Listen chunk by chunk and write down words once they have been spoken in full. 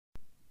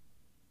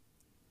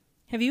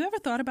Have you ever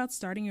thought about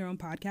starting your own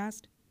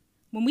podcast?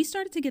 When we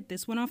started to get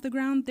this one off the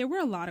ground, there were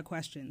a lot of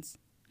questions.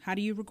 How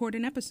do you record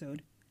an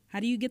episode? How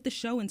do you get the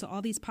show into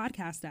all these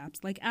podcast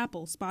apps like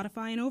Apple,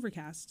 Spotify, and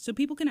Overcast so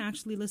people can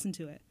actually listen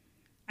to it?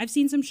 I've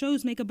seen some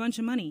shows make a bunch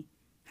of money.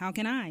 How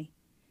can I?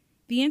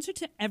 The answer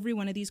to every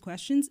one of these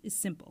questions is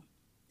simple.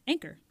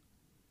 Anchor.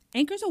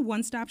 Anchor's a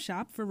one-stop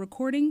shop for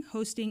recording,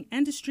 hosting,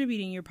 and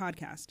distributing your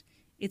podcast.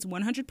 It's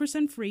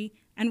 100% free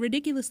and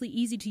ridiculously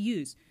easy to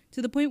use,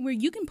 to the point where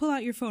you can pull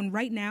out your phone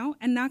right now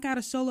and knock out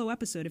a solo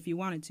episode if you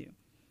wanted to.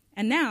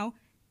 And now,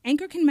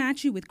 Anchor can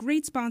match you with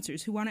great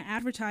sponsors who want to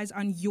advertise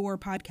on your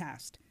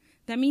podcast.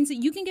 That means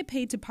that you can get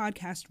paid to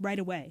podcast right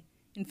away.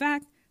 In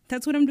fact,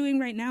 that's what I'm doing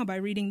right now by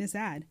reading this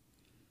ad.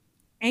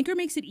 Anchor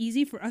makes it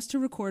easy for us to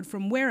record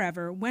from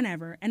wherever,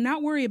 whenever, and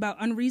not worry about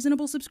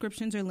unreasonable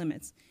subscriptions or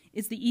limits.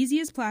 It's the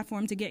easiest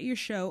platform to get your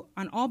show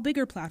on all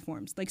bigger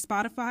platforms like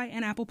Spotify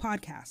and Apple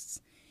Podcasts.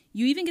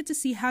 You even get to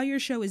see how your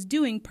show is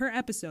doing per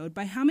episode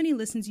by how many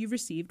listens you've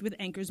received with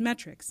Anchor's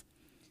metrics.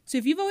 So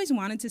if you've always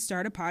wanted to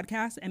start a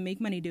podcast and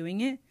make money doing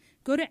it,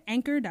 go to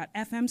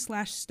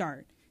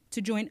anchor.fm/start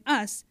to join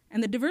us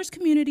and the diverse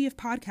community of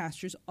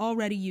podcasters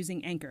already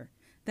using Anchor.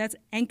 That's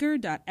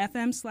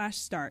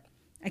anchor.fm/start.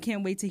 I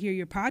can't wait to hear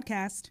your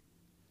podcast.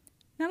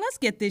 Now let's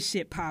get this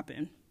shit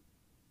poppin'.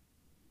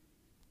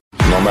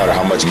 No matter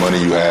how much money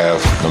you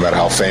have, no matter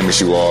how famous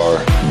you are,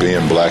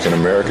 being black in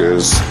America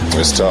is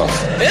tough.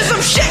 There's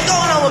some shit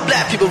going on with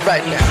black people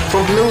right now.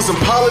 From news and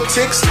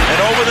politics,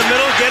 and over the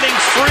middle, getting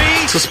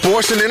free, to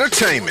sports and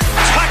entertainment.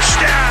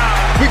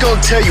 Touchdown! We're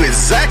gonna tell you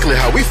exactly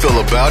how we feel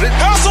about it.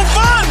 Have some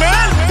fun,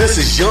 man! This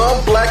is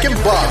Young, Black, and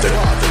Bothered.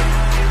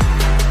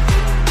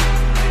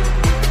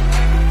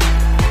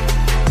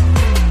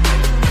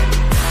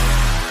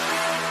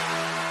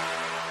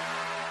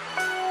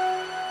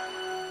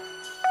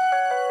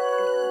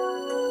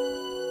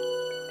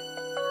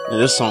 And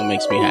this song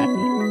makes me happy.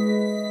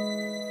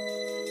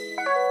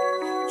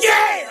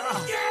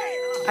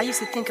 Yeah! I used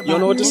to think about you don't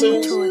know what this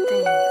is?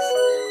 Things.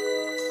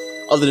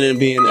 Other than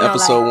being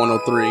episode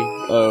 103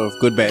 of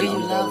Good, Bad, and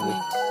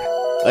Unavailable.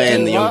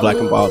 And the Young Black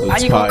and Bothered podcast. Are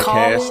you gonna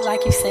call me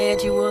like you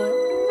said you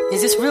would?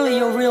 Is this really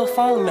your real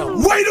phone number?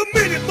 Wait a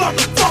minute,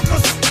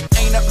 motherfuckers!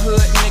 Ain't a hood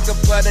nigga,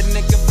 but a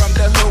nigga from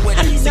the hood with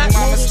easy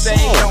mama stay.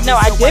 No,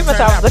 I did, but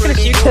I was looking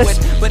at you because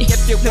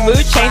the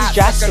mood changed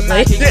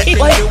drastically.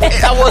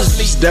 I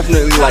was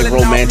definitely like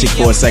romantic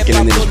for a second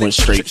and then just went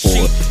straight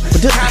forward.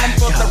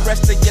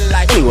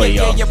 But anyway,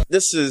 y'all,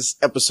 this is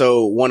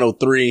episode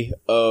 103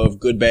 of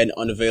Good, Bad, and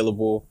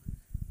Unavailable.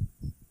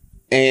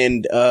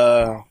 And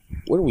where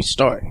do we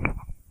start?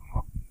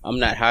 I'm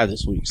not high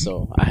this week,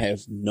 so I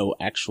have no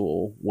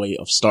actual way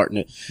of starting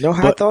it. No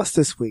high thoughts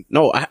this week?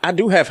 No, I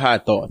do have high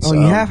thoughts. Oh,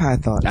 you have high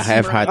thoughts? I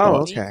have high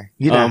thoughts. Oh, okay.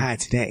 You're not high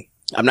today.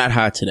 I'm not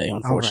high today,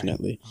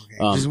 unfortunately.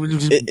 Right.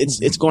 Okay.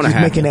 It's going to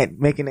happen.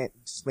 Making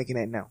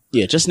that now.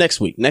 Yeah, just next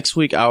week. Next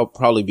week, I'll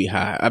probably be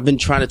high. I've been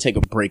trying to take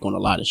a break on a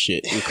lot of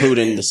shit,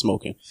 including the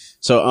smoking.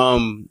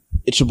 So,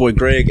 it's your boy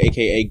Greg,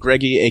 aka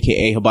Greggy,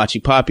 aka Hibachi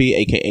Poppy,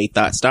 aka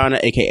Thought Steiner,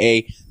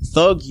 aka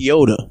Thug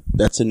Yoda.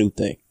 That's a new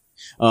thing.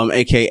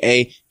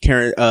 AKA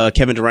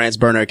Kevin Durant's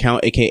burner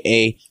account,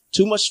 AKA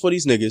Too Much for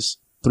These Niggas,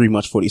 Three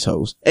Much for These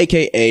Hoes,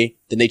 AKA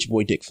the Nature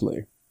Boy Dick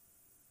Flair.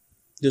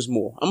 There's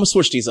more. I'm gonna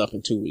switch these up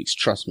in 2 weeks,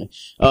 trust me.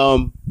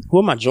 Who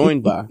am I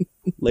joined by?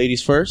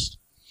 Ladies first.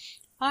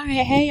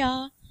 Alright, hey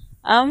y'all.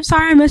 I'm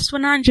sorry I missed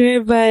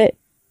 100, but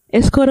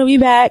it's cool to be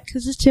back,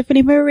 cause it's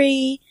Tiffany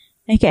Marie,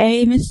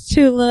 AKA Miss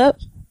Tulip,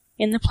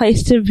 in the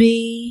place to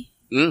be.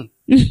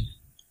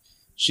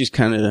 She's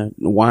kind of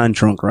wine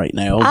drunk right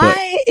now, but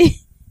I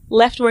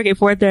left work at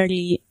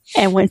 4:30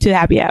 and went to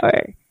happy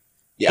hour.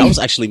 Yeah, I was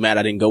actually mad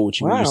I didn't go with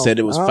you when you said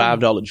it was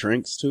 $5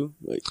 drinks too.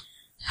 Like,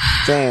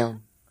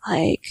 damn.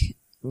 Like,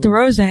 the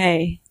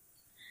rosé.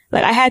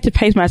 Like, I had to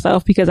pace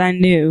myself because I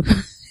knew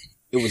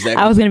it was that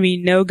I was going to be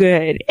no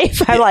good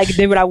if I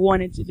did what I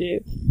wanted to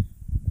do.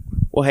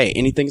 Well, hey,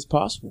 anything is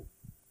possible.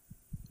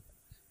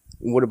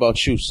 And what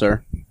about you,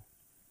 sir?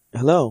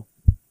 Hello.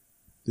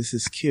 This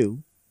is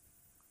Q,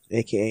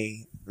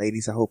 aka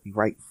ladies, I hope you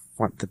right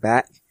front to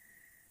back.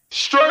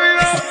 Straight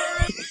up!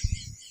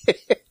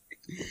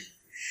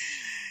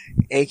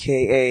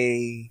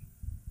 AKA,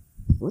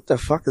 what the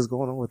fuck is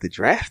going on with the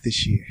draft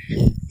this year?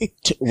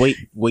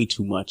 Way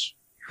too much.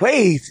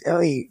 Wait, I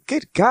mean,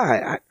 good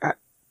God.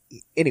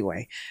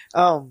 Anyway,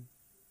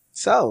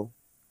 so.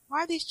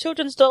 Why are these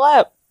children still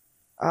up?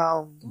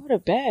 Go to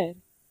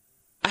bed.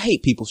 I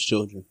hate people's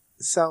children.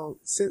 So,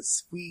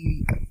 since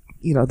we,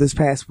 this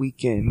past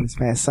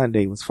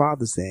Sunday was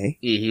Father's Day.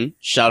 Mm-hmm.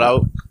 Shout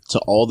out to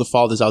all the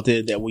fathers out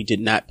there that we did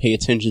not pay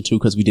attention to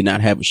because we did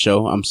not have a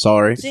show. I'm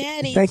sorry.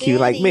 Thank you,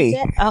 like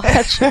me. Oh,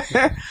 that's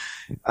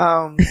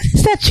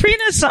is that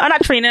Trina's son?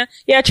 Not Trina.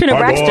 Yeah, Trina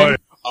Braxton. Boy.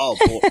 Oh,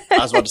 boy. I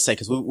was about to say,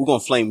 because we're going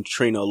to flame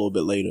Trina a little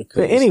bit later.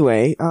 But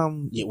anyway,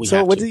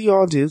 so what do you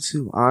all do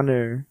to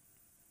honor?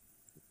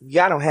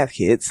 Y'all don't have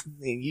kids.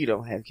 And you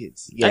don't have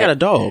kids. I got a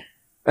dog.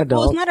 A dog?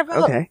 Well, it's not a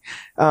dog. Okay.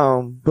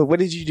 But what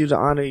did you do to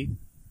honor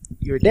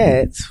your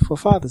dads for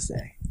Father's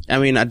Day? I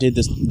mean, I did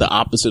the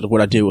opposite of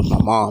what I did with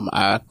my mom.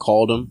 I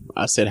called them.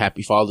 I said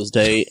Happy Father's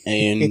Day.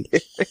 And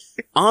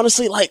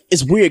honestly, like,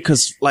 it's weird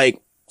because,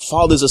 like,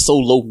 fathers are so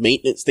low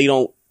maintenance. They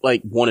don't,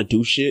 like, want to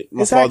do shit.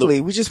 My Exactly.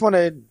 father, We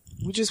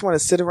just want to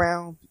sit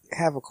around,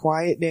 have a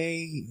quiet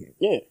day.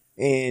 Yeah.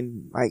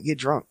 And, like, get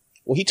drunk.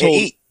 Well, he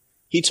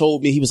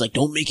told me, he was like,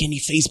 don't make any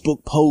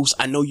Facebook posts.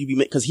 I know you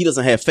be cause he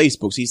doesn't have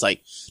Facebook. So he's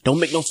like, don't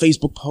make no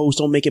Facebook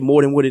posts. Don't make it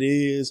more than what it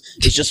is.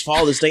 It's just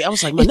Father's Day. I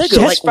was like, my nigga,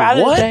 like,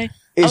 Father's what? Day.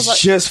 It's like,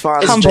 just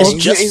Father's it's Day.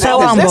 just so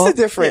That's humble. the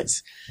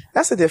difference.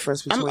 That's the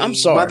difference between I'm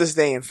sorry. Mother's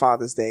Day and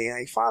Father's Day.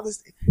 Like Father's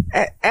Day,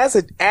 as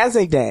a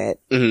dad,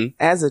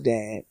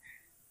 the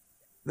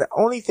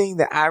only thing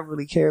that I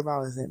really care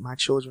about is that my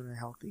children are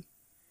healthy.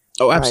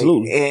 Oh,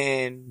 absolutely.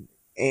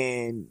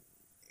 And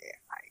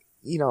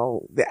you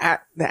know, the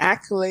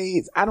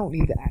accolades, I don't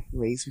need the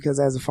accolades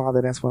because as a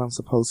father, that's what I'm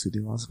supposed to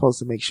do. I'm supposed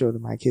to make sure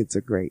that my kids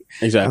are great.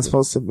 Exactly. I'm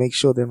supposed to make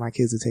sure that my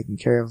kids are taken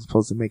care of. I'm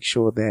supposed to make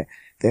sure that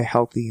they're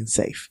healthy and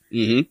safe.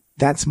 Mm-hmm.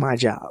 That's my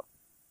job.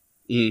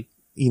 Mm-hmm.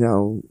 You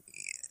know,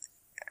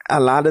 a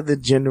lot of the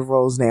gender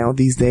roles now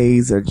these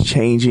days are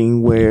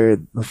changing where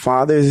the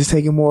father is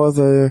taking more of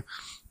the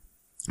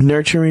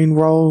nurturing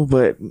role,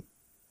 but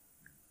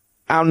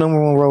our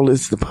number one role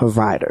is the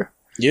provider.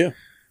 Yeah.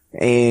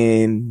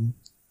 And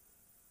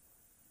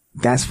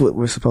that's what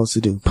we're supposed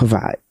to do.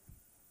 Provide.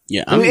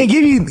 Yeah. And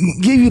give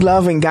you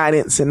love and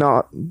guidance and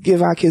all,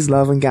 give our kids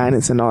love and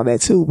guidance and all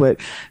that too, but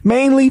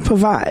mainly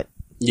provide.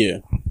 Yeah.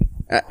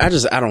 I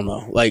don't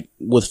know. Like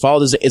with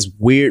Father's Day, it's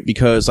weird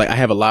because like I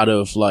have a lot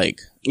of like,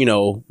 you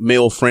know,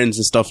 male friends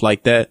and stuff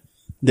like that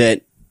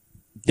they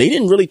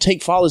didn't really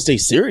take Father's Day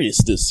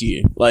serious this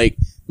year. Like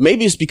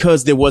maybe it's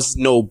because there was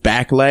no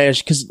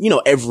backlash because, you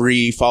know,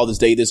 every Father's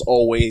Day there's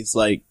always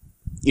like,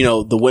 you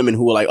know, the women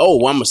who are like, oh,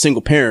 well, I'm a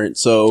single parent.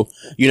 So,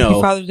 you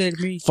know, Father's Day to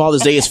me.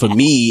 Father's Day is for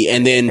me.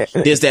 And then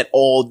there's that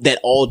all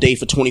day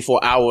for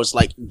 24 hours.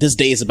 Like this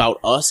day is about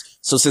us.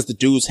 So since the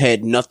dudes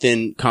had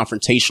nothing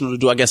confrontational to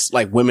do, I guess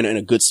like women are in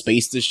a good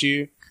space this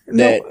year.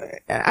 No,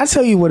 I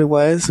tell you what it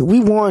was. We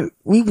warned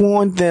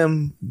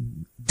them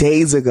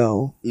days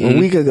ago, a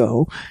week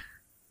ago.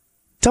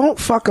 Don't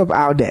fuck up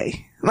our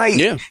day. Like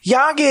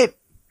y'all get,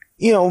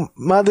 you know,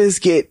 mothers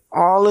get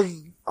all of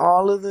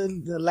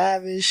the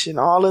lavish and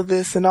all of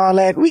this and all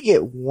that. We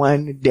get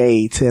one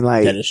day to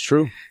like. That is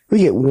true. We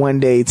get one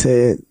day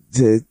to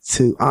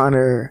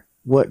honor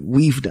what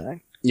we've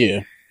done.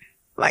 Yeah.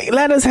 Like,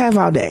 let us have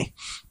our day.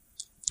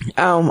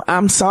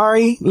 I'm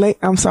sorry.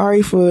 I'm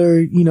sorry for,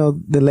 you know,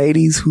 the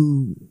ladies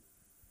who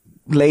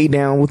lay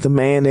down with the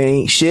man that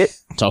ain't shit.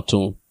 Talk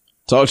to him.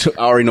 I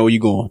already know where you're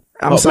going.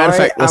 I'm sorry.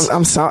 Matter of fact,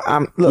 I'm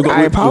sorry. Look,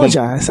 I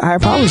apologize. I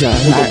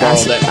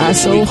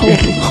so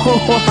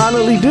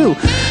wholeheartedly do.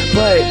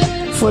 But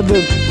for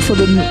the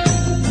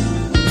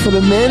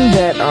men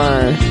that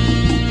are,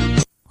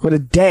 for the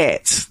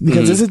dads,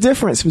 because there's a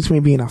difference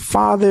between being a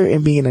father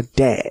and being a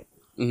dad.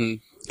 Mm-hmm.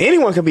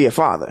 Anyone can be a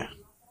father.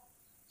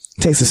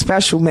 It takes a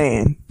special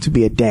man to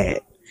be a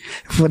dad.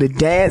 For the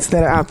dads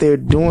that are out there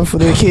doing for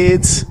their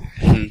kids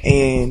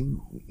and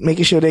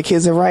making sure their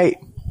kids are right,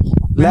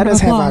 let us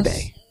have our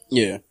day.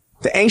 Yeah.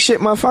 The ain't shit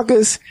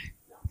motherfuckers,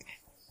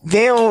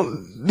 they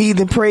don't need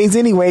the praise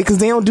anyway because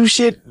they don't do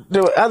shit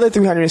the other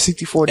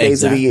 364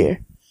 days of the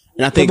year.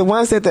 And I think but the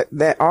ones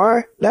that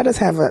are, let us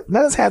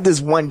have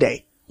this one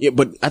day. Yeah,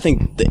 but I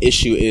think the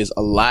issue is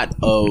a lot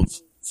of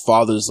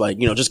fathers, like,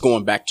 you know, just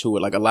going back to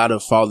it, like a lot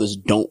of fathers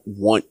don't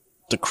want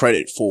the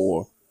credit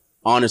for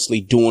honestly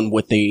doing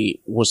what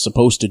they were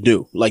supposed to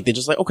do. Like they're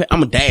just like, okay,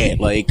 I'm a dad.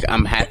 Like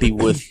I'm happy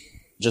with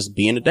just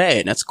being a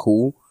dad. That's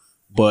cool.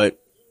 But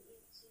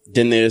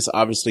then there's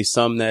obviously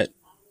some that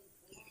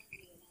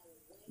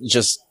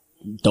just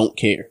don't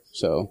care.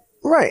 So.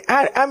 Right.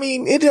 I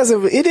mean, it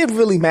didn't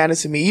really matter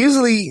to me.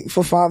 Usually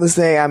for Father's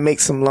Day, I make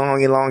some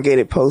long,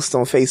 elongated posts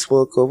on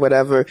Facebook or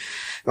whatever.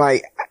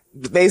 Like,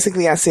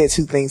 basically I said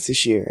two things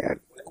this year.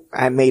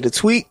 I made a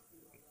tweet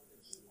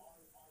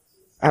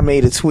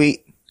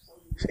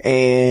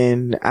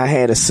and I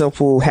had a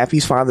simple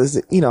Happy Father's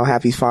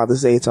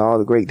Day to all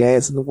the great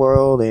dads in the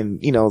world and,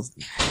 you know,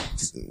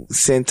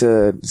 sent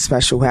a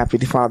special Happy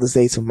Father's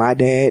Day to my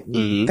dad.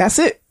 Mm-hmm. That's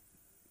it.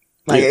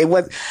 Like it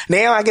was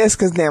now, I guess,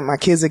 because now my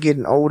kids are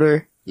getting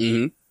older.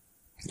 Mm-hmm.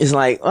 It's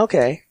like,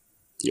 okay,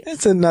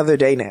 it's another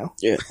day now.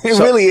 Yeah, it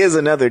really is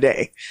another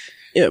day.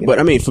 Yeah, but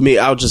I mean, for me,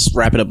 I'll just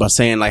wrap it up by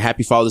saying, like,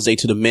 Happy Father's Day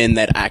to the men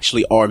that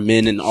actually are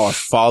men and are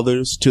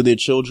fathers to their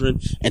children,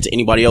 and to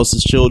anybody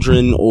else's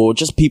children, or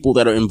just people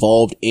that are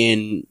involved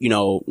in, you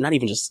know, not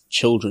even just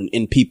children,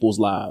 in people's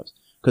lives.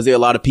 Because there are a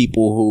lot of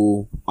people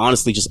who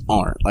honestly just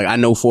aren't. Like, I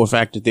know for a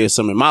fact that there's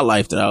some in my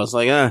life that I was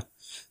like,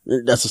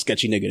 that's a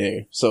sketchy nigga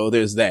there. So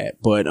there's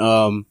that. But,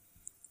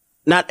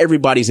 not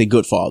everybody's a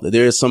good father.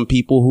 There are some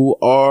people who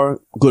are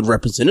good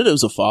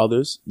representatives of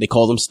fathers. They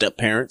call them step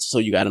parents. So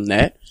you got them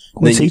that.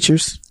 Then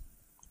teachers.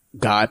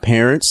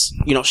 Godparents,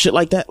 you know, shit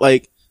like that.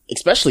 Like,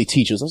 especially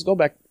teachers. Let's go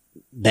back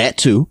that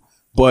too.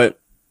 But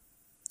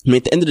I mean,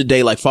 at the end of the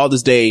day, like,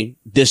 Father's Day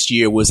this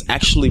year was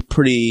actually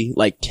pretty,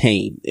 like,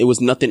 tame. It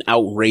was nothing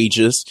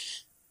outrageous.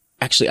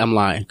 Actually, I'm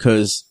lying,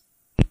 because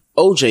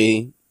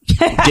OJ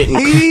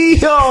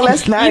didn't. Yo,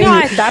 that's nice. You know,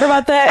 I thought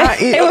about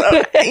that.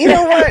 You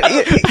know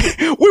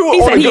what? We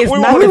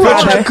were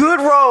on a good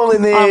roll,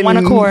 and then on one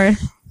accord.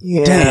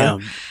 Yeah.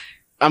 Damn.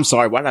 I'm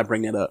sorry. Why did I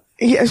bring that up?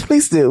 Yes,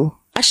 please do.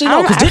 Actually, no.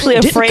 I'm actually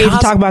afraid to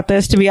talk about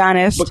this, to be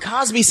honest. But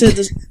Cosby said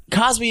this.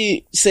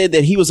 Cosby said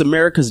that he was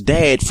America's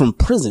dad from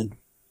prison.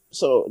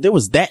 So there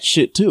was that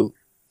shit too.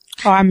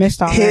 Oh, I missed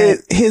all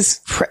that. His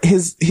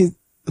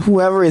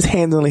whoever is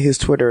handling his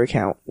Twitter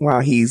account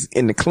while he's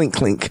in the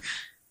clink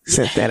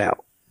sent that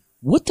out.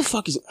 What the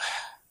fuck is?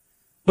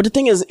 But the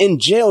thing is, in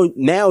jail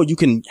now you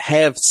can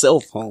have cell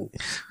phones.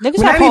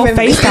 Niggas have whole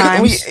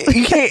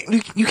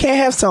FaceTimes. You can't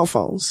have cell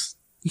phones.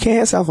 You can't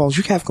have cell phones.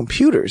 You can have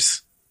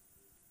computers.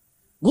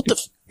 What the?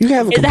 You can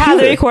have a computer. Is that how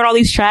they record all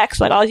these tracks?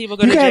 Like all these people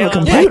go to jail. You can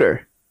have a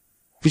computer,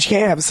 but you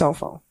can't have a cell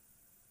phone.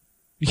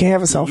 You can't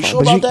have a cell phone. You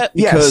sure about that?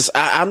 Because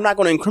yes. I'm not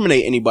going to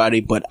incriminate anybody,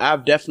 but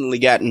I've definitely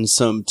gotten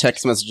some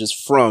text messages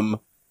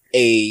from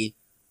a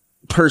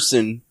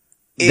person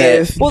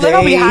that. Well, they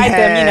don't be hide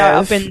them, you know,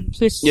 up in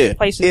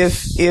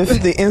places.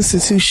 If the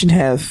institution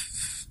have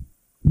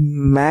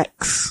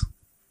Macs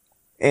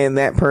and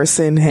that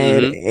person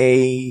had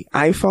a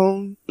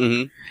iPhone,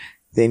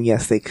 then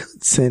yes, they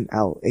could send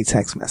out a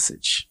text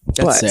message. That's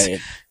but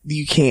sad.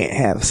 You can't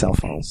have cell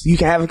phones. You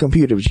can have a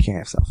computer, but you can't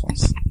have cell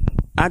phones.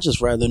 I'd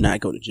just rather not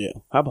go to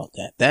jail. How about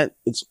that?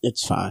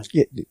 It's fine.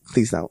 Yeah,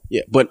 please don't.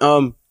 Yeah, but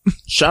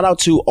shout out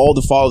to all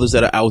the fathers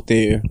that are out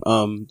there.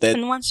 And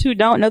the ones who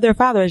don't know their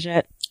fathers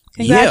yet.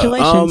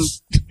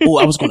 Congratulations. Yeah,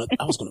 I was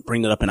gonna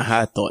bring that up in a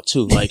high thought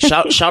too. Like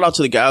shout out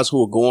to the guys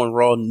who are going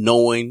raw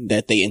knowing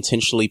that they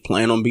intentionally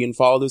plan on being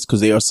fathers, because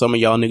there are some of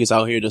y'all niggas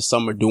out here that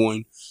some are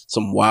doing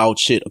some wild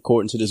shit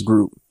according to this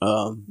group.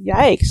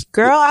 Yikes.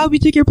 Girl, I hope you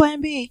took your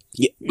plan B.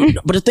 Yeah,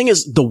 but the thing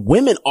is, the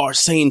women are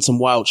saying some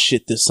wild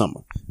shit this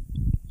summer.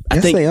 I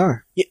think they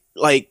are. Yeah,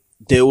 like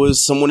there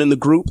was someone in the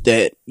group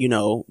that, you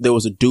know, there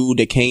was a dude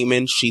that came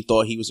in. She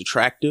thought he was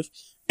attractive,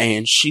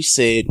 and she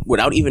said,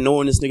 without even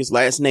knowing this nigga's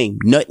last name,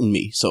 nutting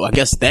me. So I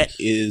guess that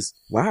is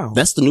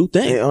that's the new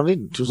thing.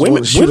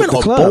 Women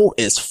are bold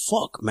as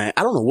fuck, man.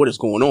 I don't know what is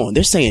going on.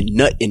 They're saying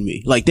nut in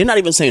me. Like, they're not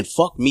even saying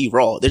fuck me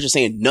raw. They're just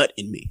saying nut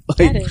in me.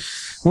 Like,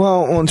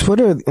 well, on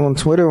Twitter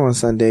on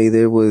Sunday,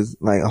 there was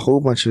like a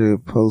whole bunch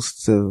of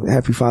posts of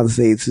Happy Father's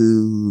Day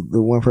to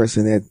the one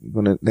person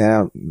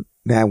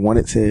that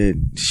wanted to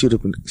shoot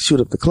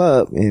up the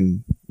club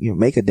and, you know,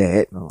 make a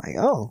dad. And I'm like,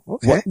 oh,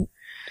 okay.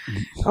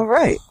 All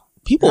right.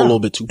 People are a little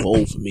bit too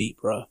bold for me,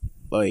 bro.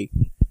 Like,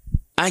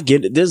 I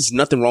get it. There's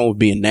nothing wrong with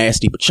being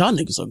nasty, but y'all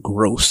niggas are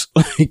gross.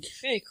 Like,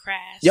 very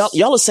crass.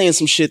 Y'all are saying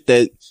some shit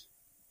that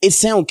it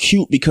sound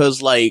cute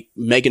because, like,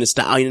 Megan Thee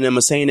Stallion and them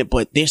are saying it,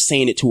 but they're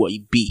saying it to a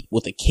beat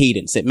with a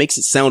cadence that makes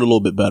it sound a little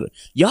bit better.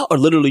 Y'all are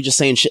literally just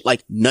saying shit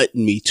like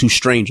nutting me to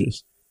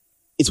strangers.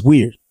 It's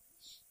weird.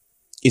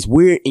 It's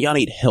weird, and y'all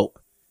need help.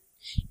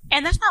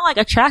 And that's not like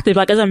attractive.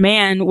 Like, as a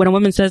man, when a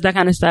woman says that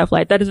kind of stuff,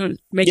 like, that doesn't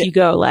make you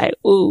go like,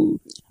 ooh,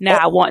 now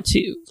I want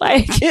to.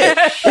 Like,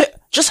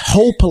 just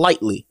hoe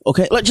politely,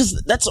 okay? Like,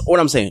 that's what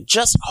I'm saying.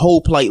 Just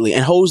hoe politely.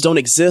 And hoes don't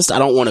exist. I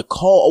don't want to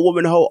call a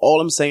woman a hoe.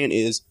 All I'm saying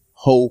is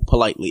hoe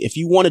politely. If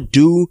you want to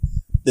do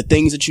the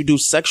things that you do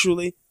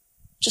sexually,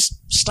 just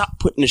stop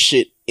putting the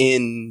shit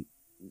in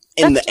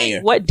the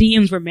air. What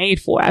DMs were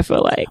made for, I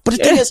feel like. But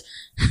the thing is,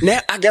 now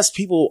I guess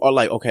people are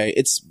like, okay,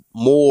 it's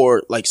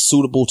more like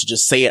suitable to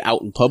just say it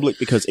out in public,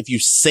 because if you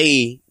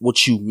say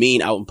what you mean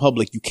out in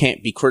public, you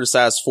can't be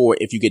criticized for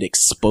it if you get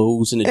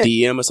exposed in a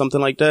DM or something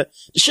like that.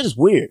 This shit is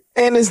weird.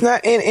 And it's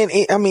not, and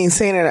I mean,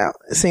 saying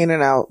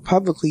it out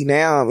publicly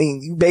now, I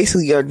mean, you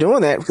basically are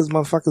doing that because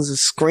motherfuckers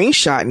are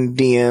screenshotting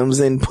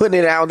DMs and putting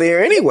it out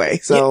there anyway.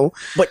 So, yeah,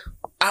 but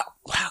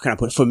how can I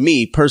put it? For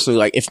me personally,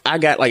 like, if I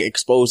got like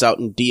exposed out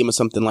in DM or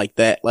something like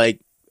that,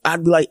 like,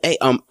 I'd be like, hey,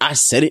 I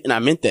said it and I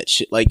meant that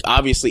shit. Like,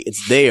 obviously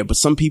it's there, but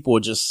some people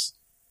are just,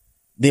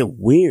 they're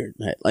weird,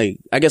 man. Like,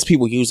 I guess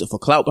people use it for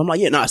clout, but I'm like,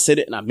 yeah, no, I said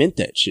it and I meant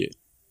that shit.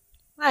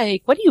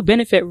 Like, what do you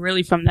benefit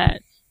really from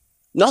that?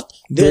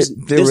 There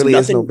really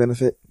is no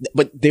benefit.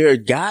 But there are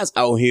guys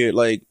out here,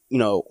 like, you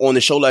know, on the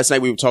show last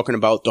night, we were talking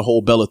about the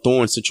whole Bella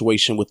Thorne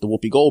situation with the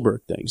Whoopi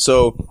Goldberg thing.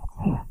 So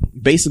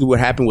basically what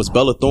happened was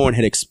Bella Thorne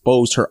had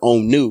exposed her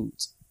own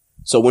nudes.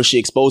 So when she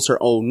exposed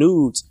her own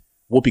nudes,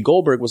 Whoopi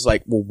Goldberg was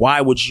like, well,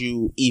 why would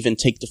you even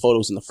take the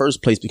photos in the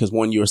first place? Because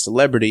one, you're a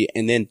celebrity,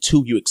 and then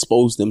two, you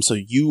exposed them. So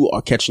you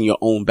are catching your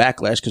own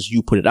backlash because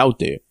you put it out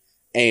there.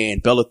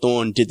 And Bella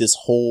Thorne did this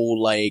whole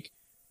like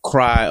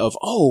cry of,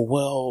 oh,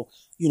 well,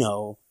 you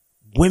know,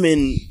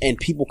 women and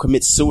people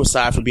commit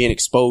suicide for being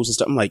exposed and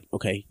stuff. I'm like,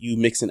 okay, you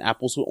mixing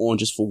apples with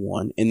oranges for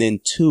one. And then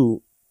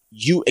two,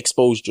 you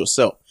exposed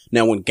yourself.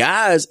 Now, when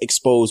guys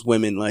expose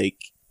women, like,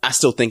 I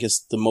still think it's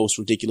the most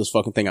ridiculous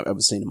fucking thing I've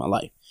ever seen in my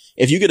life.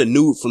 If you get a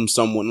nude from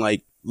someone,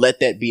 like, let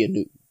that be a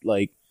nude.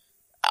 Like,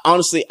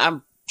 honestly,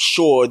 I'm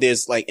sure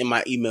there's, like, in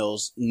my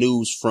emails,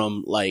 news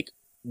from, like,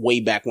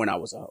 way back when I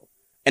was a hoe.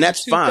 And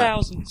that's fine.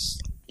 2000s.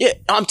 Yeah,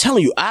 I'm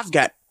telling you, I've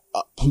got,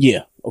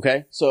 yeah,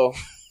 okay? So,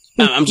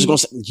 I'm just gonna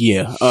say,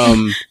 yeah.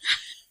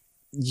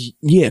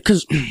 Yeah,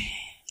 cause,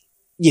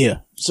 yeah.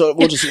 So,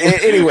 we'll just,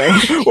 anyway.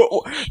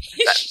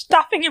 He's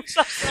stopping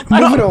himself so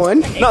much. Moving on.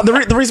 No,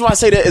 the reason why I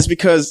say that is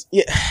because,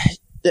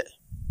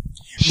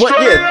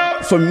 but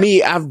yeah, for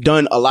me, I've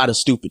done a lot of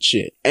stupid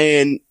shit.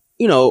 And,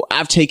 you know,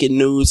 I've taken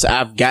nudes,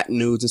 I've gotten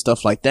nudes and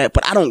stuff like that,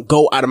 but I don't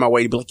go out of my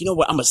way to be like, you know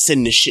what, I'm gonna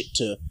send this shit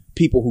to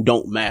people who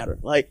don't matter.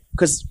 Like,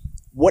 cause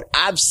what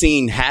I've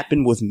seen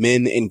happen with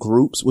men in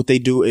groups, what they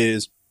do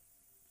is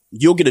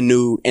you'll get a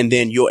nude and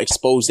then you'll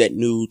expose that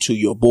nude to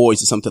your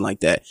boys or something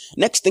like that.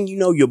 Next thing you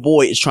know, your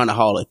boy is trying to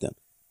holler at them.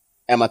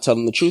 Am I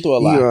telling the truth or a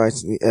lie? You are,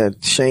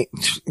 shame.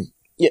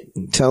 Yeah.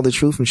 Tell the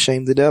truth and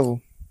shame the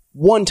devil.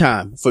 One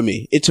time for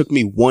me, it took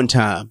me one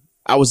time.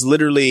 I was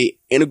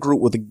literally in a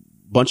group with a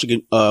bunch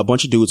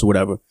of dudes or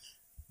whatever.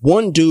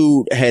 One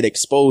dude had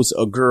exposed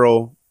a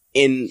girl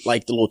in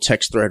like the little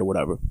text thread or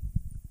whatever.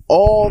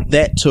 All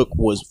that took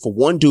was for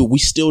one dude. We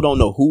still don't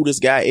know who this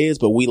guy is,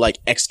 but we like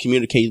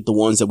excommunicated the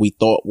ones that we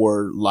thought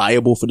were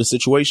liable for the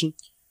situation.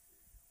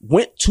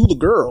 Went to the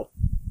girl,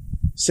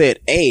 said,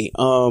 hey,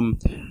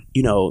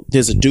 you know,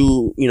 there's a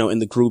dude, you know, in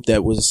the group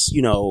that was,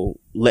 you know,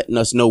 letting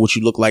us know what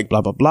you look like,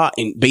 blah, blah, blah,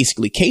 and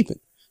basically caping.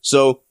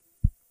 So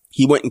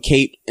he went and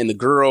caped, and the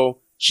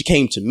girl, she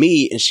came to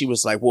me and she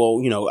was like,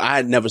 well, you know, I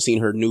had never seen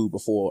her nude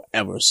before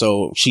ever.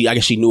 So I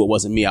guess she knew it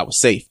wasn't me. I was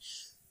safe.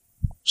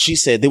 She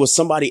said there was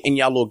somebody in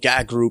y'all little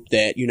guy group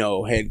that, you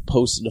know, had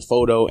posted a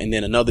photo, and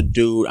then another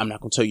dude, I'm not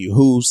going to tell you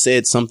who,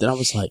 said something. I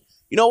was like,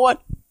 you know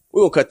what?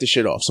 We're going to cut this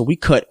shit off. So we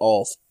cut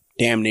off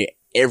damn near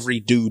every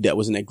dude that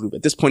was in that group.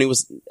 At this point, it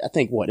was, I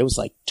think it was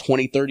like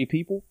 20, 30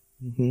 people.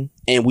 Mm-hmm.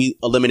 And we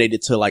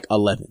eliminated to like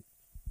 11.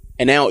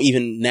 And now,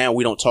 even now,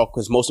 we don't talk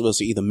because most of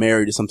us are either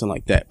married or something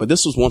like that. But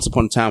this was once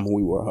upon a time when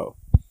we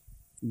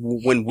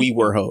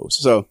were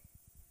hoes. So,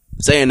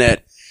 saying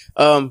that,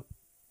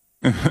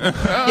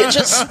 yeah,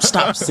 just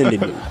stop sending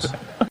nudes.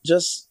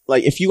 Just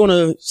like, if you're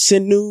gonna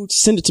send nudes,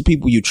 send it to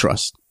people you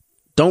trust.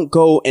 Don't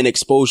go and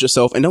expose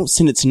yourself, and don't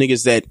send it to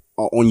niggas that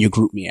are on your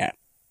GroupMe app.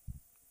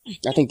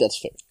 I think that's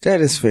fair. That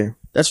is fair.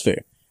 That's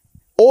fair.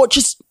 Or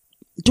just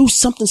do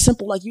something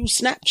simple like use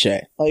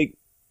Snapchat. Like,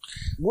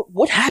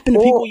 what happened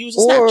to people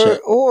using Snapchat?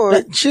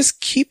 Or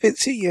just keep it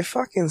to your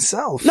fucking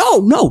self.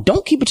 No,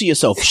 don't keep it to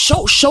yourself.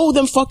 Show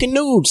them fucking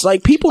nudes.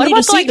 Like, people need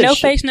to see like this no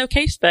shit. face, no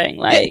case thing?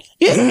 Like,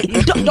 yeah.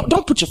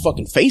 Don't put your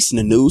fucking face in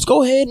the news.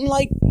 Go ahead and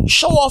like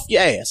show off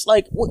your ass.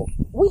 Like,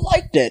 we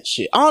like that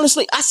shit.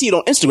 Honestly, I see it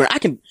on Instagram. I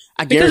guarantee.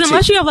 Because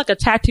unless you have like a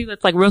tattoo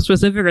that's like real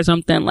specific or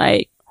something,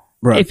 like,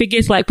 right. If it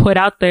gets like put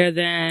out there,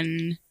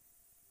 then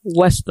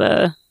what's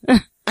the?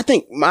 I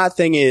think my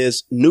thing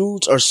is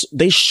nudes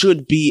they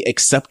should be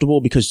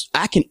acceptable, because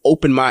I can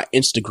open my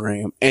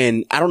Instagram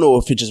and I don't know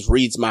if it just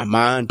reads my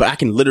mind, but I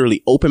can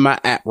literally open my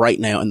app right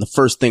now and the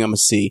first thing I'm gonna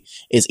see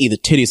is either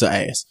titties or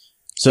ass.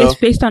 So it's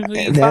based on who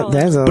you follow.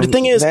 But the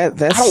thing is, I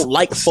don't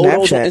like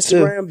photos Snapchat on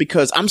Instagram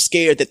because I'm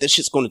scared that this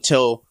shit's gonna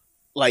tell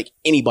like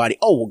anybody,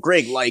 oh well,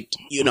 Greg liked,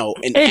 you know,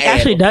 an ad. It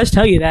actually does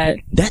tell you that.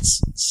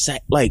 That's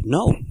like,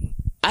 no.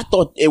 I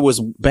thought it was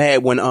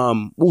bad when,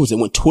 what was it?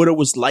 When Twitter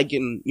was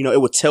liking, you know, it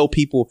would tell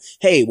people,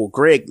 hey, well,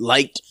 Greg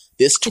liked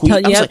this tweet.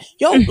 I was like,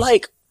 yo,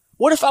 like,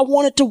 what if I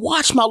wanted to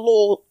watch my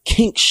little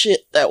kink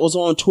shit that was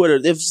on Twitter?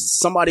 If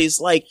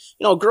somebody's like,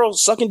 you know, girl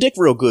sucking dick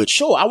real good.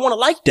 Sure. I want to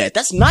like that.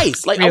 That's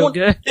nice. Like,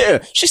 good.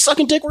 Yeah, she's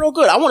sucking dick real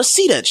good. I want to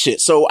see that shit.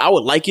 So I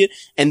would like it.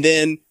 And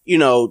then, you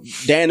know,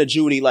 Dan and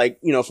Judy, like,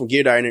 you know, from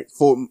Gear Diner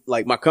for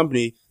like my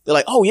company, they're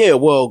like, oh yeah,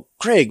 well,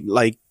 Greg,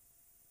 like,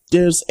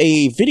 there's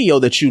a video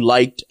that you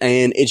liked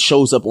and it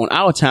shows up on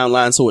our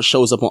timeline, so it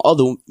shows up on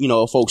other, you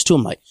know, folks too.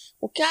 I'm like,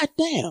 well,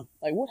 goddamn,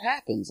 like, what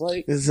happens?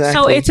 Like, exactly.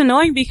 So it's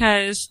annoying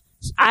because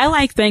I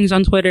like things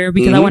on Twitter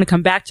because I want to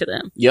come back to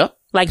them. Yep.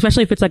 Like,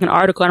 especially if it's like an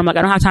article and I'm like,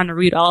 I don't have time to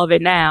read all of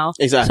it now.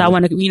 Exactly. So I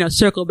want to, you know,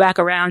 circle back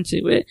around to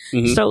it.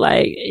 So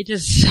like, it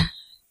just,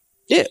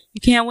 yeah,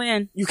 you can't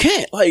win. You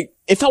can't. Like,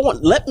 if I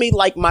want, let me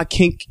like my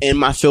kink and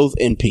my filth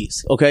in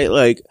peace. Okay.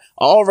 Like,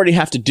 I already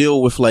have to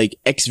deal with like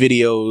X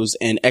videos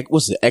and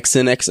what's it,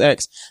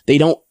 XNXX. They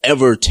don't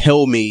ever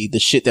tell me the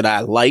shit that I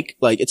like.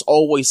 Like, it's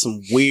always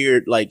some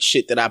weird like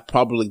shit that I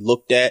probably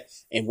looked at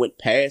and went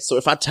past. So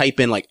if I type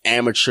in like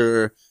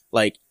amateur,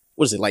 like,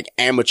 what is it? Like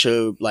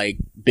amateur, like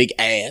big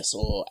ass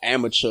or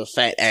amateur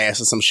fat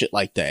ass or some shit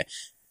like that.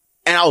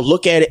 And I'll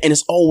look at it and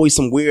it's always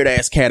some weird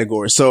ass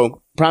category.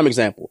 So prime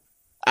example.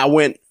 I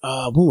went,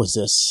 when was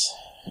this?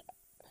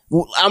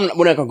 Well,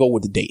 we're not gonna go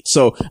with the date.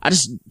 So I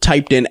just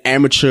typed in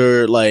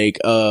amateur, like,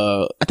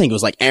 I think it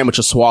was like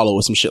amateur swallow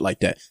or some shit like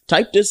that.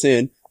 Typed this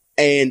in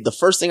and the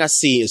first thing I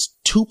see is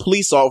 2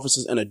 police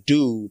officers and a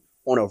dude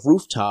on a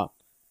rooftop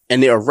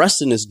and they're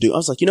arresting this dude. I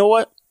was like, you know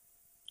what?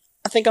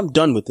 I think I'm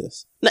done with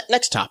this.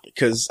 Next topic,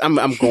 cause I'm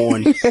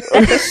going.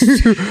 We're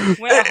in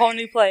a whole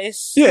new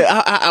place.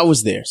 Yeah, I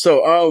was there.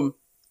 So,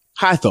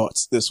 high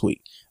thoughts this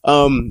week.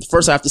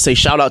 First I have to say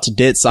shout out to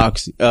Dead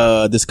Soxy,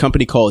 this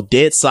company called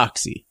Dead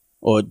Soxy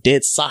or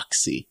Dead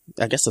Soxy.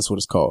 I guess that's what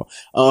it's called.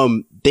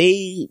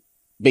 They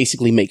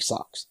basically make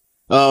socks.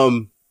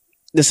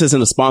 this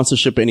isn't a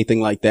sponsorship or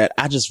anything like that.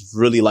 I just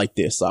really like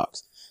their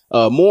socks.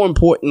 More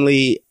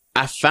importantly,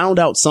 I found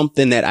out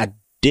something that I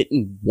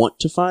didn't want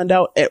to find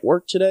out at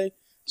work today.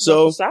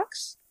 So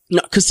socks?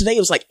 No, because today it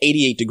was like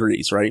 88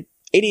 degrees, right?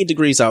 88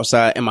 degrees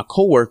outside, and my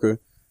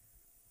coworker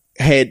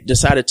had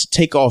decided to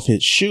take off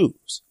his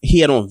shoes. He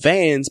had on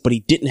Vans, but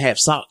he didn't have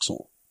socks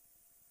on.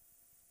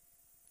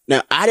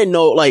 Now, I didn't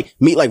know, like,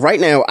 right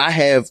now, I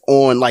have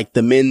on, like,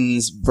 the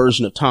men's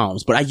version of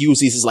Toms, but I use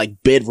these as,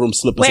 like, bedroom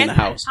slippers in the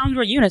house. Toms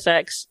were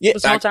unisex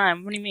this whole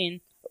time. What do you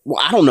mean?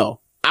 Well, I don't know.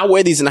 I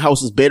wear these in the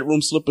house as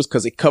bedroom slippers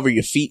because they cover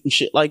your feet and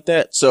shit like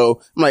that.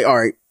 So, I'm like, all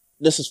right,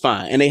 this is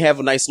fine. And they have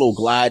a nice little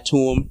glide to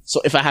them.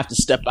 So, if I have to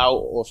step out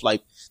or if,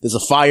 like, there's a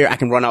fire, I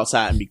can run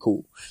outside and be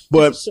cool.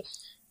 But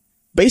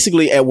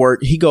basically, at work,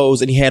 he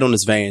goes and he had on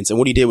his Vans, and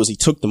what he did was he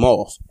took them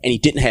off, and he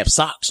didn't have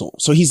socks on.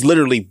 So, he's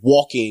literally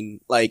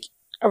walking, like,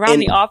 around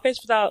the office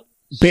without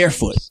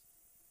barefoot,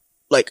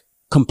 like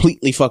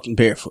completely fucking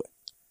barefoot.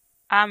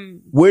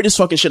 Weirdest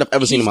fucking shit I've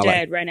ever seen in my life.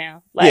 He's dead right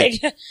now.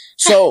 Like, yeah.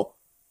 So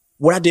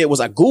what I did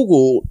was I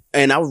Googled,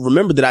 and I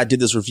remember that I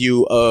did this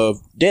review of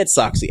Dead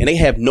Soxy, and they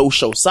have no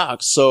show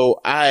socks. So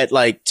I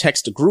like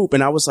text a group,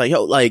 and I was like,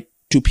 yo, like,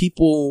 do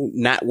people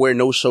not wear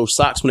no show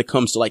socks when it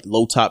comes to like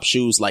low top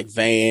shoes like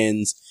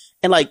Vans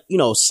and like, you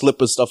know,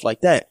 slippers, stuff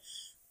like that?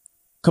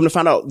 Come to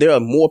find out, there are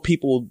more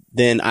people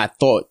than I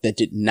thought that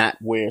did not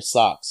wear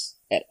socks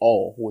at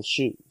all with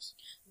shoes.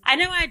 I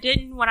know I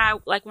didn't when I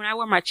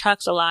wear my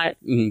Chucks a lot.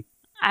 Mm-hmm.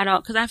 I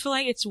don't, because I feel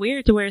like it's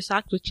weird to wear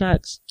socks with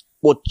Chucks.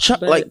 Well,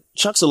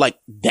 Chucks are like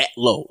that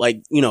low.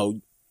 Like, you know,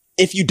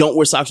 if you don't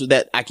wear socks with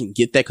that, I can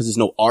get that because there's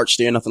no arch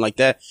there, nothing like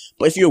that.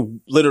 But if you're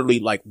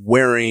literally like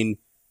wearing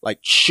like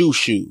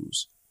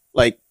shoes,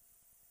 like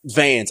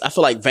Vans, I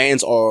feel like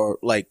Vans are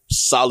like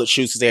solid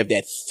shoes because they have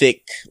that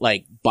thick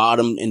like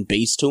bottom and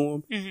base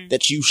to them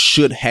that you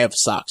should have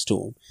socks to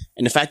them.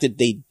 And the fact that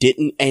they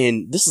didn't,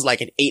 and this is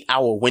like an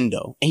 8-hour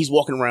window, and he's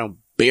walking around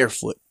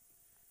barefoot.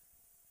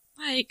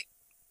 Like,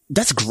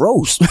 that's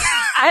gross.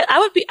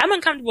 I'm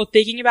uncomfortable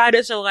thinking about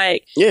it. So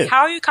like, yeah.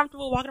 How are you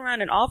comfortable walking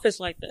around an office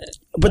like that?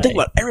 But think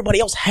about it, everybody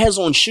else has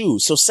on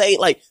shoes. So say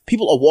like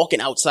people are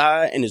walking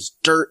outside and there's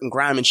dirt and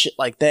grime and shit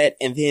like that.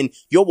 And then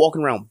you're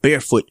walking around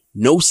barefoot,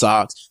 no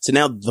socks. So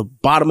now the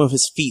bottom of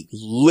his feet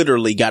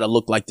literally got to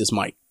look like this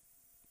mic.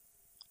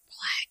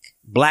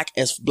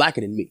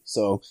 Blacker than me.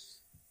 So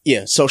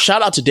yeah. So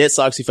shout out to Dead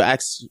Soxy for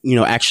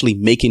actually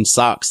making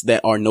socks that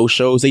are no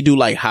shows. They do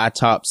like high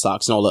top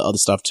socks and all that other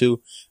stuff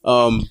too.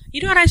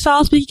 You know what I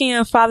saw, speaking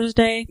of Father's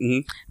Day?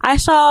 Mm-hmm. I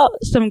saw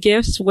some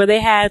gifts where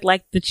they had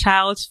like the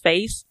child's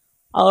face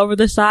all over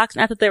the socks,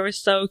 and I thought they were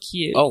so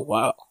cute. Oh,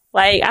 wow.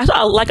 Like, I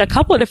saw like a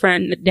couple of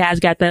different dads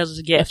got those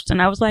as gifts,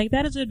 and I was like,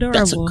 that is adorable.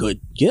 That's a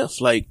good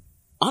gift. Like,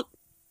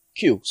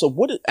 Q. So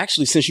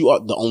actually, since you are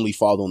the only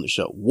father on the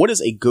show, what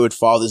is a good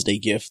Father's Day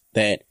gift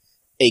that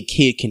a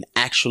kid can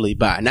actually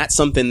buy? Not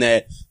something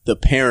that the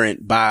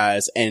parent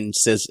buys and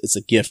says it's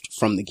a gift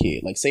from the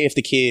kid. Like, say if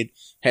the kid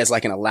has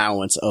like an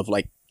allowance of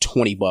like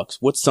 $20,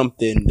 what's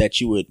something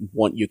that you would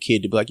want your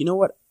kid to be like, you know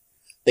what?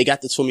 They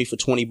got this for me for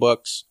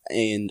 $20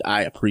 and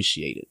I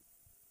appreciate it.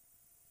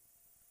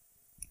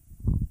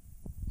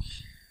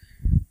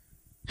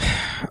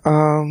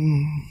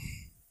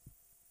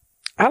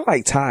 I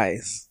like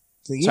ties.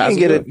 So you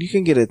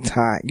can get a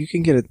tie. You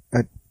can get a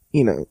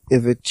you know,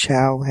 if a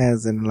child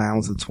has an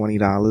allowance of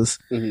 $20,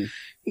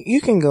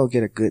 you can go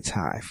get a good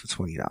tie for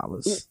 $20.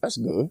 Yeah, that's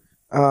good.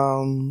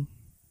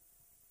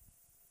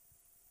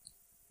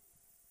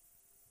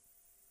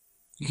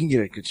 You can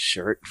get a good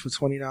shirt for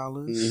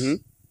 $20.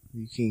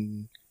 You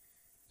can,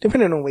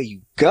 depending on where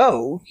you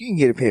go, you can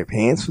get a pair of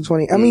pants for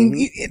 $20. I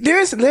mean,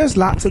 there's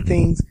lots of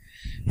things.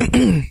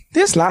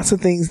 There's lots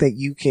of things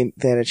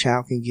that a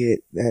child can get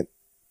that,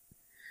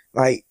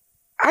 like,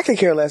 I could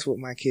care less what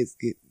my kids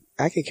get.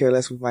 I could care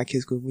less what my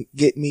kids could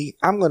get me.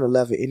 I'm going to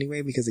love it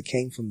anyway because it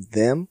came from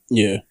them.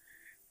 Yeah.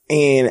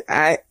 And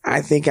I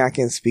think I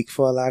can speak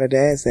for a lot of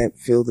dads that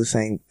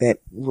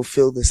will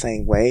feel the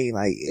same way.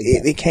 Like,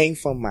 it came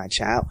from my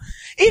child.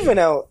 Even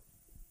though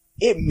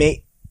they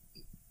may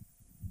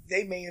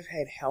have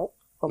had help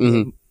from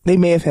them. They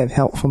may have had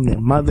help from their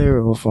mother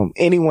or from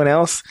anyone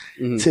else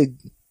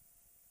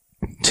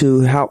to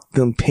help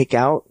them pick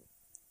out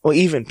or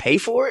even pay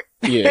for it.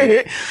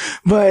 Yeah.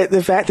 But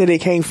the fact that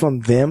it came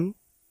from them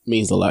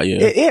means a lot. Yeah.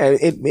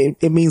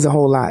 It means a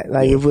whole lot.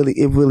 Like, it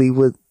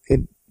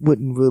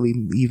wouldn't really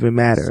even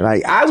matter.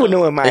 Like, I would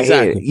know in my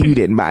head, you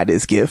didn't buy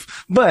this gift,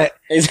 but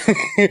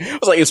I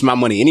was like, it's my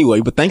money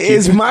anyway, but thank you.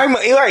 It's my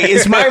money. Right.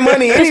 It's my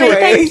money anyway.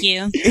 Thank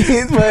you.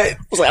 But I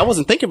was like, I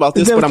wasn't thinking about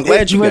this, but I'm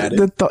glad you got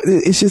it.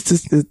 It's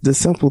just the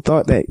simple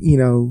thought that, you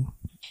know,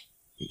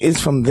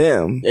 it's from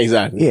them.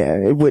 Exactly. Yeah.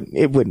 It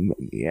wouldn't.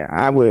 Yeah.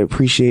 I would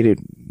appreciate it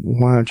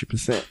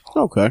 100%.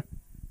 Okay.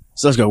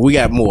 So let's go. We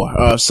got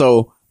more.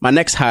 So my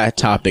next high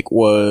topic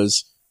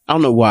was, I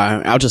don't know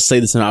why. I'll just say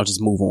this and I'll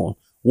just move on.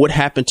 What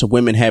happened to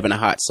women having a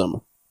hot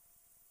summer?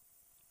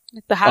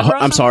 The hot girl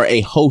I'm sorry,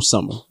 a hoe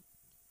summer.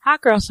 Hot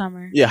Girl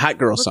Summer. Yeah, Hot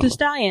Girl With Summer. the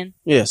Stallion.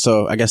 Yeah,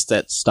 so I guess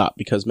that stopped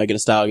because Megan Thee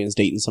Stallion is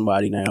dating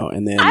somebody now,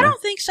 and then I don't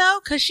think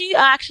so, because she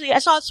actually, I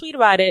saw a tweet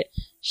about it.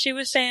 She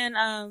was saying,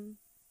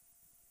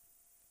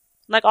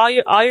 like all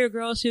your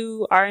girls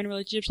who are in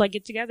relationships, like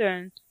get together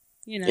and,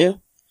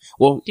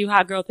 do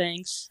hot girl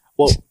things.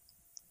 Well,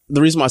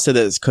 the reason why I said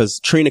that is because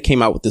Trina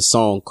came out with this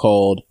song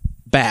called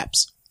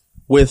Baps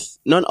with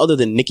none other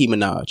than Nicki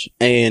Minaj,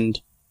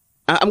 and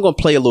I'm going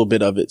to play a little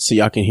bit of it so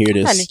y'all can hear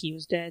this. I thought Nicki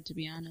was dead, to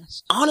be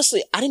honest.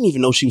 Honestly, I didn't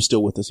even know she was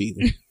still with us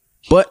either.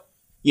 But,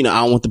 I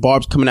don't want the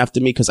Barbs coming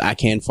after me because I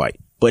can fight.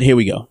 But here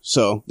we go.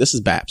 So, this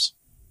is Baps.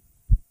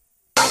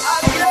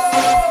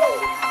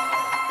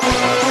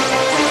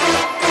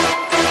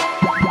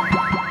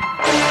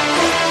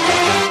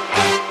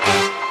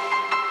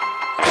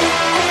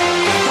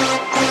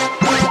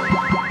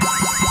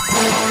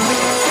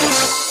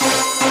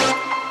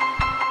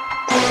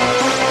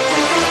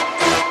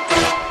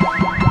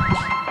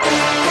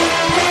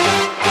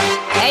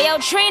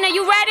 Trina,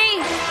 you ready?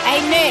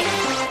 Hey, Nick.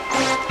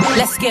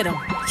 Let's get him.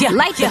 Yeah,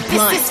 like your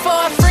blunt. This is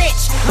for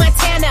French,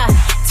 Montana,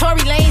 Tory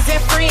Lanez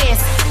and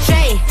friends.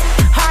 Jay,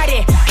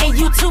 Hardy, and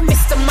you too,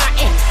 Mr.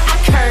 Martin. I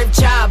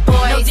curved y'all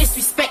boys. No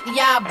disrespect to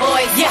y'all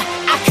boys. Yeah,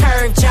 I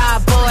curved y'all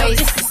boys.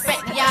 No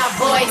disrespect to y'all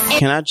boys.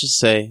 Can I just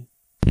say,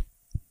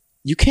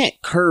 you can't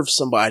curve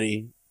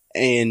somebody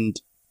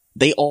and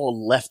they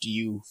all left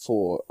you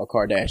for a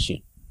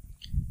Kardashian.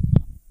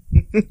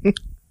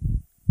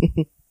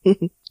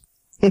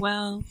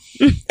 Well,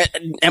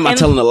 am I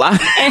telling a lie?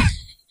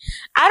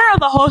 I don't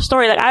know the whole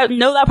story. Like, I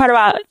know that part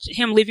about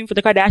him leaving for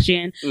the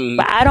Kardashian,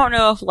 but I don't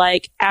know if,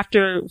 like,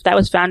 after that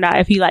was found out,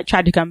 if he, like,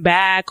 tried to come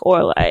back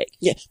or, like,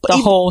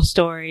 whole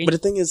story. But the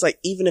thing is, like,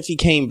 even if he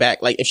came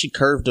back, like, if she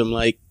curved him,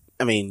 like,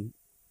 I mean,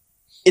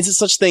 is it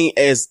such thing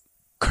as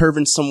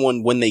curving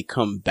someone when they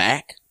come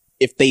back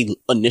if they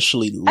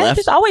initially left? I think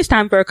there's always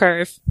time for a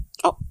curve.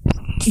 Oh,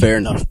 fair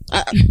enough.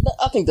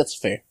 I think that's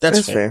fair.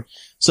 That's fair.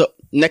 So,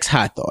 next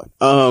high thought.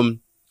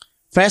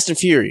 Fast and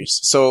Furious.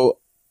 So,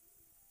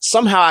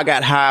 somehow I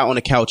got high on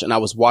the couch and I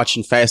was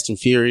watching Fast and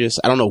Furious.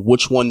 I don't know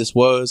which one this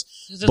was.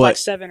 There's like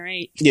 7 or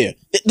 8. Yeah.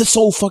 There's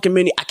so fucking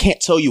many. I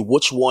can't tell you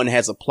which one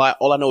has a plot.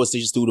 All I know is they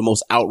just do the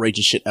most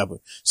outrageous shit ever.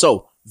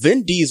 So,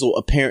 Vin Diesel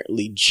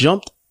apparently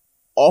jumped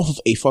off of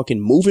a fucking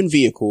moving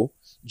vehicle,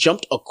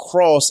 jumped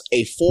across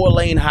a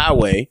 4-lane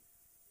highway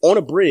on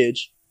a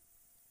bridge,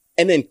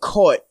 and then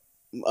caught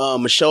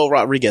Michelle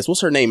Rodriguez.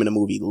 What's her name in the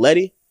movie?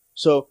 Letty?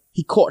 So,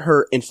 he caught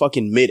her in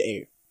fucking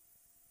midair.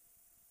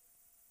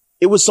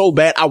 It was so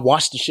bad, I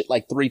watched the shit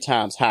like 3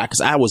 times high because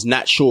I was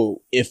not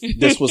sure if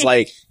this was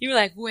like... You were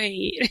like,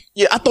 wait.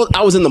 Yeah, I thought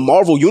I was in the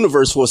Marvel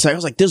universe for a second. I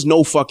was like, there's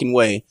no fucking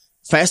way.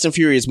 Fast and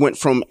Furious went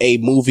from a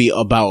movie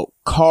about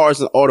cars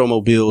and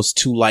automobiles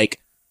to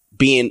like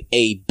being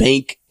a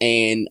bank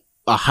and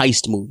a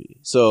heist movie.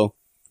 So,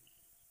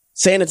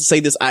 saying it to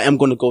say this, I am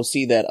going to go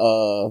see that,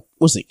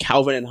 what's it,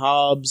 Calvin and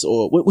Hobbes?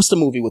 Or what's the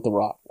movie with The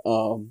Rock?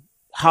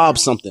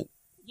 Hobbes something.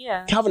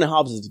 Yeah. Calvin and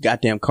Hobbes is a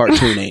goddamn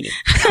cartoon, ain't it?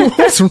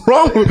 What's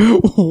wrong?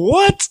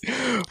 What?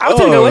 I was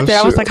gonna go with it.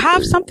 I was like,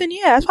 Hobbes something?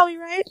 Yeah, that's probably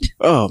right.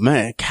 Oh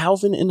man,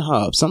 Calvin and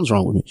Hobbes. Something's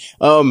wrong with me.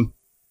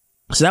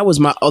 So that was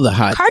my other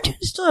high.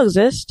 Cartoons still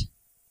exist.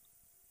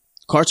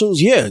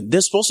 Cartoons, yeah. They're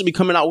supposed to be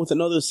coming out with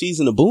another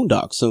season of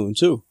Boondocks soon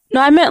too.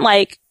 No, I meant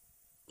like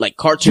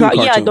cartoon. Yeah,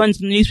 like going to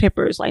the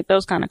newspapers, like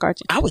those kind of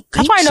cartoons. I would.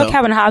 That's where I know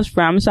Calvin and Hobbes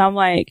from. So I'm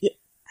like, yeah.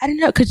 I don't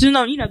know, because there's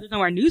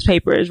nowhere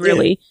newspapers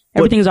really. Yeah,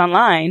 everything's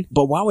online.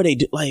 But why would they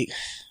do like?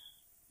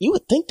 You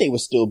would think they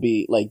would still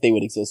be like they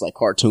would exist like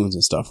cartoons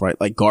and stuff, right?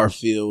 Like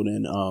Garfield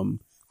and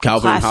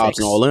Calvin and Hobbes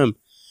and all them.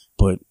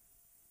 But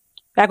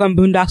back when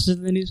Boondocks was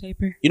in the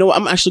newspaper. You know what?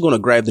 I'm actually going to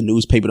grab the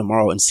newspaper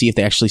tomorrow and see if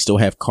they actually still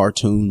have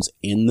cartoons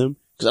in them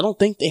because I don't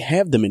think they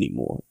have them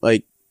anymore.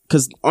 Like,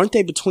 because aren't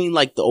they between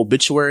like the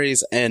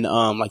obituaries and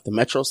like the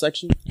Metro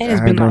section? I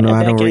don't know.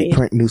 I don't read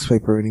print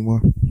newspaper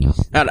anymore.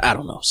 I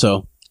don't know.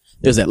 So.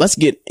 There's that. Let's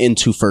get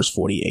into First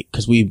 48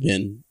 because we've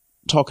been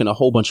talking a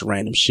whole bunch of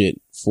random shit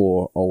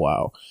for a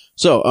while.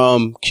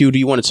 So, Q, do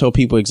you want to tell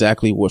people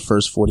exactly what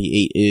First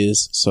 48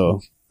 is?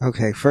 So,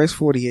 okay, First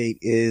 48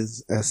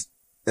 is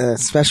a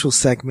special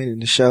segment in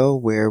the show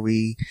where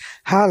we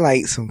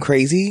highlight some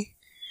crazy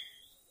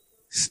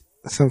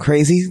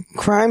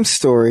crime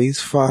stories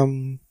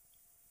from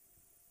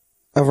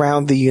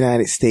around the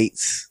United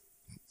States,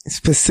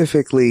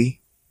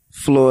 specifically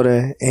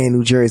Florida and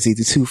New Jersey,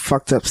 the 2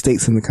 fucked up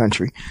states in the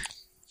country.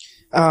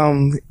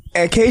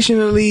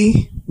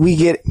 Occasionally we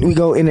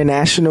go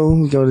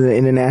international. We go to the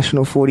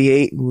International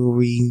 48 where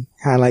we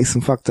highlight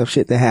some fucked up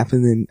shit that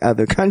happened in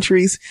other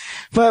countries,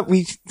 but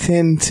we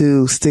tend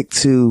to stick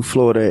to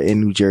Florida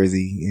and New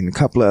Jersey and a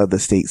couple of other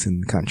states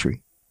in the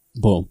country.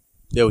 Boom.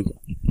 There we go.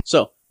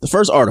 So the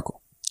first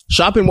article,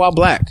 shopping while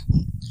black.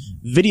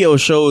 Video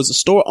shows a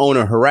store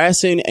owner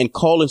harassing and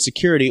calling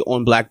security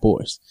on black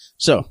boys.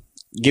 So,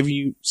 give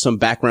you some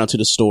background to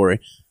the story.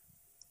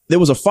 There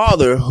was a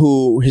father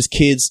who his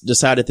kids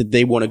decided that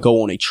they want to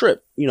go on a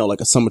trip, like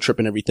a summer trip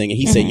and everything. And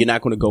he said, you're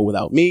not going to go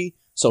without me.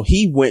 So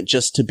he went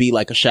just to be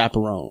like a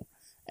chaperone.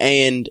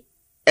 And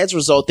as a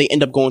result, they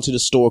end up going to the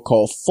store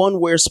called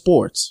Funwear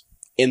Sports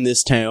in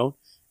this town,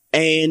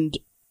 and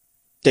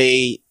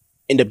they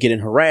end up getting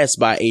harassed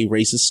by a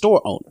racist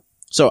store owner.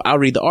 So I'll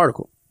read the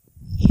article.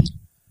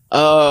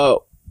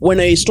 When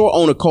a store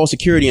owner called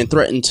security and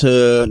threatened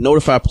to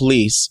notify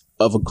police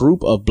of a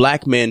group of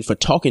black men for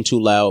talking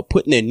too loud,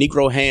 putting their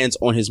Negro hands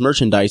on his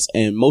merchandise,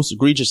 and most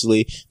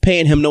egregiously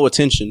paying him no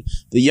attention,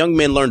 the young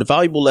men learned a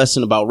valuable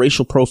lesson about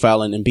racial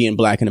profiling and being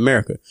black in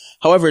America.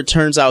 However, it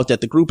turns out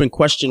that the group in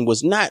question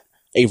was not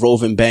a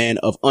roving band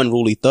of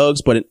unruly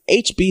thugs, but an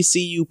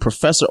HBCU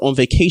professor on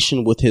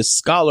vacation with his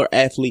scholar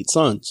athlete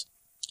sons.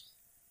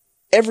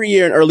 Every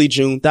year in early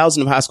June,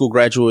 thousands of high school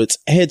graduates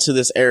head to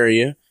this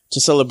area to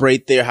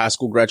celebrate their high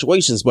school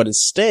graduations, but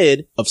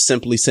instead of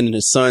simply sending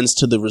his sons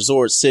to the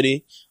resort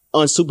city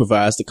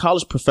unsupervised, the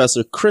college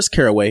professor Chris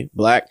Caraway,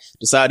 black,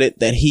 decided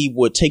that he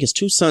would take his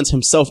two sons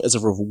himself as a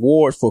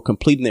reward for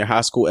completing their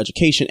high school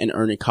education and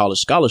earning college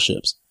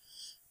scholarships.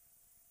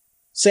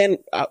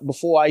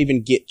 Before I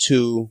even get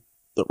to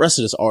the rest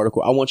of this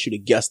article, I want you to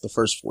guess the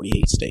first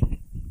 48 state.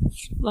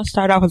 Let's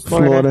start off with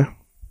Florida.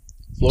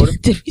 Florida?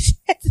 Did we say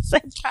it at the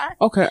same time?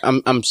 Okay,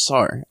 I'm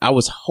sorry. I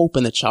was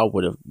hoping that y'all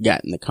would have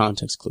gotten the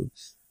context clue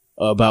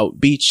about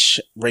beach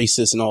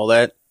racist and all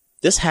that.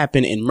 This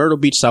happened in Myrtle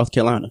Beach, South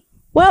Carolina.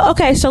 Well,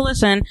 okay, so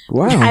listen.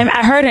 Wow.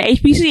 I heard an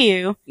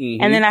HBCU,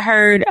 and then I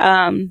heard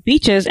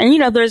beaches,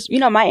 and there's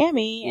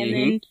Miami, and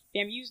then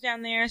FAMU's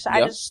down there. So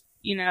I just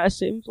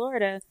assume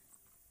Florida.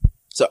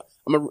 So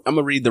I'm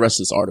gonna read the rest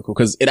of this article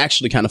because it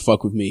actually kind of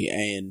fucked with me,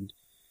 and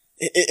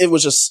it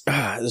was just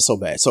it's so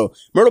bad. So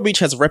Myrtle Beach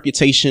has a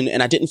reputation,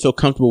 and I didn't feel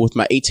comfortable with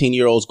my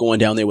 18-year-olds going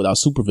down there without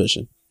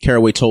supervision,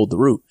 Caraway told The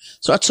Root.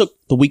 So I took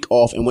the week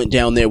off and went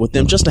down there with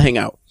them just to hang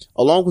out.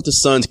 Along with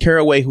his sons,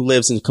 Caraway, who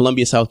lives in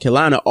Columbia, South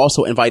Carolina,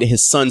 also invited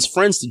his son's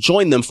friends to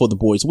join them for the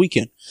boys'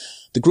 weekend.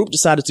 The group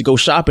decided to go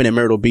shopping at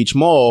Myrtle Beach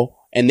Mall,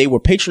 and they were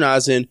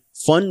patronizing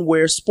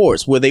Funwear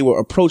Sports, where they were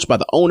approached by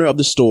the owner of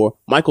the store,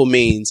 Michael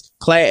Means,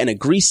 clad in a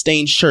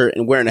grease-stained shirt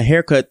and wearing a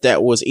haircut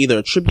that was either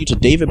a tribute to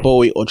David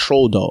Bowie or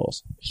Troll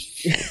Dolls.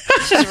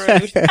 This is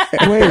rude.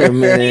 Wait a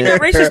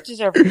minute. Racists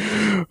deserve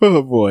it.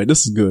 Oh boy,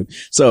 this is good.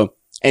 So,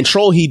 and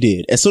troll he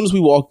did. As soon as we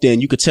walked in,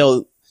 you could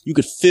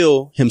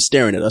feel him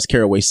staring at us,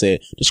 Caraway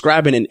said,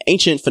 describing an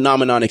ancient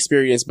phenomenon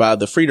experienced by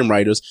the freedom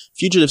riders,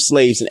 fugitive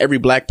slaves, and every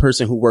black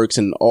person who works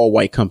in an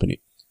all-white company.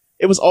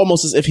 It was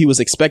almost as if he was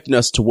expecting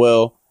us to,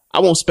 well, I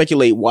won't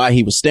speculate why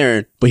he was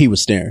staring, but he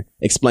was staring,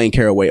 explained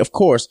Caraway. Of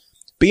course,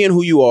 being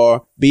who you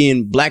are,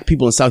 being black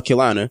people in South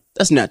Carolina,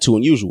 that's not too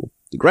unusual.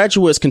 The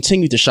graduates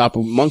continued to shop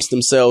amongst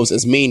themselves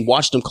as Mean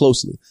watched them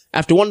closely.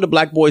 After one of the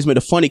black boys made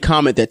a funny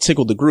comment that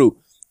tickled the group,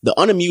 the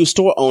unamused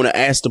store owner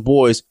asked the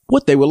boys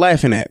what they were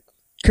laughing at.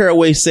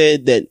 Caraway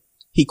said that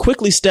he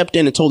quickly stepped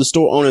in and told the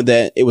store owner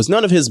that it was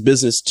none of his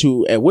business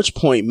at which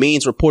point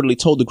Means reportedly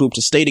told the group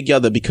to stay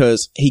together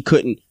because he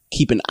couldn't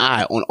keep an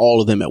eye on all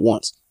of them at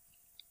once.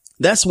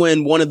 That's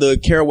when one of the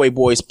Caraway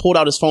boys pulled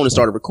out his phone and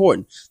started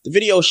recording. The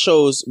video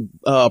shows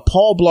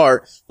Paul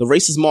Blart, the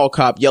racist mall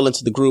cop, yelling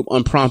to the group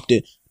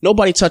unprompted,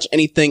 "Nobody touch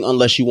anything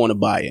unless you want to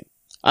buy it."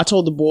 I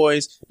told the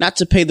boys not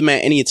to pay the man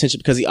any attention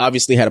because he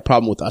obviously had a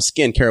problem with our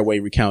skin, Caraway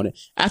recounted.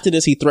 After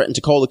this, he threatened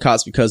to call the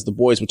cops because the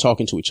boys were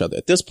talking to each other.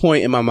 At this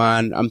point in my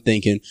mind, I'm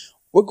thinking,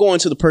 we're going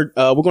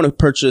to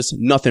purchase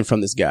nothing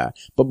from this guy.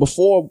 But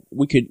before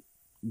we could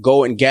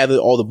go and gather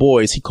all the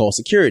boys, he called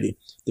security.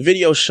 The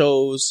video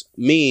shows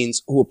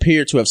Means, who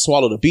appeared to have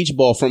swallowed a beach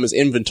ball from his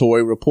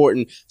inventory,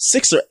 reporting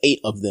 6 or 8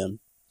 of them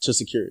to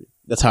security.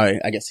 That's how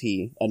I guess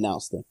he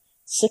announced them.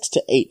 6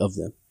 to 8 of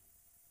them.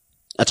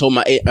 I told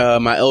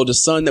my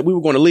eldest son that we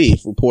were going to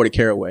leave, reported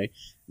Caraway.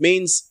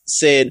 Means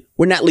said,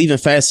 we're not leaving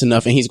fast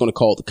enough and he's going to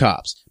call the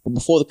cops. But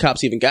before the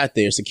cops even got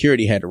there,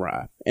 security had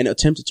arrived and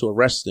attempted to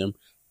arrest them.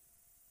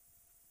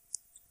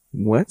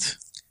 What?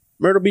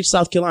 Myrtle Beach,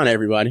 South Carolina,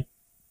 everybody.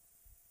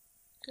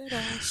 Good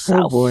old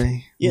South. Oh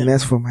boy. Yeah. And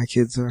that's where my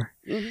kids are.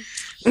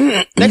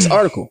 Mm-hmm. Next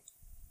article.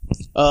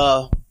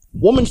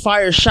 Woman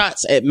fires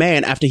shots at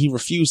man after he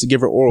refused to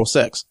give her oral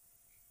sex.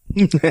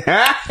 No,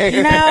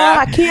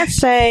 I can't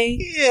say.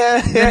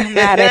 Yeah. I'm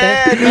mad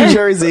at it. New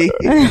Jersey.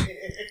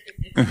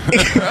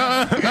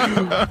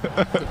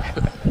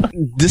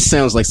 This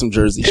sounds like some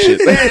Jersey shit.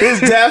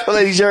 It's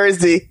definitely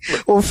Jersey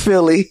or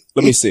Philly.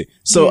 Let me see.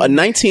 So a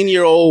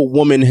 19-year-old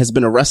woman has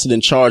been arrested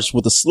and charged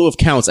with a slew of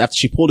counts after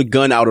she pulled a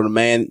gun out on a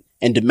man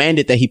and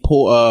demanded that he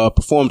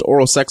performed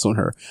oral sex on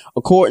her.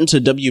 According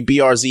to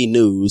WBRZ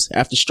News,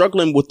 after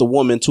struggling with the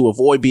woman to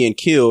avoid being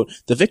killed,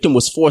 the victim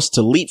was forced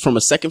to leap from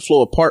a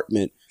second-floor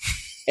apartment.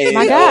 And,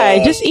 my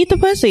guy, just eat the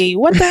pussy.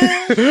 What the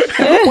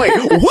hell? Wait,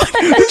 what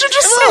did you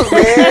just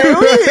say?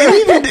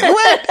 Man,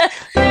 what?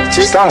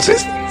 Stop it.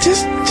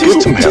 Just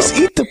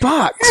eat the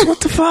box.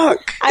 What the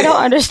fuck? I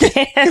don't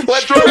understand.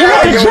 What the Did it fuck?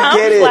 have a I jump? don't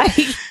get it. Like,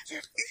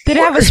 did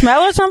it have a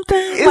smell or something?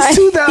 It's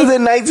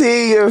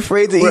 2019. You're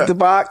afraid to eat the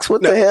box.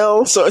 What the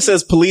hell? So it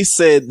says police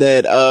said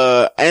that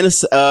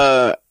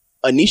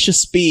Anisha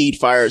Speed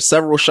fired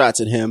several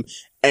shots at him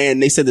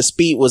And they said the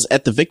speed was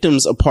at the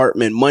victim's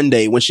apartment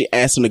Monday when she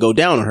asked him to go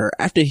down on her.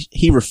 After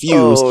he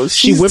refused,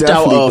 she whipped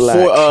out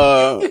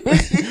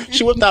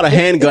she whipped out a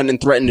handgun and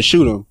threatened to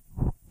shoot him.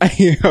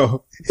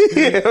 Yo.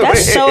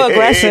 That's so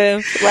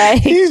aggressive.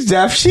 Like she's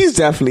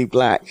definitely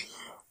black.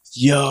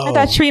 Yo, I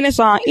thought Trina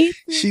song.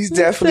 She's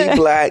definitely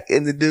black,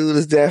 and the dude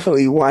is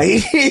definitely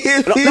white.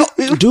 no,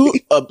 dude.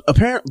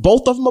 Apparently,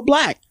 both of them are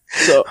black.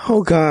 So,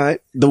 oh god,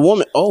 the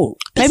woman. Oh,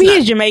 maybe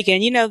he's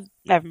Jamaican. You know,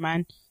 never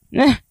mind.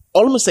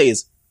 All I'm gonna say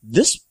is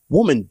this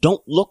woman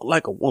don't look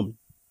like a woman.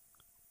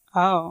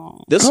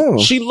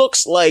 She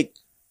looks like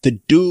the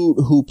dude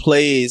who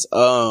plays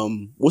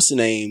what's the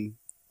name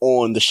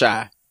on The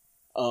Chi,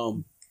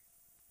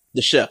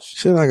 the chef.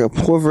 She's like a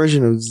poor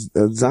version of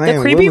Zion.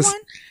 The creepy one.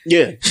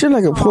 Yeah, she's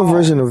like a poor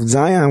version of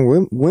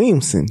Zion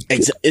Williamson.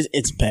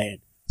 It's bad.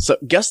 So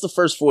guess the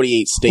first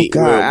 48 state. Oh,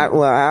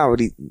 God, I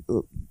already.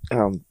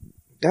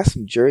 That's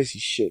some Jersey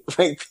shit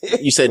right there.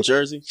 You said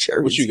Jersey?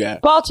 What you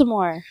got?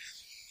 Baltimore.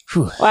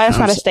 Whew, well, that's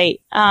not a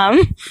state.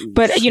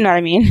 But you know what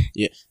I mean.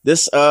 Yeah.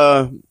 This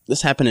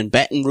happened in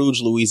Baton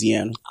Rouge,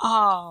 Louisiana.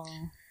 Oh.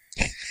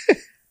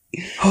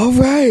 All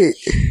right.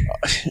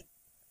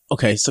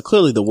 Okay, so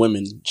clearly the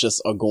women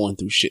just are going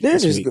through shit. They're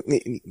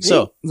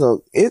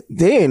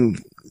in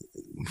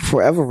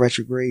forever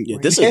retrograde. Yeah,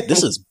 this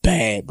is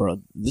bad,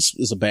 bro. This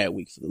is a bad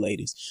week for the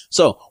ladies.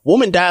 So,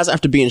 woman dies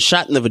after being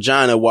shot in the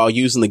vagina while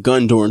using the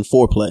gun during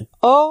foreplay.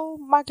 Oh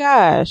my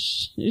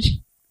gosh.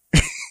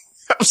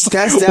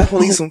 That's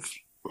definitely some.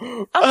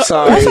 I'm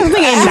sorry. That's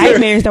something in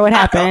nightmares that would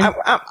happen.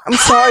 I'm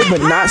sorry,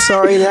 but not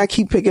sorry that I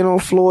keep picking on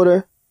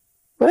Florida.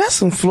 But that's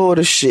some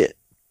Florida shit.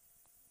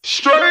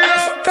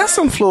 That's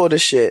some Florida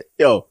shit.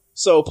 Yo,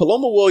 so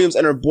Paloma Williams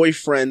and her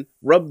boyfriend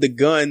rubbed the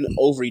gun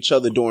over each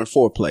other during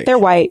foreplay. They're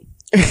white.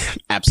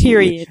 Absolutely.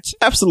 Period.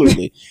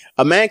 Absolutely.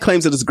 A man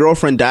claims that his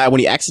girlfriend died when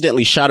he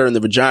accidentally shot her in the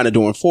vagina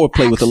during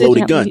foreplay with a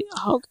loaded gun.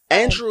 Oh,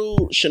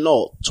 Andrew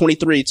Chenault,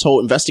 23,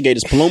 told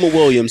investigators Paloma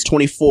Williams,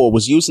 24,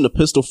 was using the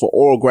pistol for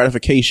oral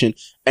gratification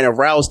and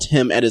aroused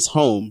him at his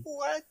home.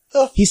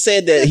 He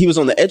said that he was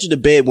on the edge of the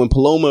bed when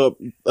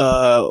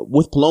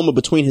with Paloma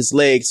between his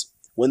legs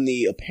when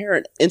the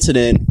apparent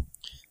incident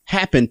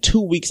happened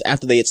 2 weeks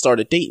after they had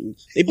started dating.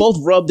 They both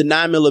rubbed the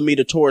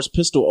 9mm Taurus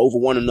pistol over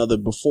one another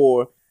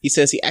before he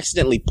says he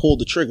accidentally pulled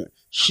the trigger.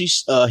 He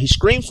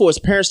screamed for his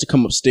parents to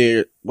come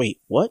upstairs.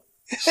 Wait, what?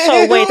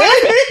 So wait,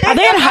 are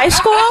they in high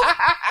school?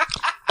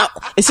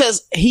 It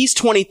says he's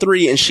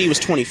 23 and she was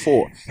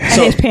 24. At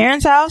his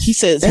parents' house? He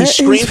says he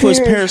screamed for his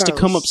parents to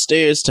come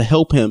upstairs to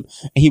help him,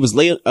 and he was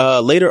later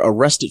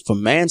arrested for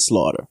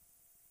manslaughter.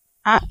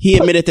 He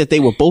admitted that they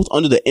were both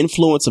under the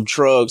influence of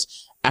drugs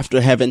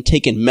after having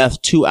taken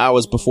meth 2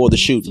 hours before the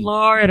shooting.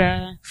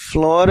 Florida,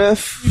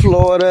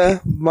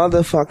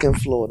 motherfucking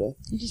Florida.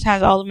 It just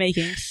has all the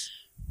makings.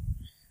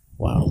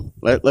 Wow.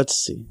 Let's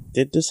see.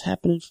 Did this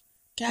happen?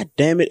 God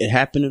damn it! It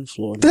happened in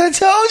Florida. I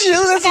told you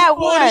that's that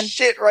Florida one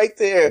shit right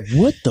there.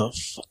 What the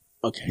fuck?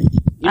 Okay.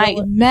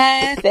 Like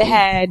meth, it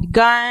had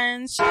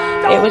guns.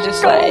 It was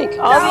just like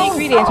all the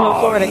ingredients of a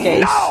Florida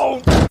case.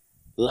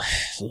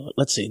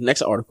 Let's see.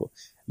 Next article.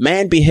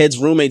 Man beheads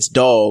roommate's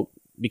dog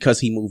because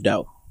he moved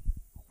out.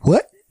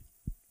 What?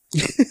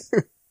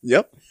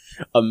 Yep.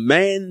 A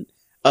man,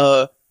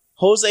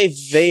 Jose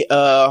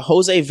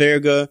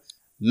Verga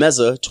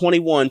Meza,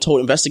 21,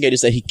 told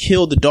investigators that he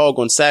killed the dog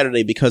on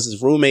Saturday because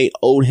his roommate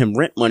owed him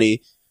rent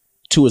money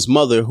to his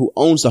mother, who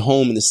owns the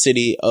home in the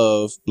city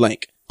of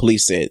blank.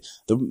 Police said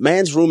the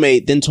man's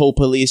roommate then told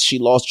police she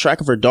lost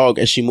track of her dog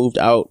as she moved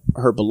out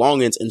her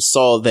belongings and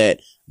saw that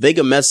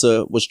Vega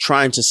Mesa was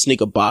trying to sneak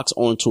a box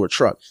onto her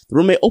truck. The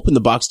roommate opened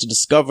the box to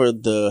discover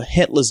the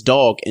headless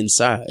dog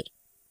inside.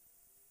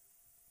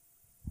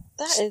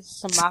 That is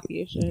some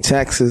mafia shit.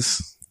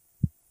 Texas.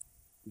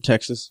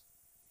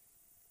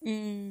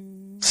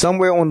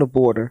 Somewhere on the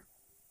border.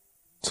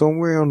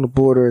 Somewhere on the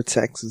border of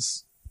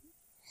Texas.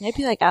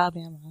 Maybe like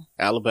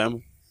Alabama.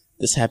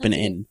 This happened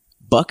in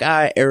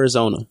Buckeye,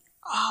 Arizona.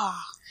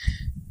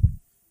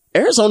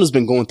 Arizona's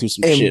been going through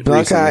some shit And Buckeye,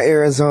 recently.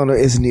 Arizona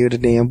is near the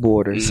damn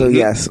border. So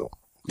yes,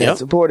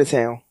 that's a border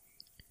town.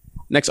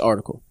 Next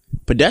article.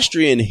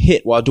 Pedestrian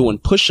hit while doing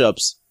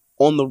push-ups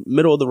on the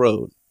middle of the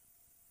road.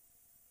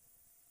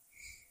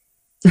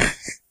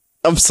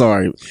 I'm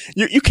sorry.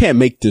 You can't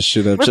make this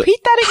shit up. Repeat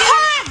that again.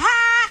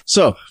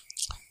 So,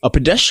 a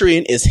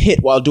pedestrian is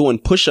hit while doing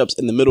push-ups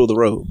in the middle of the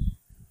road.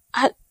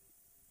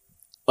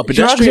 A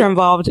pedestrian Drugs are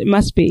involved. It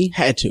must be.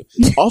 Had to.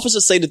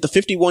 Officers say that the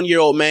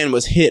 51-year-old man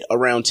was hit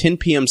around 10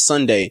 p.m.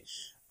 Sunday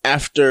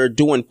after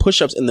doing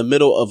push-ups in the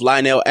middle of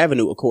Lionel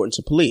Avenue, according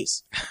to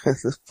police.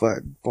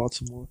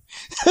 Baltimore.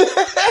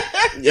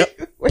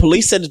 Yep.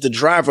 Police said that the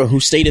driver, who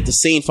stayed at the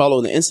scene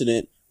following the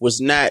incident, was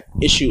not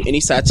issued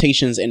any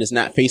citations and is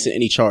not facing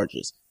any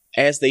charges,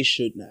 as they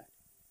should not.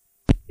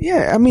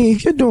 Yeah, I mean,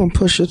 if you're doing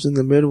push-ups in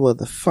the middle of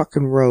the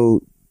fucking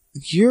road,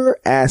 you're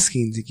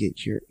asking to get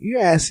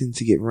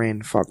ran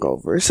the fuck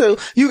over. So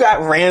you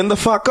got ran the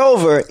fuck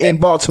over in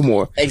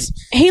Baltimore.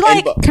 He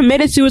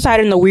committed suicide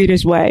in the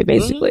weirdest way,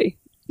 basically.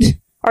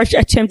 Or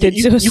attempted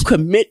suicide. You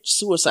commit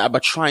suicide by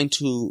trying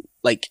to,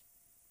 like,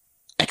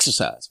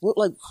 exercise. What,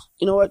 like,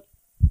 you know what?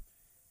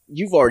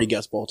 You've already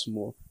guessed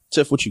Baltimore.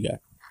 Tiff, what you got?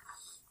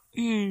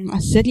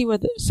 A city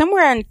with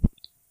somewhere in,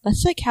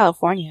 let's say,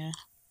 California.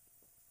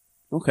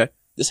 Okay.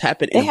 This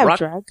happened They have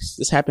drugs.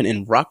 This happened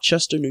in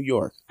Rochester, New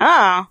York.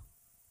 Ah.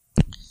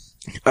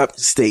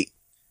 Upstate.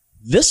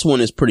 This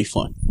one is pretty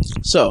fun.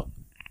 So,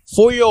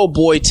 4-year-old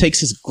boy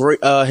takes his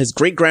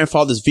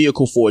great-grandfather's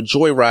vehicle for a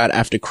joyride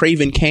after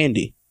craving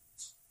candy.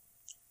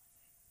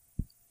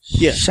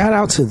 Yeah. Shout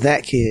out to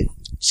that kid.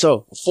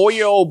 So, a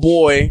 4-year-old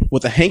boy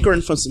with a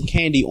hankering for some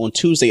candy on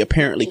Tuesday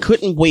apparently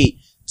couldn't wait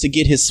to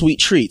get his sweet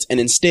treats and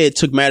instead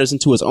took matters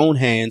into his own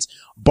hands,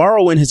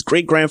 borrowing his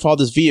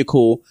great-grandfather's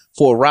vehicle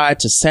for a ride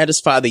to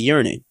satisfy the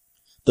yearning.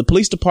 The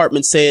police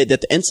department said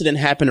that the incident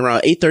happened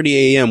around 8:30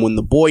 a.m. when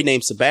the boy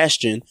named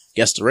Sebastian,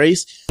 guess the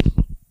race?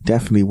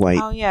 Definitely white.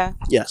 Oh, yeah.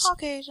 Yes.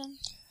 Caucasian.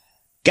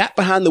 Got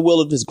behind the wheel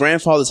of his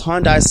grandfather's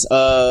Hyundai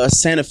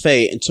Santa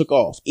Fe and took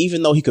off,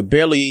 even though he could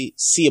barely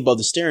see above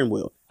the steering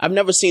wheel. I've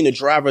never seen a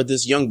driver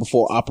this young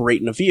before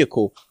operating a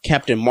vehicle,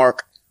 Captain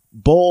Mark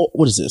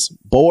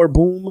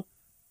Boerboom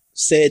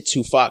said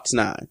to Fox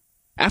 9.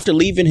 After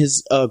leaving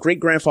his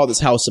great-grandfather's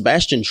house,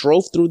 Sebastian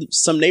drove through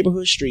some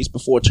neighborhood streets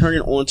before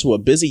turning onto a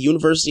busy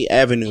University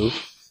Avenue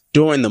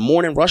during the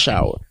morning rush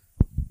hour.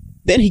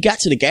 Then he got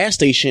to the gas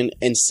station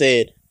and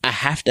said, "I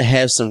have to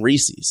have some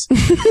Reese's." What?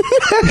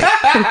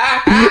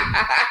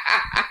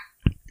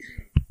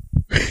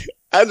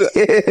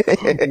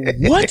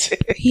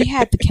 He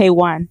had the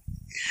K1.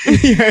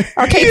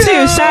 Or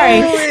K2,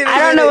 sorry. I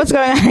don't know what's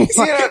going on.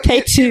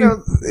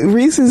 K2.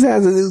 Reese's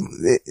has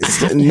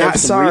not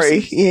sorry.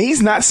 Reese's. Yeah,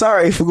 he's not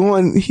sorry for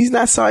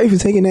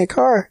taking that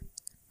car.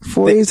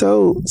 4 years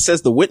old.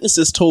 Says the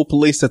witnesses told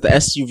police that the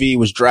SUV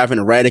was driving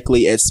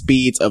erratically at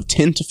speeds of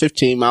 10 to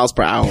 15 miles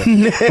per hour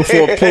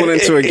before pulling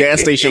into a gas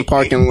station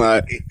parking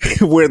lot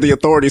where the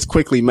authorities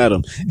quickly met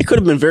him. It could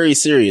have been very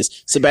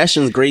serious.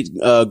 Sebastian's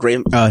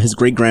his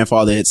great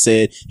grandfather had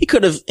said he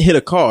could have hit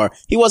a car.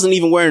 He wasn't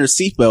even wearing a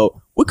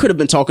seatbelt. We could have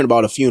been talking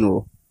about a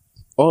funeral.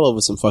 All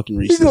over some fucking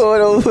Reese's. He's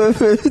going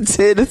over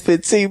 10 to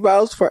 15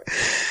 miles per hour.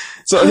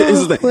 So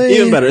here's the thing.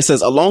 Even better. It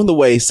says along the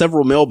way,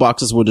 several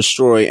mailboxes were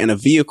destroyed, and the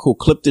vehicle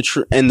clipped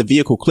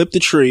the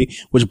tree,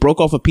 which broke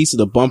off a piece of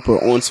the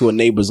bumper onto a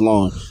neighbor's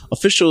lawn.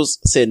 Officials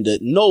said that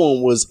no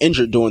one was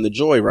injured during the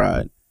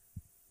joyride,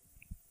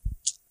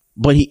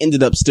 but he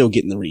ended up still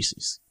getting the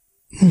Reese's.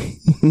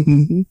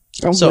 I'm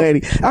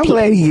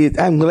glad he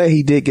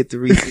did get the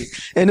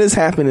Reese's. And this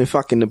happened in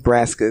fucking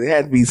Nebraska. There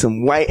had to be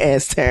some white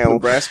ass town.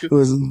 Nebraska? It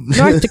was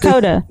North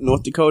Dakota.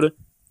 North Dakota.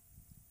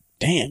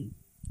 Damn.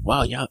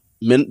 Wow, y'all.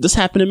 This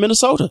happened in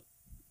Minnesota.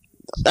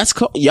 That's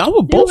cool. Y'all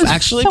were both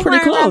actually pretty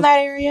close. Around that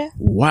area.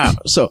 Wow.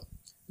 So,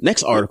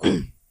 next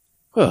article.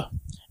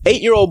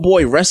 8-year-old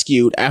boy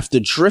rescued after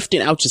drifting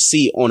out to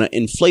sea on an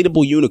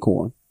inflatable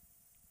unicorn.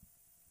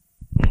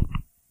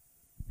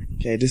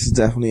 Okay, this is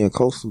definitely a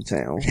coastal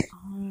town.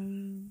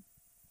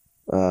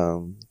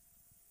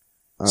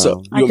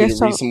 So, you want me to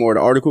read some more of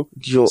the article?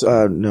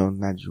 No,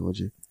 not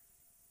Georgia.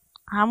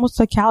 I almost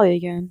said Cali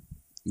again.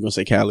 You gonna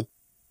say Cali?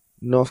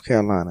 North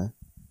Carolina.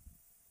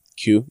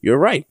 Q, you're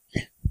right.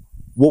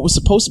 What was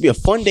supposed to be a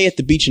fun day at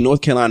the beach in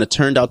North Carolina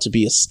turned out to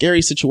be a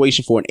scary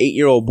situation for an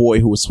 8-year-old boy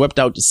who was swept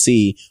out to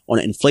sea on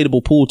an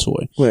inflatable pool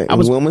toy. Wait,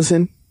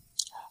 Wilmington?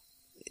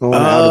 On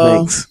Outer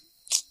Banks?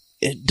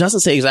 It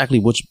doesn't say exactly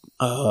which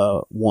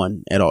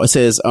one at all. It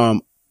says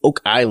Oak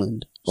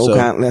Island.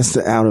 Island, that's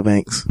the Outer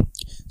Banks.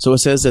 So it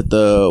says that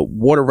the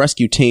water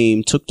rescue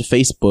team took to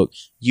Facebook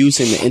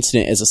using the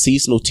incident as a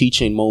seasonal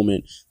teaching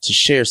moment to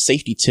share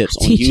safety tips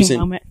on using.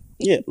 Moment.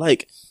 Yeah,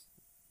 like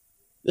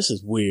this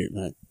is weird,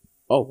 man.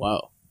 Oh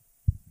wow,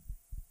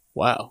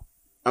 wow.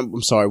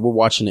 I'm sorry. We're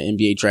watching the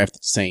NBA draft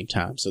at the same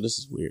time, so this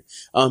is weird.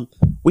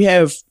 We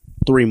have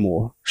 3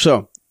 more.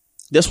 So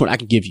this one I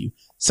can give you.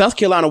 South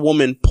Carolina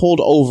woman pulled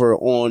over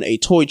on a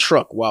toy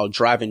truck while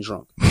driving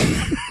drunk.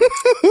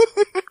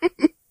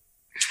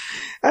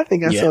 I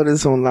think I saw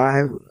this on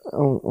live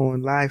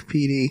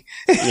PD.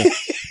 Yeah.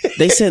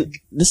 They said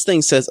this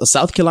thing says a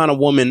South Carolina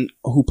woman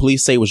who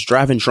police say was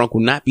driving drunk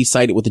will not be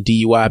cited with a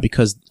DUI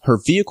because her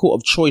vehicle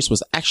of choice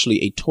was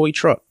actually a toy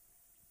truck.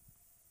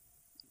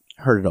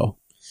 Heard it all.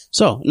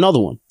 So another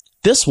one.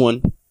 This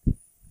one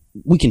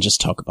we can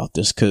just talk about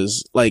this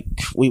because like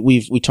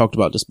we talked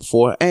about this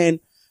before, and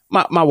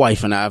my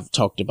wife and I have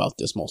talked about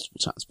this multiple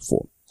times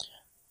before.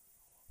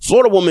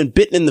 Florida woman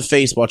bitten in the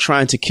face while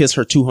trying to kiss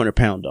her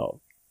 200-pound dog.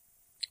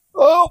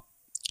 Oh.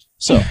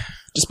 So,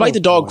 despite the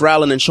dog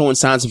growling and showing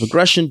signs of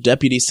aggression,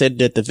 deputies said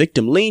that the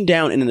victim leaned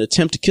down in an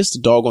attempt to kiss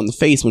the dog on the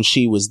face when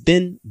she was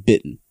then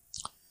bitten.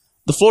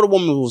 The Florida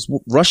woman was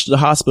rushed to the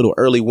hospital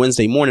early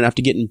Wednesday morning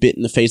after getting bit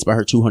in the face by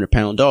her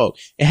 200-pound dog.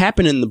 It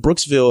happened in the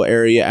Brooksville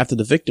area after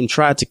the victim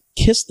tried to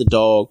kiss the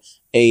dog,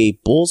 a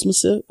bull's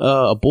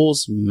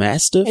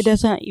mastiff. It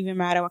doesn't even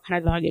matter what kind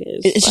of dog it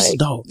is. It's just a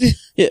dog.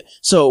 Yeah.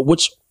 So,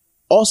 which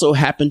also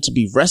happened to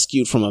be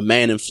rescued from a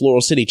man in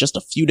Floral City just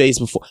a few days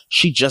before.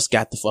 She just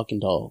got the fucking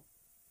dog.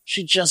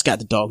 She just got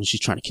the dog and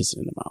she's trying to kiss it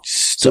in the mouth.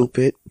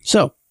 Stupid.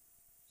 So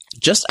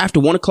just after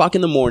 1 o'clock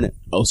in the morning.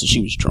 Oh, so she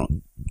was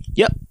drunk.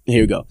 Yep.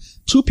 Here we go.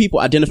 2 people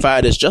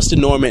identified as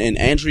Justin Norman and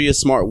Andrea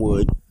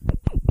Smartwood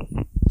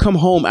come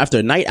home after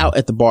a night out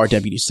at the bar,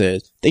 deputy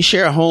says. They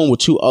share a home with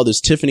 2 others,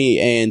 Tiffany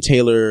and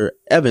Taylor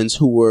Evans,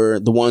 who were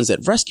the ones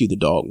that rescued the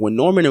dog. When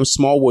Norman and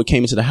Smallwood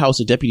came into the house,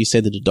 the deputy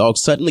said that the dog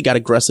suddenly got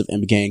aggressive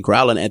and began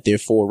growling at their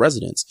 4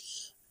 residents.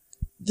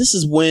 This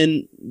is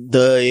when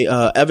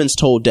the Evans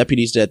told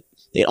deputies that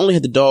they only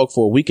had the dog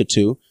for a week or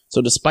 2.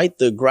 So despite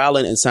the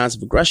growling and signs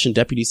of aggression,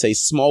 deputies say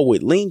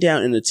Smallwood leaned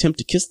down in an attempt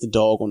to kiss the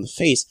dog on the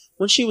face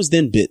when she was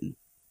then bitten.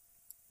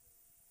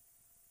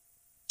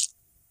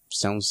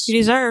 Sounds... You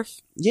deserve.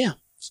 Yeah.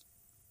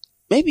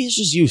 Maybe it's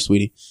just you,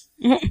 sweetie.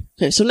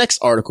 Okay, so next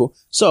article.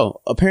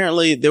 So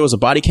apparently there was a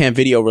body cam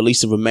video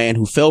released of a man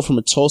who fell from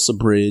a Tulsa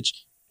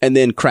bridge and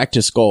then cracked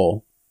his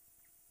skull.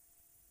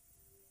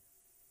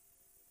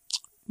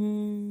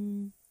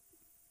 I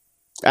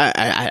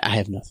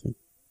have nothing.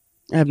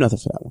 I have nothing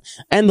for that one.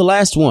 And the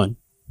last one.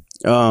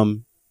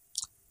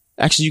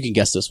 Actually, you can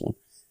guess this one.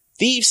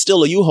 Thieves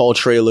steal a U-Haul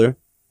trailer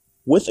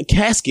with a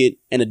casket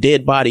and a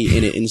dead body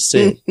in it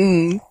instead.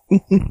 Police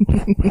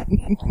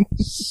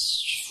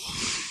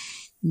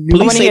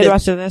say the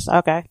rest of this.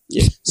 Okay.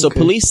 Yeah. So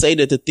police say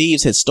that the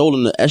thieves had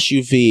stolen the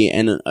SUV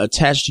and an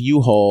attached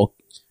U-Haul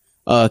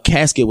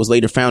casket was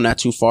later found not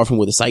too far from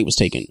where the site was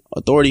taken.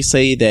 Authorities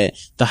say that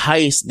the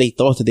heist, they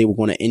thought that they were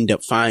going to end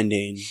up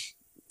finding,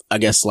 I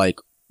guess, like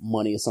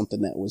money or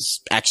something that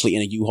was actually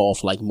in a U-Haul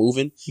for like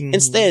moving. Mm-hmm.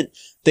 Instead,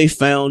 they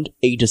found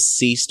a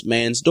deceased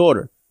man's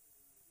daughter.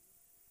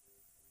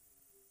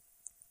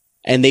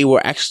 And they were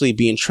actually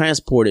being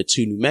transported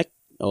to New Mexico.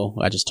 Oh,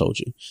 I just told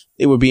you.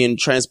 They were being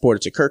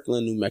transported to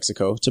Kirkland, New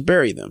Mexico to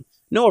bury them.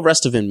 No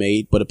arrest have been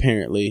made, but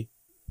apparently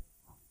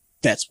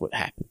that's what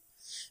happened.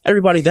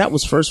 Everybody, that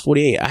was First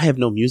 48. I have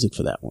no music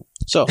for that one.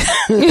 So,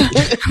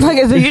 like,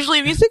 is there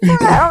usually music for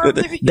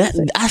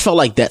that? I felt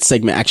like that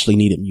segment actually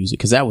needed music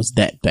because that was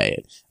that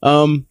bad.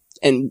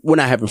 And we're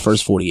not having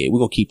First 48. We're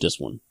going to keep this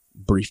one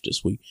brief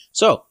this week.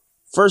 So,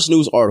 first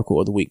news article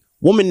of the week.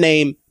 Woman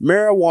named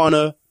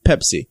Marijuana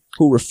Pepsi,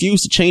 who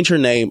refused to change her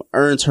name,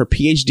 earns her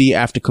PhD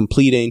after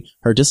completing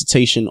her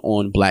dissertation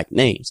on black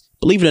names.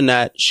 Believe it or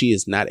not, she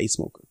is not a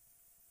smoker.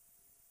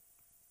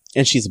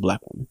 And she's a black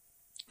woman.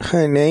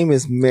 Her name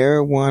is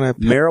Marijuana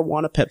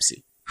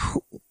Pepsi.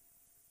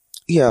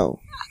 Yo.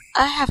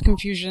 I have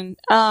confusion.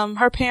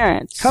 Her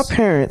parents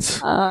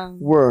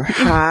were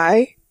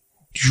high,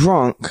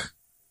 drunk,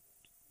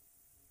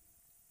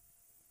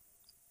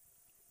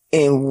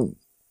 and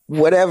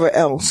whatever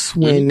else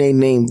when they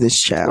named this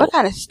child. What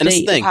kind of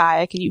state of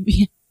high can you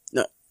be?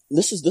 No,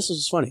 this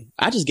is funny.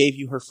 I just gave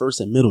you her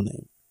first and middle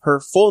name. Her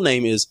full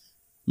name is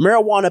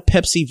Marijuana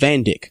Pepsi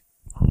Van Dyck.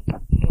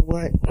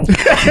 What?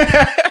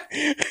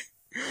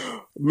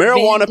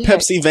 Marijuana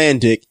Pepsi Van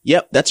Dyck.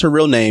 Yep, that's her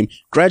real name.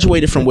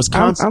 Graduated from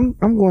Wisconsin.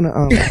 I'm gonna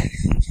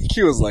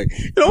She was like,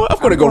 you know what? I'm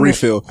gonna go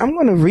refill. I'm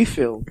gonna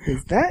refill.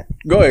 Is that?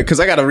 Go ahead, because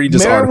I gotta read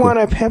this Marijuana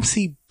article.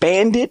 Pepsi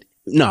Bandit?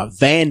 No,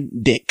 Van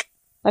Dyck.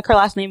 Like her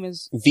last name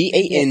is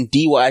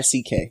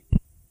VANDYCK.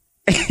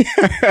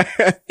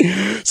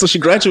 So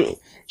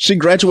she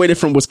graduated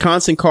from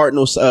Wisconsin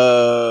Cardinals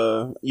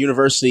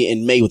University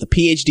in May with a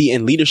PhD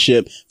in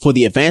leadership for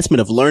the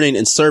advancement of learning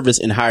and service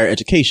in higher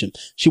education.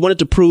 She wanted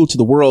to prove to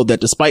the world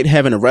that despite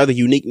having a rather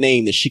unique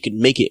name, that she could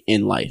make it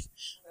in life.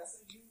 That's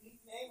a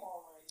unique name,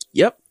 all right.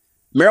 Yep.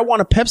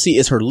 Marijuana Pepsi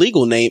is her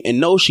legal name, and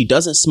no, she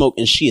doesn't smoke,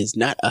 and she is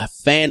not a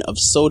fan of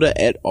soda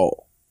at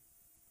all.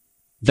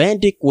 Van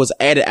Dyck was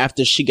added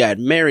after she got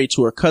married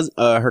to her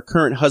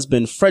current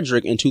husband,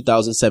 Frederick, in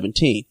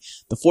 2017.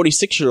 The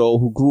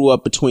 46-year-old, who grew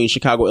up between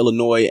Chicago,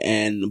 Illinois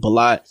and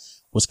Beloit,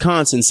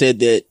 Wisconsin, said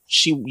that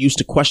she used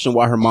to question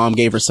why her mom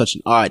gave her such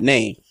an odd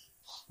name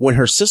when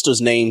her sisters'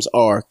 names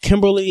are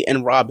Kimberly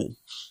and Robin.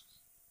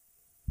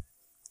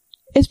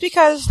 It's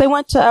because they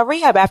went to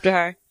rehab after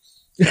her.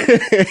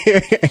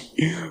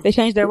 They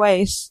changed their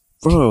ways.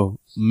 Bro,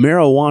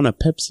 Marijuana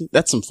Pepsi?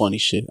 That's some funny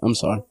shit. I'm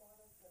sorry.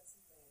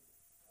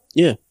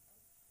 Yeah.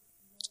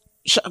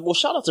 Well,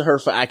 shout out to her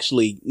for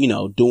actually,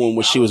 doing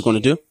what she was going to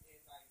do.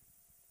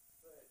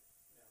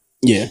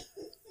 Yeah.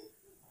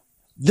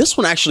 This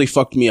one actually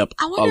fucked me up.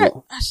 I wonder,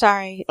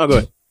 sorry. Oh, go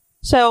ahead.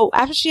 So,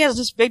 after she has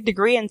this big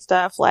degree and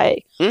stuff,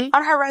 like, on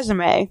her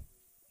resume.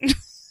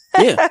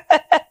 Yeah.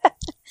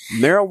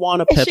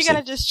 Marijuana Pepsi. Is she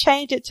gonna just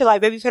change it to,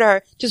 like, maybe put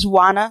her, just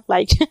Wana?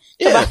 Like,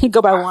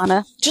 go by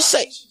Wana. Just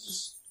say.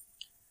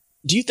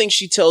 Do you think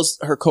she tells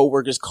her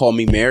coworkers, call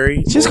me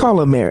Mary? Just call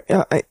her Mary.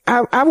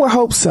 I would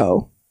hope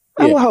so.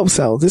 Yeah. I would hope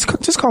so.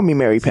 Just call me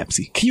Mary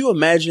Pepsi. Can you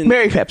imagine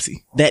Mary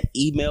Pepsi? That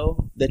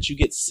email that you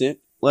get sent,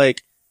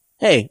 like,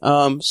 hey,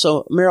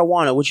 so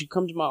Marijuana, would you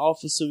come to my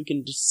office so we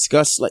can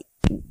discuss, like,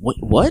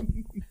 what?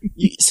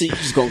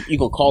 You're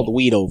gonna call the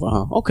weed over,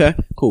 huh? Okay,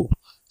 cool.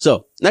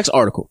 So, next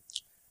article.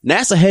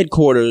 NASA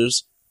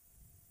headquarters,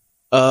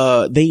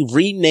 they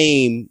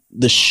renamed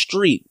the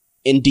street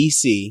in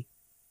DC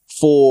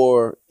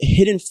for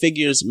Hidden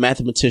Figures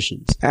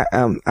mathematicians. That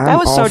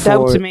was so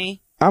dope to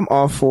me. I'm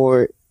all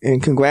for it,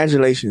 and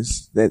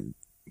congratulations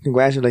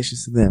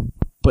to them.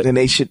 But then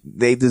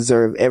they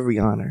deserve every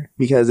honor,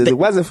 because if it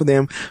wasn't for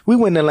them, we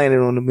wouldn't have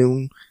landed on the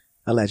moon.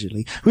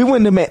 Allegedly, we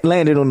wouldn't have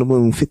landed on the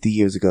moon 50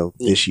 years ago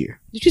this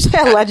year. Did you say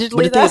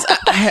allegedly?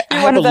 I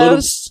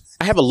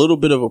have a little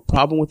bit of a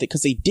problem with it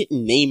because they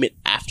didn't name it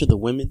after the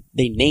women.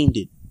 They named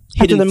it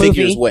Hidden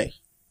Figures Way.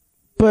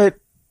 But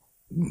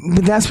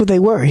that's what they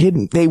were,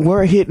 hidden. They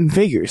were hidden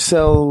figures.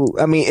 So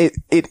I mean,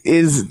 it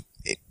is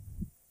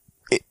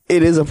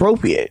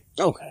appropriate.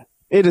 Okay,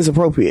 it is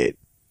appropriate.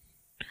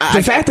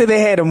 The fact that they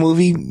had a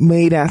movie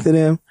made after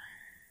them,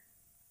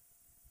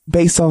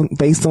 based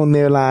on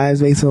their lives,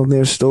 based on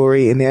their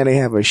story, and now they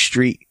have a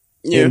street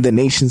in the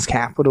nation's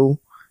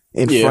capital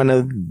in front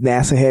of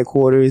NASA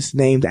headquarters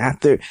named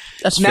after.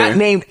 That's not fair.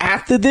 Named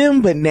after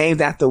them, but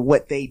named after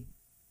what they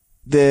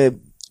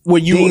did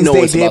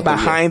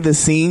behind the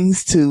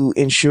scenes to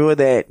ensure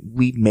that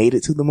we made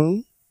it to the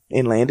moon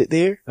and landed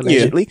there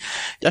allegedly.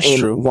 That's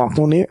true. Walked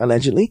on there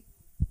allegedly.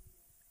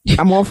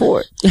 I'm all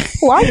for it.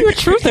 Why are you a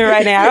truther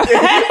right now?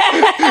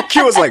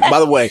 Q was like, by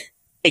the way,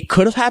 it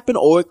could have happened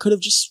or it could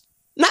have just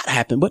not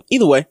happened, but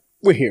either way,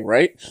 we're here,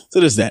 right? So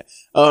there's that.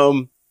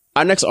 Our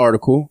next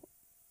article,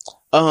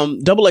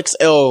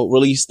 XXL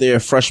released their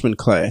freshman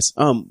class.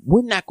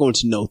 We're not going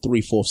to know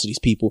 3/4 of these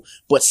people,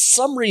 but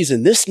some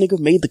reason this nigga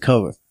made the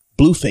cover.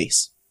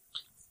 Blueface.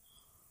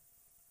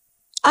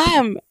 I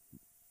am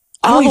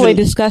all the way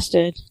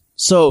disgusted.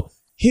 So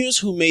here's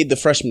who made the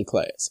freshman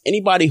class.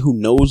 Anybody who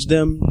knows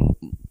them,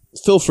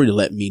 feel free to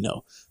let me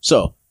know.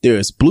 So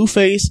there's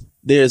Blueface.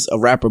 There's a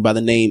rapper by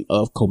the name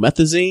of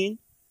Comethazine,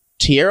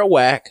 Tierra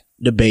Whack,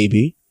 The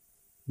Baby,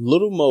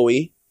 Little Moe,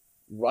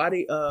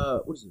 Roddy,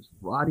 what is this?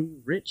 Roddy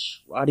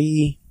Rich?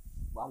 Roddy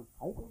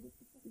Piper?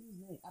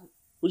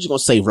 We're just gonna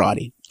say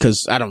Roddy,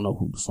 cause I don't know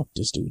who the fuck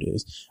this dude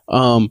is.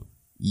 YBN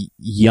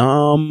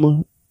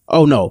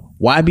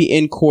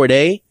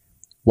Corday,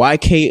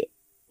 YK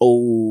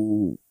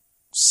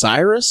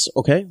Osiris,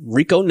 okay,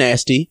 Rico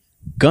Nasty,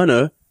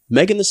 Gunna,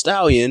 Megan Thee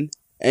Stallion,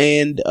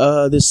 and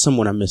there's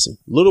someone I'm missing.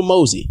 Little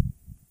Mosey.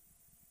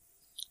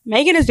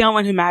 Megan is the only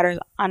one who matters,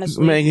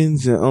 honestly.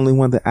 Megan's the only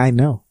one that I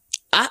know.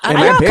 I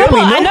know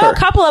a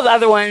couple of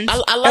other ones.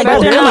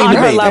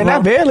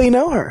 I barely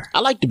know her. I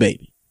like the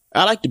baby.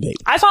 I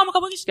saw him a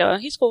couple weeks ago.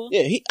 He's cool.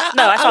 Yeah,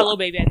 I saw Lil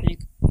Baby, I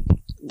think.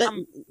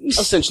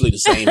 Essentially the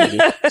same.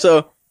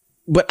 So,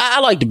 but I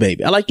like the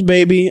baby.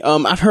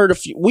 I've heard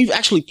we've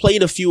actually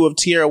played a few of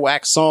Tierra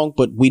Whack's songs,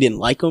 but we didn't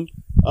like them.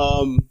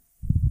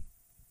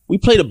 We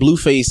played a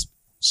Blueface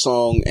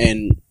song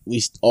and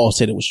we all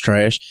said it was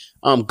trash.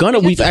 Gunna,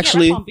 we've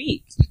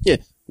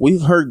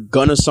heard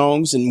Gunna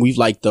songs and we've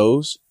liked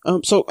those.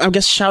 So I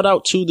guess shout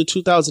out to the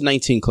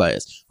 2019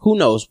 class. Who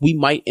knows? We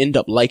might end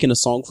up liking a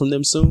song from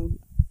them soon.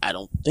 I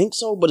don't think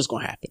so, but it's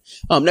gonna happen.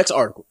 Next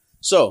article.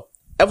 So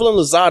Evelyn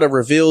Lozada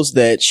reveals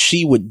that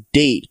she would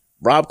date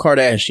Rob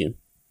Kardashian.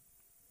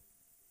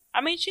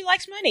 I mean, she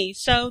likes money,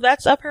 so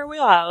that's up her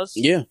wheelhouse.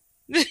 Yeah.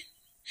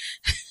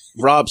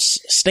 Rob,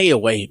 stay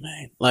away,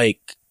 man.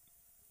 Like,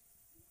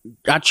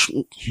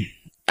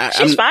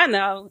 she's fine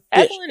though.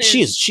 Evelyn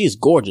is. She is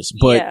gorgeous,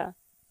 but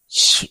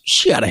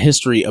she got a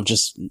history of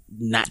just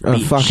not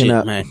being fucking shit,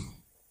 up, man.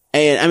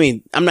 And I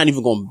mean, I'm not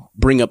even going to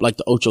bring up like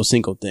the Ocho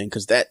Cinco thing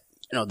because that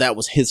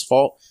was his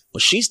fault.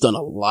 But she's done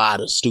a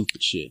lot of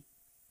stupid shit.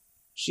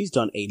 She's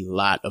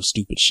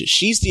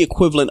the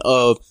equivalent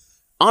of,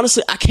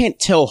 honestly, I can't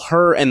tell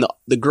her and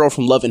the girl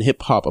from Love and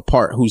Hip Hop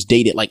apart, who's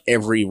dated like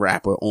every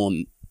rapper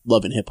on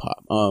Love and Hip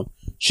Hop.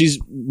 She's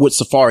with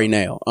Safari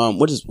now.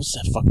 What's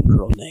that fucking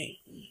girl name?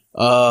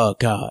 Oh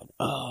God.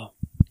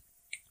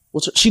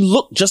 She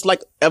looked just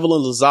like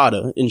Evelyn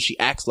Lozada and she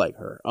acts like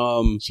her.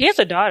 She has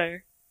a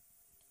daughter.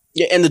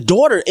 Yeah, and the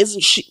daughter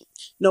isn't she? You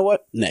know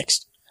what?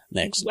 Next.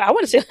 I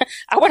want to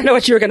know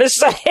what you were going to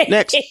say.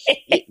 Next.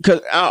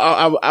 Cause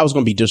I was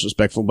going to be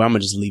disrespectful, but I'm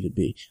going to just leave it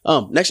be.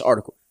 Next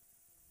article.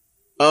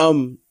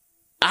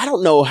 I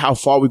don't know how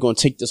far we're going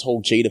to take this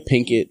whole Jada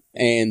Pinkett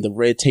and the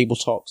Red Table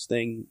Talks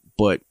thing,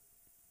 but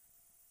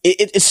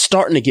it's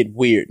starting to get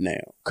weird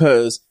now.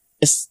 Cause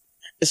it's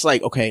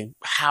like, okay,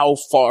 how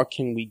far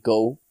can we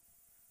go?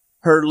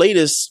 Her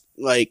latest,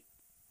 like,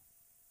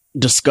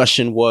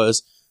 discussion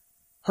was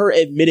her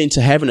admitting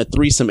to having a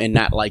threesome and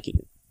not liking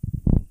it.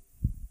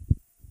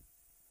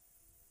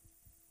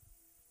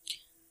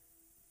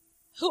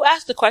 Who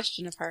asked the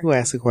question of her?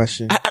 Was it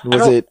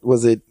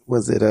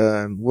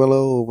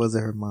Willow or was it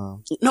her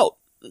mom? No,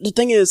 the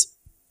thing is,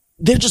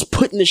 they're just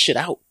putting this shit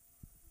out.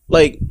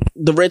 Like,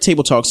 the Red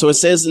Table Talk. So it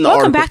says in the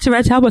article. Welcome back to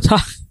Red Table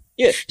Talk.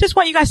 Yeah. Just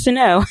want you guys to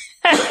know.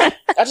 I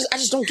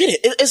just don't get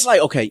it. It's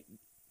like, okay,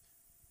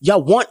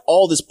 y'all want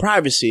all this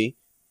privacy,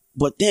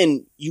 but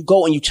then you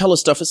go and you tell us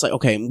stuff. It's like,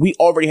 okay, we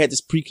already had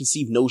this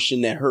preconceived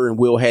notion that her and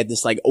Will had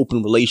this like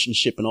open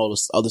relationship and all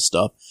this other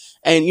stuff.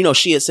 And,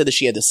 she had said that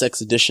she had the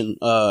sex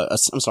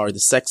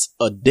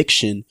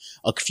addiction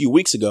a few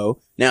weeks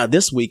ago. Now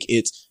this week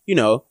it's,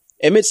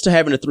 admits to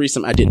having a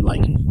threesome. I didn't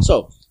like it.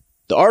 So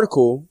the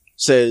article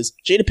says,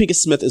 Jada Pinkett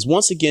Smith is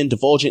once again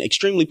divulging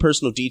extremely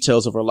personal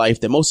details of her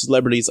life that most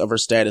celebrities of her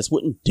status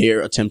wouldn't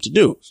dare attempt to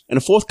do. In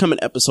a forthcoming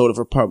episode of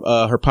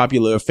her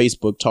popular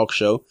Facebook talk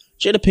show,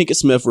 Jada Pinkett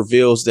Smith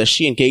reveals that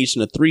she engaged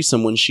in a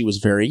threesome when she was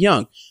very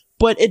young,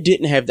 but it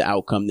didn't have the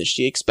outcome that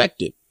she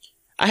expected.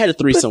 I had a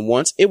threesome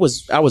once.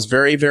 I was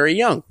very, very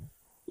young,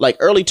 like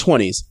early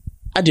 20s.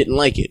 I didn't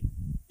like it.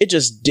 It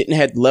just didn't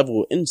have the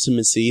level of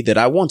intimacy that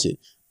I wanted.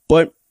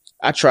 But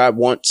I tried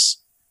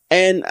once,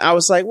 and I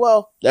was like,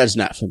 well, that's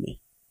not for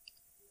me.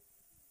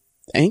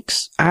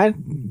 Thanks. I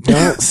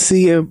don't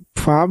see a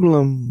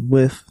problem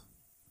with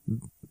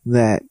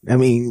that. I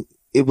mean,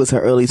 it was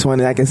her early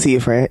 20s. I can see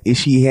if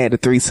she had a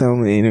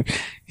threesome and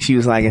she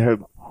was like in her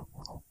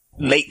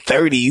late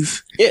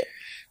 30s. Yeah.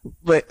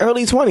 But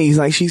early 20s,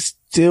 like, she's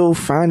still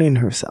finding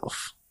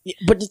herself. Yeah,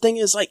 but the thing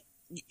is, like,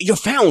 you're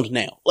found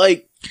now.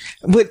 Like,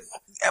 but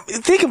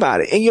think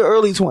about it. In your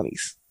early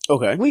 20s.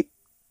 Okay.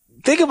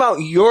 Think about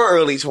your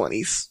early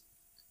 20s.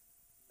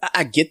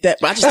 I get that,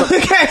 but I just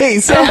don't, okay.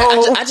 So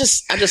I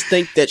just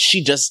think that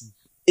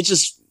it's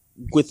just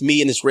with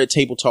me and this red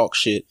table talk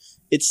shit.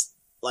 It's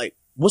like,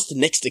 what's the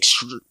next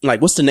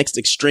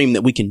extreme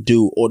that we can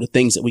do, or the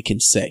things that we can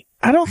say?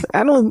 I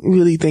don't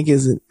really think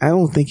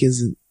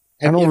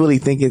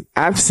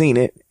I've seen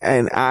it,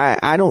 and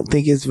I don't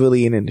think it's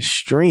really an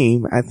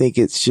extreme. I think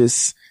it's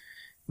just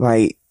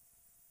like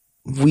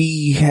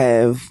we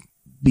have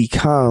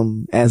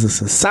become as a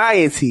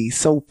society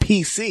so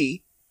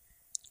PC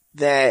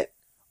that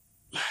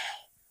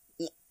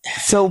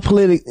so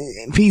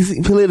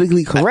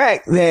politically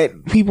correct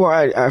that people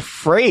are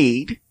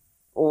afraid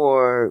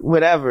or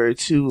whatever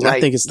to like. I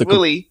think it's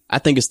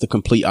the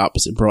complete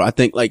opposite, bro. I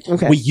think like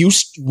we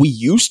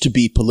used to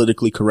be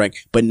politically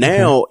correct, but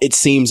now it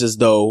seems as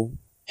though,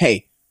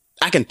 hey,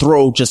 I can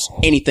throw just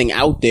anything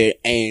out there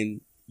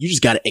and you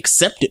just got to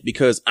accept it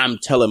because I'm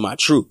telling my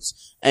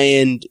truths,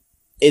 and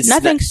it's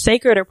nothing's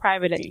sacred or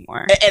private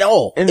anymore at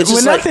all. And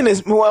it's nothing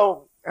is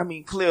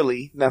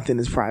clearly nothing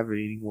is private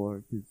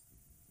anymore.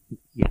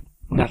 Yeah,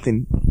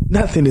 nothing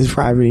is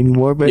private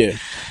anymore. But yeah.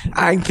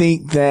 I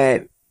think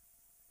that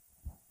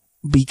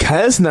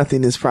because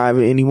nothing is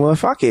private anymore,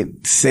 fuck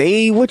it,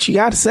 say what you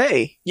got to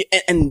say. Yeah,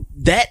 and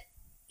that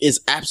is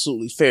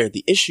absolutely fair.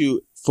 The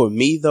issue for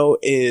me though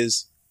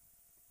is,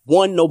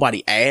 one,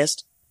 nobody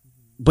asked,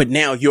 but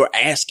now you're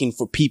asking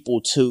for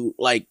people to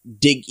like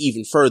dig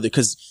even further.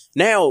 Cause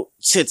now,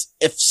 since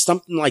if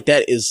something like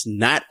that is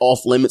not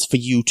off limits for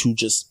you to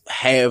just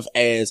have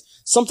as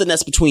something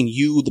that's between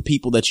you, the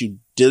people that you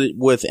did it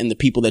with, and the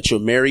people that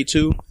you're married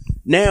to,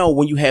 now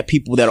when you have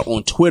people that are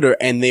on Twitter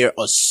and they're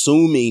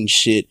assuming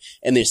shit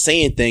and they're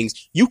saying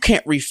things, you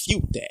can't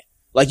refute that.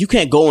 Like, you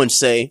can't go and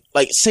say,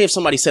 like, say if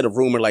somebody said a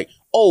rumor like,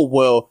 oh,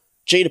 well,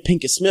 Jada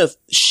Pinkett Smith,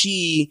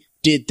 she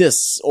did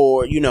this,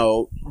 or, you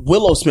know,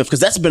 Willow Smith, because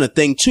that's been a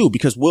thing too,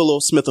 because Willow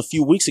Smith a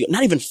few weeks ago,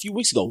 not even a few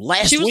weeks ago,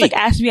 last week. She was like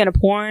asked to be on a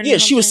porn. Yeah,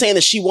 she was saying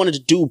that she wanted to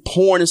do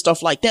porn and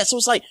stuff like that. So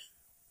it's like,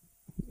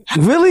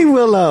 really,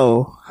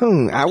 Willow?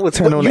 I would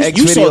turn on the X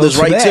videos. You saw this,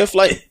 right, Tiff?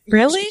 Like,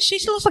 really? She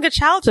looks like a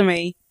child to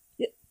me.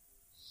 Yeah.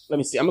 Let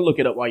me see. I'm gonna look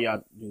it up while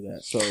y'all do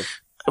that. So,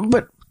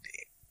 but,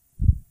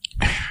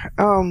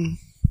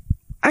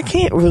 I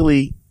can't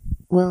really,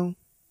 well,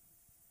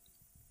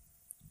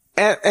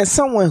 as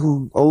someone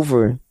who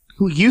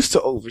used to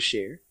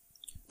overshare,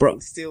 bro,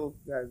 still,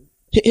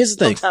 here's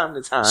the thing. From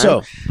time to time.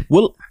 So,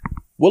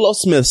 Willow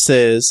Smith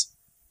says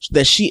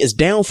that she is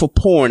down for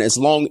porn as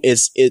long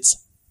as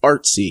it's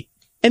artsy.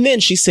 And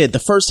then she said the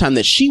first time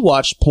that she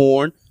watched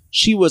porn,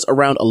 she was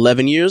around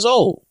 11 years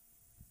old.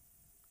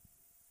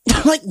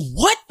 Like,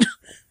 what?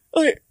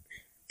 Like,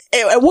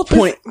 at what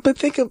point? But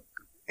think of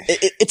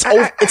it's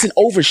an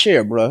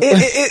overshare, bro.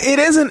 It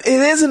is an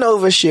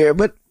overshare,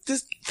 but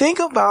just think.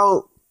 I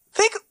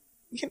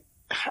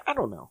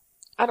don't know.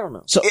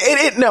 So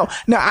no,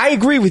 I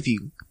agree with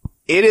you.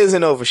 It is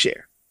an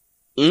overshare.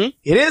 Mm-hmm.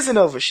 It is an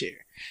overshare,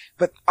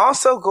 but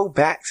also go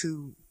back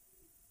to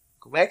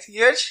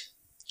your.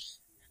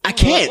 I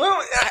can't.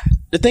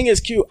 The thing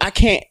is, Q, I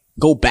can't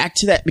go back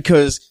to that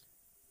because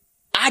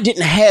I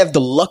didn't have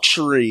the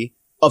luxury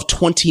of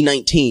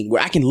 2019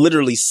 where I can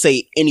literally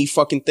say any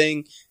fucking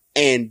thing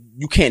and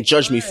you can't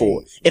judge me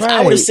for it. If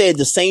I would have said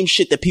the same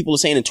shit that people are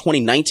saying in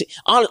 2019,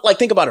 like,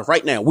 think about it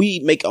right now.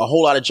 We make a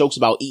whole lot of jokes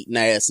about eating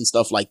ass and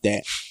stuff like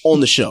that on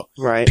the show.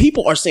 Right.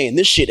 People are saying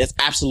this shit is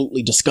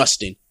absolutely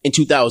disgusting in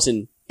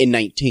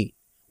 2019.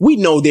 We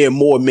know there are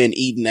more men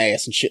eating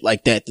ass and shit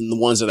like that than the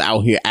ones that are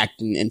out here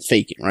acting and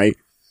faking, right?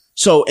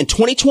 So in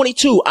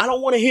 2022, I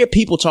don't want to hear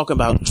people talking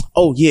about,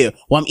 oh yeah,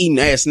 well, I'm eating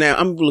ass now.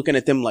 I'm looking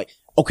at them like,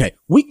 okay,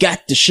 we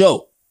got the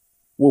show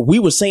where we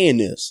were saying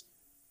this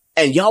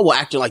and y'all were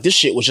acting like this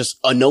shit was just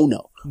a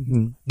no-no.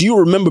 Mm-hmm. Do you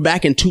remember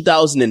back in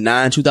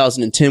 2009,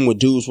 2010 where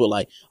dudes were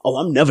like, oh,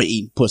 I'm never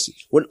eating pussy?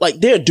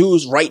 Like, there are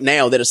dudes right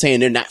now that are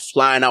saying they're not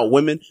flying out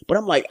women, but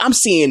I'm like, I'm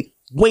seeing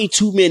way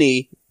too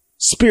many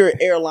Spirit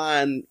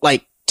airline,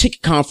 like,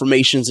 ticket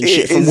confirmations and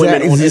shit from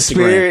women on Instagram.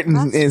 Spirit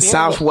and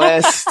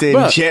Southwest and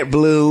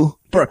JetBlue.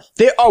 bro,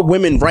 there are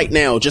women right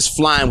now just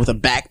flying with a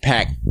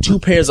backpack, 2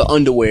 pairs of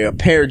underwear, a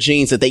pair of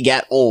jeans that they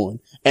got on,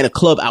 and a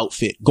club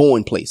outfit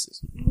going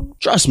places.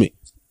 Trust me.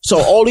 So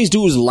all these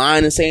dudes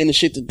lying and saying the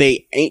shit that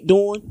they ain't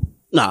doing.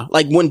 Nah,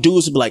 like when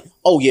dudes would be like,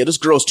 oh yeah, this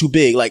girl's too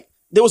big. Like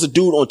there was a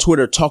dude on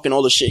Twitter talking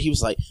all the shit. He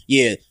was like,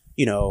 yeah,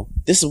 you know,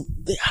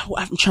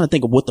 I'm trying to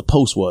think of what the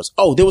post was.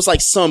 Oh, there was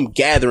like some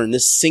gathering,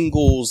 this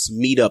singles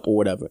meetup or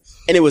whatever.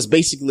 And it was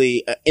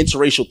basically an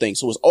interracial thing.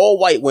 So it was all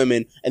white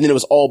women and then it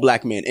was all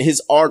black men. And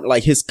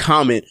his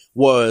comment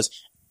was,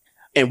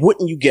 and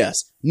wouldn't you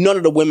guess, none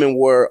of the women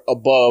were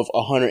above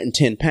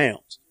 110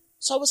 pounds.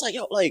 So I was like,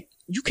 yo, like,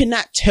 you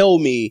cannot tell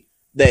me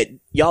that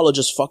y'all are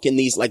just fucking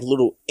these like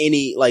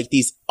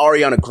these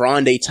Ariana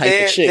Grande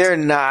type of chicks. They're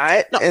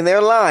not, no. And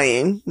they're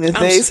lying.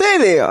 They say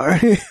they are.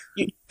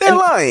 They're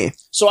lying.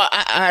 So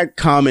I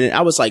commented, I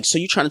was like, so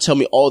you trying to tell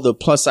me all the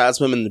plus size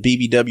women, the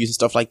BBWs and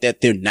stuff like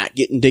that, they're not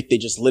getting dick, they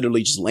just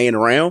literally just laying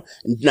around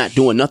and not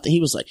doing nothing?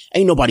 He was like,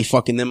 ain't nobody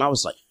fucking them. I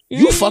was like,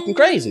 you're fucking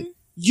crazy.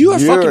 You're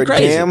fucking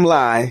crazy. You're a damn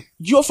lie.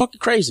 You're fucking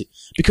crazy.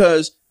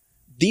 Because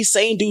these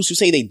same dudes who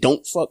say they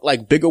don't fuck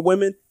like bigger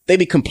women, they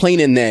be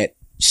complaining that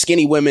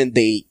skinny women,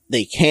 they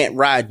can't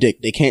ride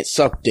dick, they can't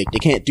suck dick, they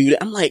can't do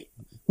that. I'm like,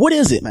 what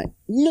is it, man?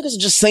 You niggas are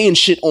just saying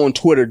shit on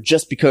Twitter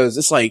just because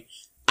it's like,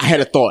 I had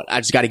a thought, I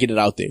just gotta get it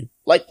out there.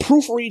 Like,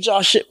 proofread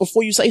y'all shit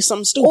before you say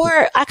something stupid.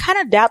 Or I kind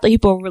of doubt that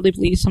people really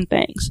believe some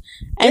things.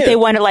 And they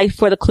want it like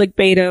for the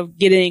clickbait of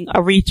getting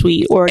a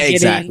retweet or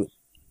getting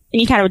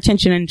any kind of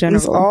attention in general.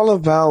 It's all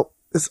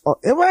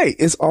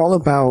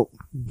about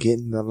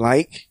getting the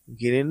like,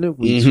 getting the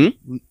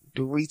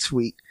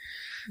retweet.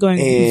 Going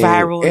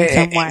viral in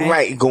some way.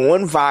 Right,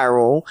 going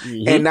viral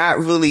and not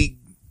really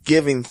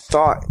giving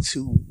thought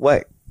to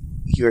what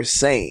you're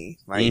saying.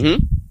 Like,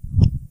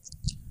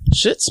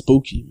 shit's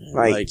spooky, man.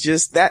 Like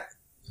just that.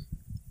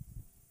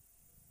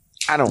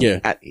 I don't.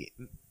 Yeah. I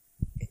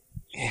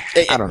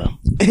don't know.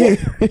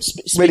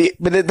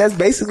 but that's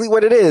basically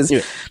what it is.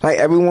 Yeah. Like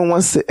everyone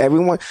wants to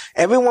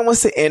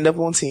end up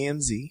on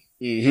TMZ.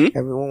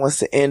 Everyone wants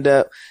to end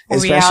up,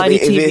 especially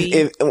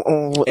if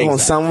on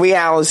some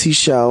reality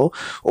show,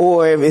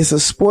 or if it's a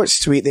sports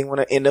tweet, they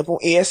want to end up on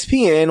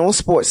ESPN, on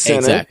Sports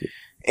Center,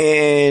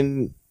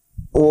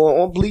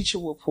 or on Bleacher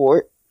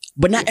Report.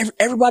 But not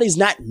everybody's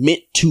not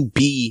meant to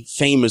be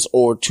famous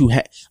or to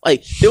have.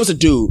 Like there was a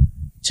dude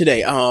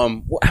today.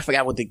 I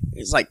forgot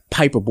it's like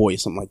Piper Boy or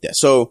something like that.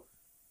 So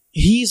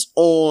he's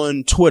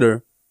on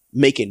Twitter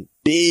making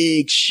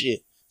big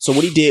shit. So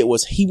what he did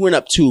was he went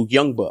up to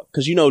Young Buck,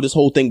 because you know this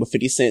whole thing with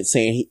 50 Cent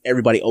saying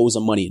everybody owes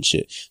him money and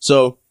shit.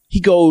 So he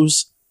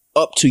goes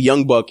up to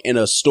Young Buck in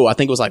a store. I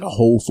think it was like a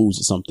Whole Foods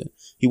or something.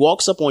 He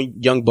walks up on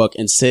Young Buck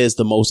and says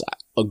the most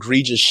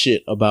egregious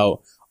shit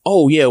about,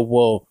 oh yeah,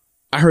 well,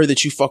 I heard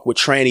that you fuck with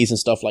trannies and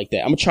stuff like that.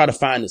 I'm gonna try to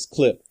find this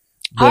clip.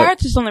 I heard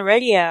this on the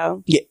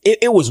radio. Yeah,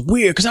 it was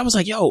weird because I was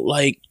like, yo,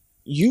 like,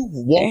 you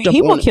walked up.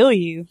 He will kill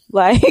you.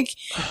 Like,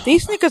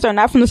 these niggas are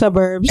not from the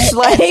suburbs.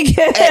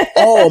 At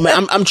all,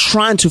 man. I'm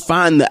trying to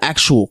find the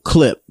actual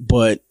clip,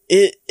 but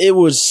it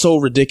was so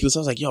ridiculous. I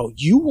was like, yo,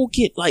 you will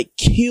get like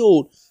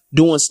killed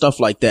doing stuff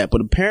like that.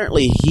 But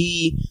apparently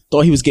he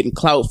thought he was getting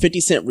clout. 50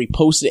 Cent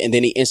reposted it and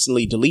then he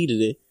instantly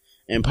deleted it.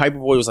 And Piper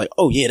Boy was like,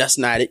 oh yeah, that's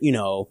not it. You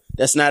know,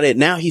 that's not it.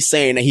 Now he's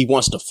saying that he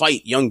wants to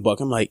fight Young Buck.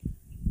 I'm like,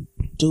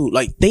 dude,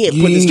 like they had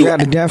put this dude. You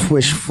got a death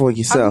wish for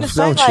yourself,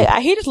 don't you?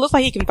 He just looks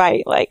like he can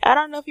fight. Like, I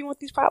don't know if you want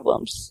these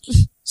problems.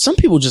 Some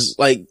people just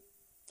like,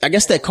 I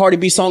guess that Cardi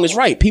B song is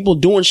right. People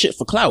doing shit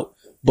for clout,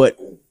 but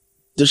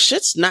the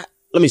shit's not.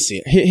 Let me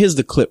see it. Here's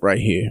the clip right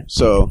here.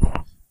 So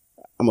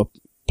I'm gonna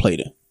play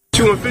it.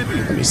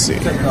 250. Let me see.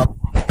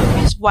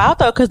 It's wild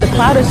though, because the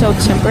clout is so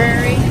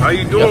temporary. How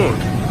you doing?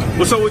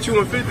 What's up with you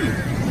and 50?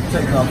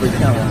 Taking off the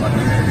camera, my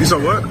nigga. You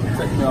said what?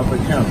 Taking off the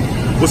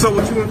camera. What's up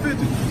with you and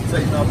 50?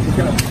 Taking off the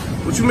camera.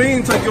 What you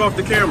mean take you off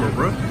the camera,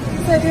 bro?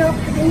 He said he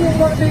didn't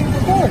want to be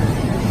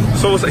recorded.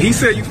 So he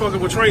said you fucking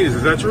with trainers,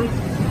 is that true?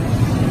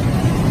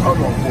 Hold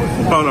on,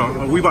 boy. Oh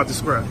no, we about to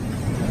scrap.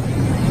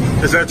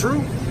 Is that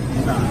true?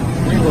 Nah,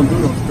 we ain't gonna do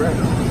no scrap.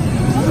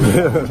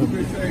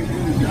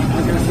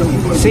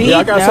 See, yeah,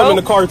 I got some in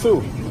the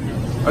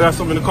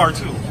car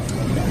too.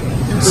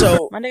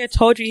 So my nigga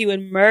told you he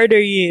would murder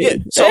you. Yeah,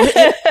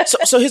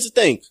 so here's the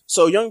thing.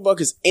 So Young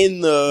Buck is in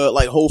the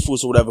like Whole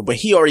Foods or whatever, but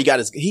he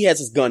has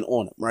his gun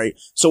on him, right?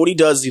 So what he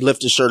does is he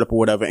lifts his shirt up or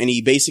whatever, and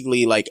he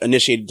basically like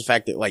initiated the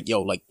fact that like,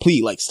 yo, like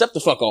please, like step the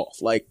fuck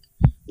off, like,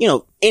 you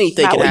know,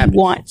 anything can happen.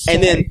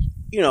 And then,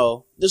 you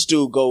know, this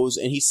dude goes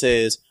and he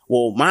says,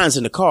 well, mine's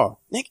in the car.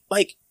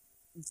 Like,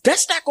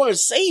 that's not going to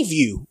save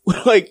you.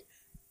 Like,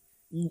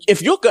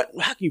 if your gun,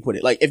 how can you put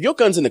it? Like, if your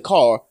gun's in the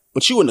car,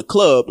 but you in the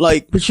club,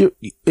 like,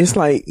 it's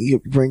like you're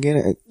bringing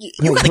a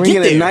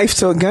knife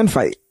to a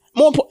gunfight.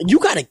 More important, you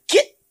gotta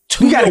get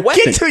to your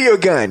weapon. Get to your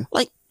gun.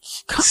 Like,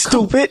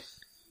 stupid.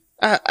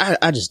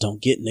 I just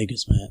don't get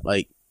niggas, man.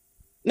 Like,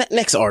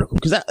 next article,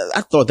 because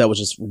I thought that was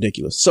just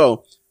ridiculous.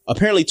 So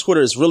apparently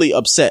Twitter is really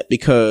upset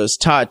because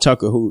Todd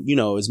Tucker, who, you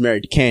know, is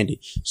married to Candy.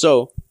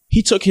 So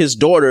he took his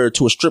daughter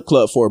to a strip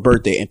club for her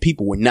birthday, and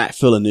people were not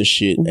feeling this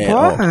shit at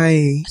all.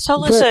 Why? So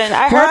listen,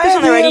 I heard this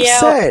on the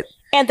radio,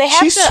 and they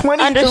have to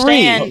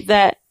understand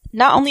that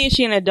not only is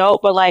she an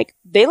adult, but like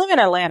they live in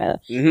Atlanta.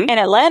 In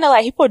Atlanta,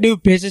 like people do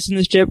business in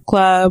the strip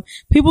club.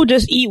 People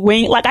just eat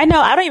wings. Like I know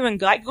I don't even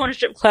like going to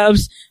strip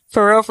clubs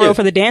for real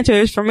for the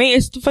dancers. For me,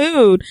 it's the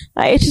food.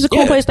 Like it's just a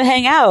cool place to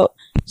hang out.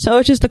 So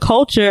it's just the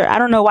culture. I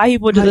don't know why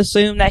people just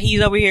assume that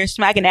he's over here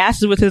smacking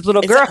asses with his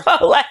little girl.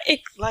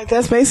 like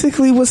that's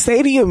basically what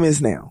Stadium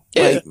is now.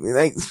 Yeah.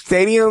 Like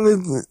Stadium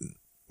is.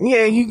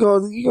 Yeah, you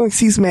gonna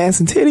see some ass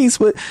and titties,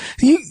 but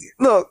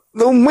look,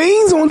 the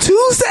wings on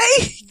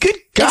Tuesday. Good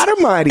God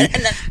Almighty!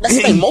 And that's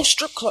the thing. Most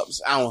strip clubs,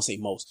 I don't want to say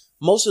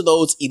most of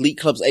those elite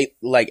clubs,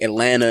 like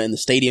Atlanta and the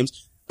stadiums,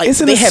 like,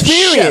 it's an they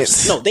experience. Have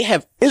chefs. No, they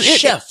have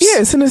chefs. Yeah,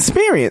 it's an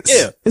experience.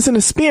 Yeah, it's an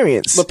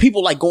experience. But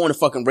people like going to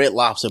fucking Red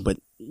Lobster, but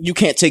you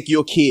can't take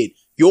your kid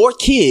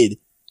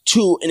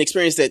to an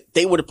experience that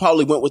they would have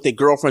probably went with their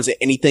girlfriends that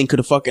anything could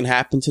have fucking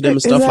happened to them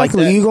and stuff like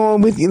that. You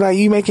going with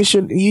you making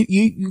sure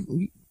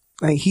you.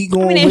 Like he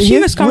going with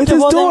his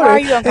daughter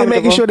and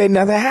making sure that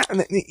nothing happened.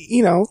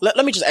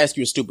 Let me just ask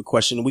you a stupid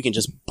question, and we can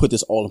just put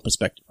this all in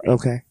perspective. Right?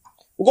 Okay,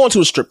 we're going to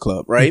a strip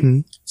club, right?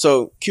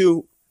 So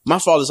Q, my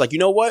father's like, you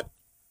know what?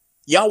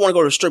 Y'all want to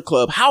go to the strip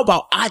club? How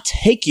about I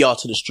take y'all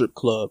to the strip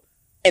club,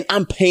 and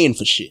I'm paying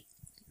for shit.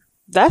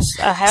 That's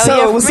a hell so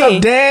yeah for what's me.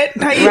 Up, Dad?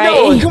 How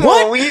you doing? Come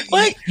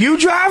on, you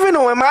driving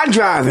or am I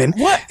driving?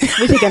 What?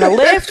 We taking a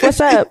lift? What's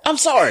up? I'm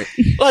sorry.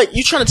 Like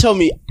you trying to tell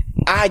me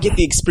I get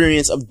the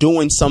experience of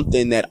doing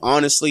something that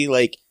honestly,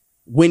 like,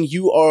 when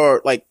you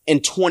are, like, in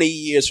 20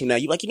 years from now,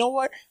 you're like, you know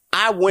what?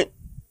 I went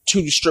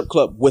to the strip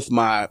club with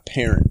my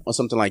parent or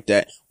something like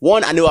that.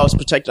 One, I knew I was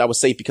protected. I was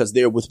safe because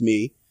they're with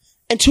me.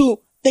 And two,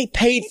 they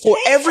paid for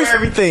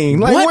everything.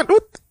 Like, what?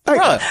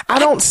 Like, I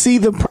don't see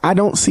the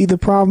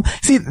problem.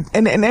 See,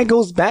 and that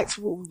goes back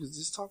to what we was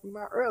just talking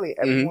about earlier.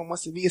 Everyone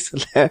wants to be a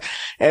celeb.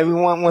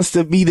 Everyone wants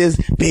to be this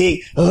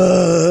big,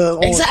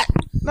 exactly.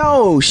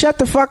 No, shut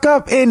the fuck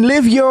up and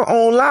live your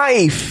own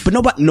life.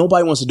 But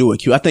nobody wants to do it,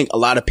 Q. I think a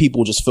lot of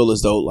people just feel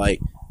as though,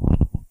 like,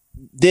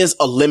 there's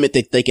a limit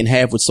that they can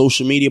have with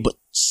social media, but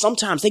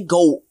sometimes they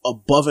go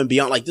above and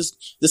beyond. Like this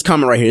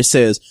comment right here, it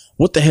says,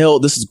 what the hell?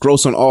 This is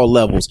gross on all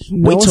levels.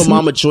 Wait till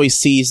Mama Joyce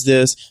sees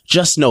this.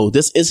 Just know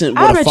this isn't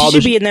what a father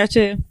should be in there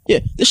too. Yeah.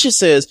 This shit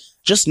says,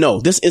 just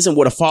know this isn't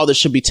what a father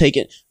should be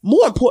taking.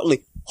 More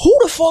importantly, who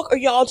the fuck are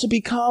y'all to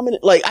be commenting?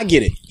 Like, I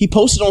get it. He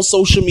posted on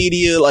social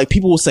media. Like,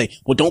 people will say,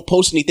 well, don't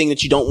post anything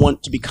that you don't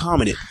want to be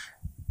commented.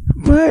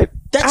 But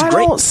that's I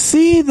great. don't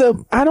see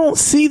the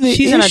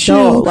she's issue. an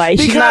adult. Like,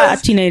 she's not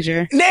a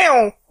teenager.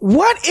 Now,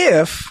 what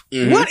if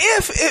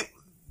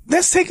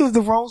let's take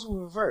the roles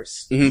were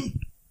reversed.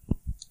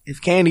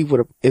 If Candy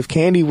would have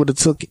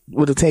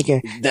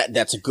taken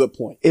that's a good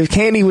point. If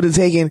Candy would have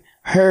taken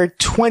her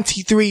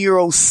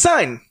 23-year-old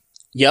son.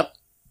 Yep.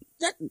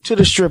 To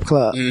the strip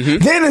club.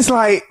 Then it's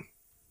like,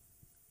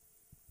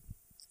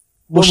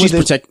 well, she's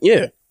protected.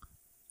 Yeah.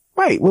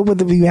 Right. What would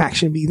the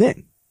reaction be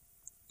then?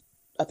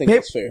 I think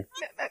that's fair.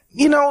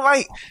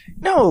 Like,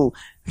 no,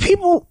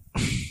 people.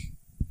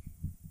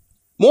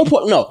 More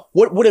important, no.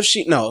 What if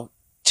she, no.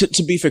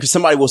 To be fair, because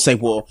somebody will say,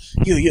 well,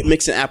 you're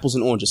mixing apples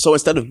and oranges. So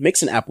instead of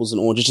mixing apples and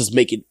oranges, just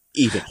make it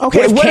even.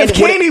 Okay, what if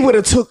Candy would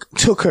have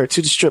took her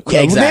to the strip club?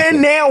 Yeah, exactly.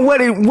 Then now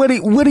what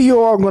are you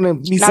all going to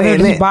be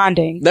saying? That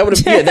bonding. That would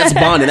have, that's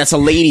bonding. That's a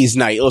ladies'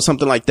 night or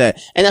something like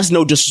that. And that's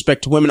no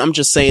disrespect to women. I'm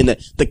just saying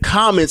that the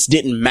comments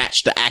didn't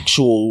match the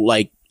actual,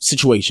 like,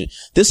 situation.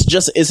 This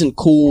just isn't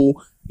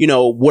cool.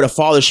 What a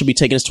father should be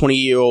taking his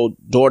 20-year-old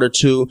daughter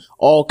to.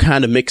 All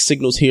kind of mixed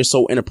signals here,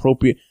 so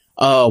inappropriate.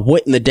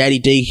 What in the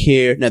daddy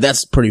daycare? Now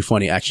that's pretty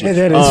funny, actually.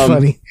 Yeah, that is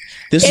funny.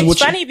 It's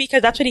funny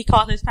because that's what he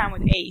called his time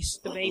with Ace,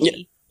 the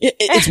baby. Yeah,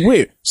 it's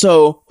weird.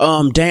 So,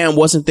 Dan,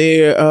 wasn't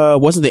there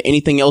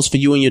anything else for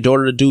you and your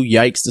daughter to do?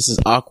 Yikes, this is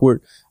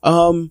awkward.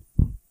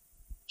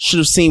 Should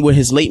have seen what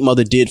his late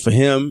mother did for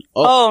him.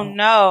 Oh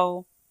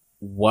no.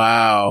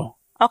 Wow.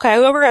 Okay,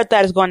 whoever wrote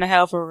that is going to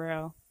hell for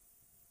real.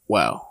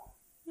 Wow.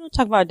 We don't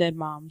talk about dead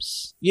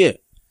moms. Yeah.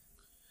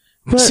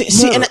 But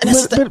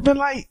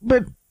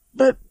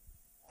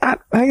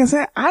like I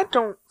said, I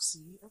don't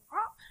see a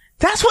problem.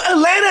 That's what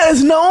Atlanta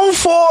is known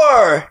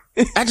for.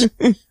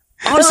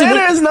 Honestly,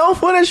 Atlanta is known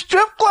for the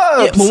strip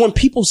clubs. Yeah, but when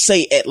people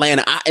say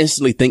Atlanta, I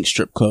instantly think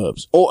strip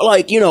clubs. Or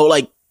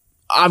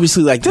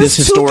obviously like this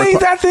historic. There's two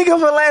things I think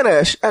of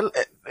Atlanta.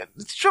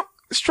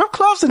 Strip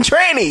clubs and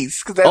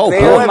trannies.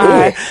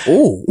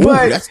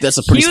 That's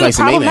a pretty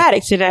spicy name.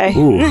 Problematic today.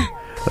 Ooh.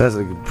 That's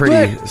a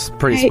pretty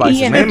spicy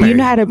Ian, name. You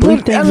know how to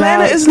bleep things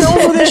Atlanta out. is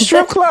known for their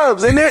strip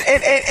clubs, and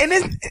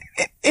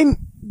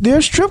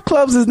their strip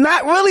clubs is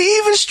not really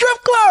even strip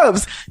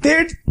clubs.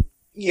 They're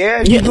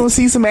Yeah, you're gonna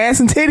see some ass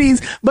and titties,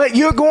 but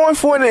you're going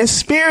for an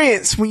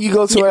experience when you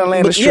go to an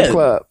Atlanta strip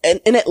club. And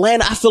in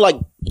Atlanta, I feel like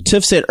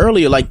Tiff said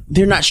earlier, like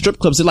they're not strip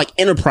clubs; they're like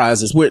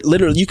enterprises where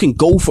literally you can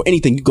go for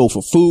anything. You go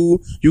for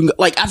food. You can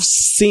like I've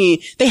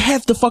seen they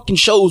have the fucking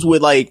shows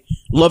with like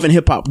Love and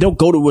Hip Hop. They'll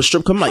go to a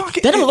strip club. I'm like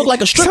that doesn't look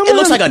like a strip. It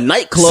looks like a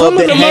nightclub.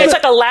 It looks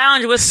like a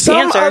lounge with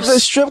some dancers. of the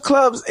strip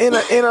clubs in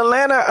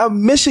Atlanta are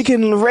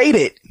Michigan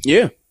rated.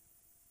 Yeah,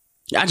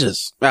 I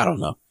don't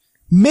know.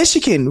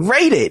 Michigan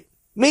rated.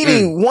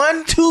 Meaning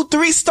 1, 2,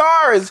 3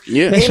 stars.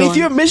 Yeah. And if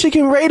you're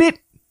Michigan rated,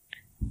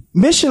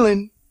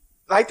 Michelin,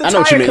 like the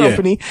tire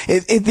company,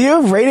 if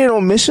you're rated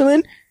on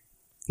Michelin,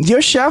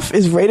 your chef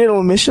is rated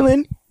on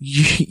Michelin,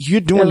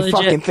 you're doing the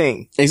fucking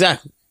thing.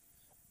 Exactly.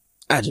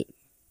 I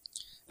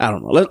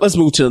don't know. Let's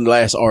move to the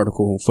last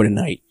article for the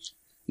night.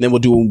 Then we'll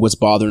do what's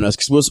bothering us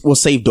because we'll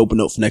save Dope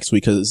Note for next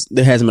week because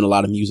there hasn't been a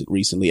lot of music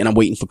recently, and I'm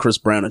waiting for Chris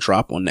Brown to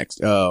drop on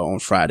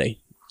Friday.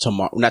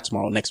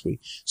 Next week.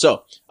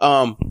 So,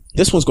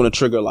 this one's going to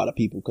trigger a lot of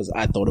people because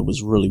I thought it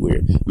was really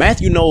weird.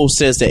 Matthew Knowles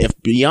says that if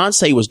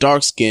Beyonce was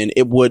dark skinned,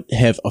 it would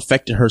have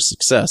affected her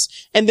success.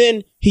 And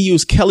then he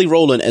used Kelly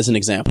Rowland as an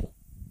example.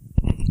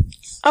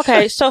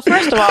 Okay, so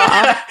first of all,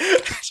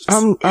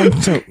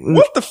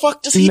 what the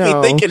fuck does he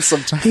be thinking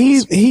sometimes?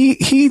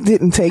 He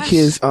didn't take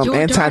his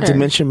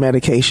anti-dementia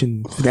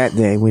medication that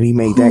day when he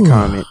made that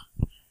comment.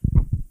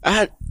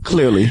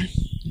 Clearly.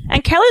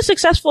 And Kelly's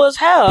successful as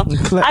hell.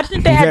 I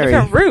think they have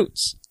different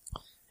routes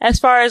as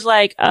far as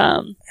like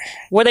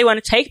where they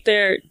want to take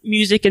their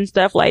music and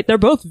stuff. Like they're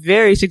both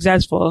very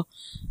successful.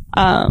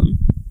 I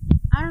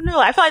don't know.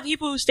 I feel like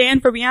people who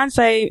stand for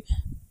Beyonce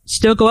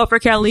still go up for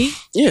Kelly.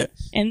 Yeah.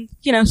 And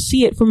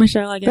see it for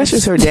Michelle, I guess. That's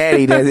just her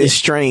daddy that is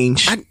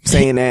strange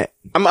saying that.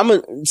 I'm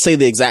gonna say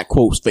the exact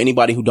quotes for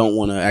anybody who don't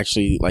want to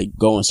actually like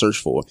go and search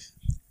for it.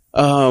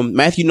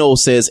 Matthew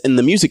Knowles says, in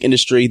the music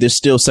industry, there's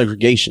still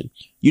segregation.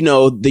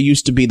 There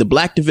used to be the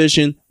black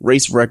division,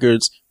 race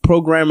records,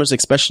 programmers,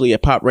 especially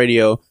at pop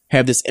radio,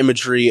 have this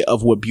imagery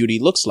of what beauty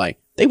looks like.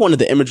 They wanted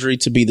the imagery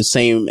to be the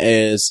same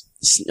as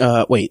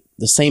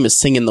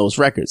singing those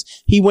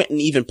records. He went and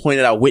even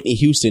pointed out Whitney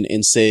Houston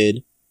and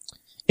said,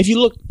 if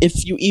you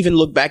even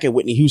look back at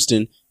Whitney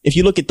Houston, if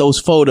you look at those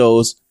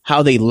photos,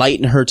 how they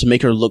lighten her to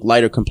make her look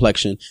lighter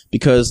complexion,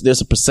 because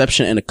there's a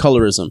perception and a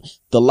colorism.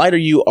 The lighter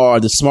you are,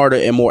 the smarter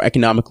and more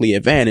economically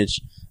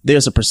advantaged.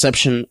 There's a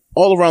perception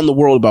all around the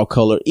world about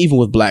color, even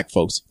with black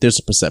folks. There's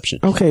a perception.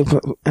 Okay,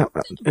 but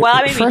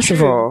first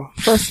of all,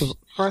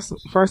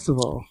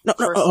 no,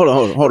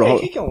 hold on.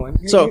 Keep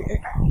going.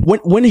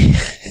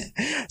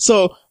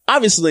 So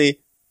obviously,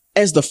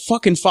 as the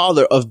fucking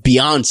father of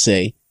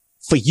Beyonce,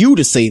 for you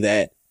to say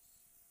that,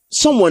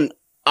 someone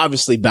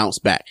obviously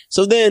bounced back.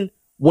 So then,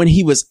 when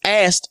he was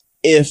asked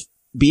if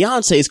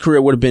Beyonce's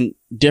career would have been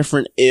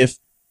different if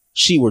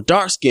she were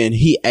dark skinned,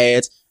 he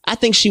adds, I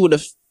think she would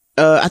have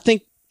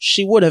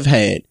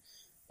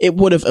it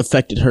would have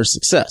affected her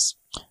success.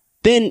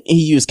 Then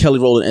he used Kelly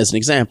Rowland as an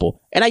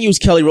example. And I use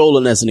Kelly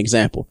Rowland as an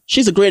example.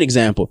 She's a great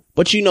example.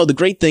 But the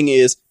great thing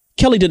is,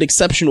 Kelly did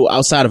exceptional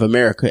outside of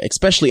America,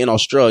 especially in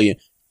Australia.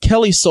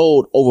 Kelly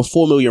sold over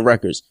 4 million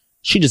records.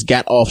 She just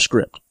got off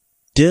script.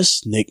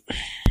 This nigga.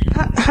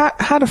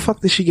 How the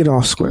fuck did she get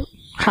off script?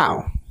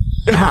 How?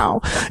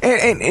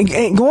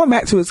 And going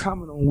back to his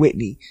comment on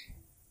Whitney.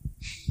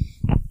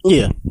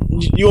 Yeah.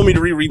 You want me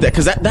to reread that?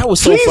 Cause that was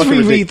so Please fucking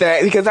reread ridiculous.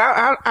 that because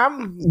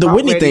I'm the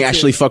Whitney thing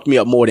actually fucked me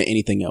up more than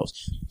anything else.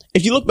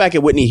 If you look back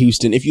at Whitney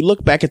Houston, if you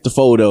look back at the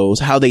photos,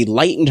 how they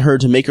lightened her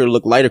to make her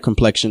look lighter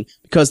complexion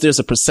because there's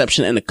a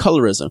perception and a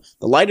colorism.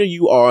 The lighter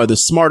you are, the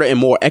smarter and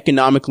more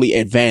economically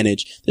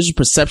advantaged. There's a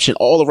perception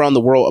all around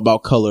the world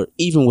about color,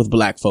 even with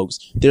black folks.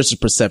 There's a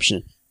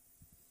perception.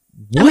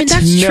 What? I mean,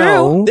 that's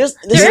true.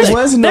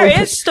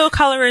 There is still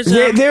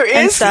colorism. There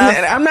is.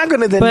 I'm not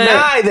going to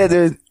deny that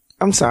there's.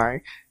 I'm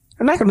sorry.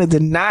 I'm not going to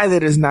deny that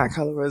there's not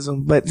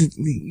colorism, but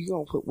you're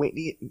going to put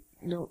Whitney.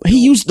 No, he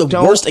used the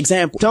worst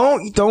example.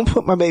 Don't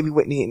put my baby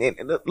Whitney in it.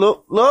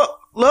 Look.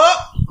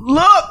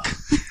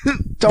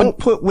 Don't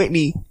put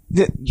Whitney.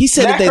 He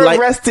said that they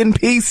rest in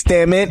peace,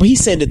 damn it. But he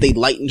said that they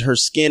lightened her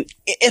skin.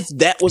 If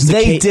that was the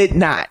case. They did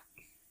not.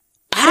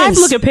 I had to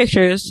look at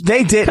pictures.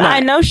 They did not. I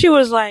know she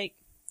was like.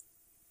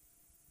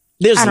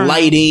 There's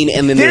lighting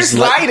and then there's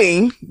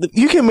lighting.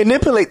 You can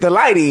manipulate the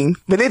lighting,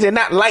 but they did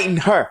not lighten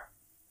her.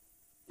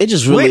 It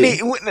just really.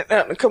 Whitney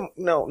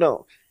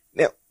no.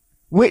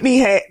 Whitney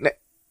had.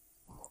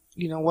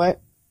 You know what?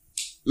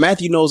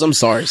 Matthew Knowles, I'm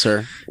sorry,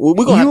 sir.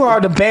 You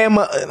are the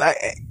Bama.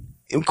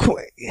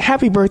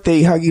 Happy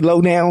birthday, Huggy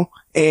Lowdown,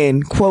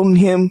 and quoting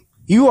him.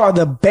 You are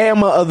the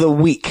Bama of the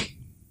week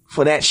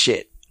for that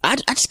shit. I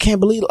just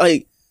can't believe,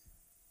 I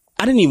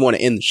didn't even want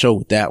to end the show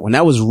with that one.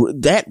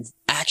 That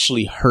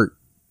actually hurt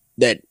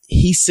that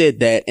he said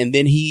that. And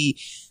then you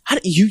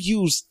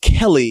used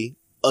Kelly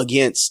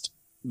against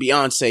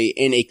Beyonce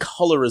in a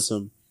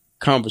colorism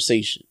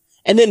conversation.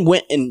 And then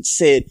went and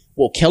said,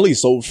 well, Kelly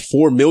sold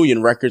 4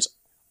 million records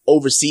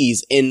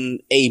overseas in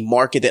a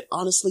market that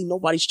honestly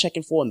nobody's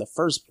checking for in the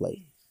first place.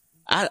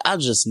 I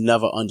just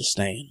never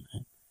understand.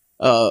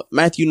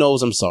 Matthew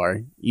knows. I'm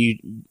sorry.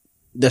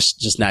 That's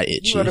just not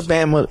it. You are the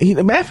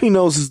Bama. Matthew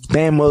knows is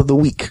Bama of the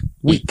week.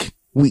 Week.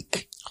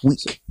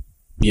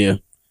 Yeah.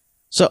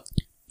 So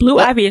Blue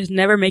Ivy is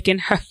never making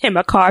him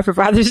a card for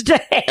Father's Day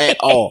at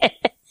all.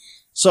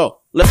 So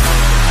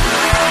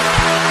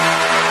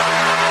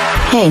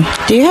Hey,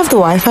 do you have the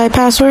Wi-Fi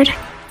password?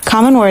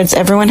 Common words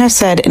everyone has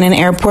said in an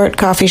airport,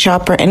 coffee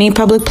shop, or any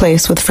public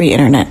place with free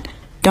internet.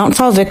 Don't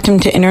fall victim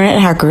to internet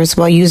hackers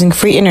while using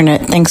free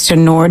internet thanks to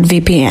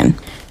NordVPN.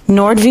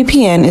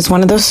 NordVPN is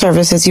one of those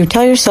services you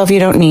tell yourself you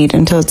don't need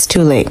until it's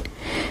too late.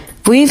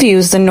 We've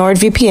used the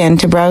NordVPN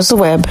to browse the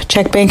web,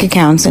 check bank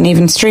accounts, and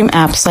even stream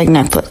apps like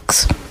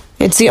Netflix.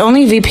 It's the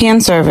only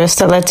VPN service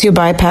that lets you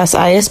bypass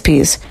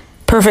ISPs,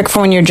 perfect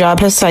for when your job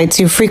has sites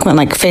you frequent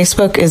like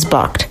Facebook is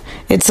blocked.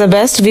 It's the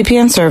best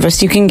VPN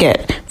service you can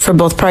get for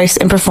both price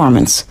and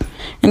performance.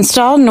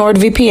 Install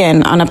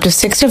NordVPN on up to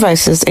 6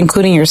 devices,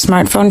 including your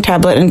smartphone,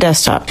 tablet, and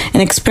desktop,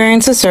 and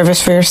experience the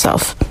service for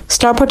yourself.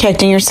 Start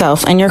protecting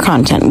yourself and your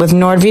content with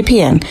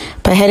NordVPN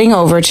by heading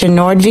over to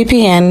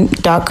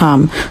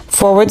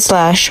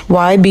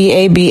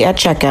nordvpn.com/YBAB at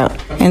checkout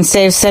and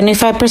save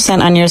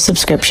 75% on your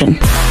subscription.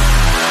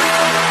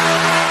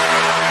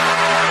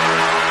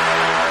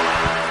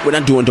 we're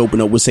not doing Dope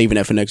and Up. We're saving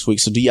that for next week.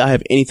 So do y'all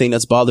have anything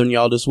that's bothering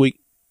y'all this week?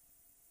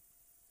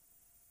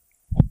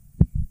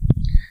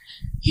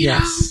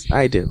 Yes,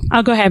 I do.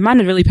 I'll go ahead. Mine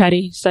is really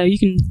petty, so you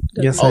can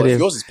go. Yes, I do. If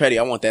yours is petty,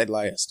 I want that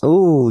last.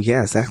 Oh,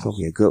 yes, that's going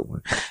to be a good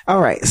one. All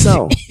right,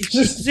 so.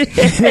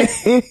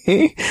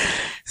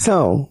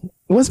 So,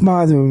 what's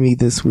bothering me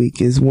this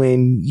week is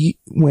when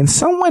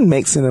someone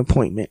makes an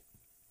appointment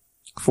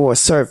for a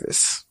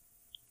service,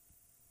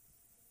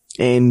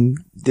 and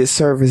this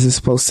service is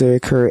supposed to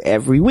occur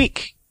every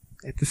week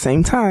at the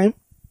same time,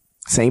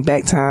 same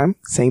back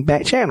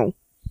channel.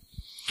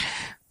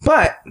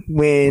 But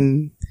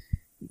when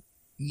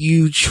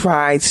you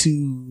try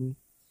to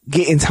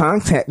get in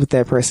contact with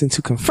that person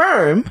to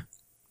confirm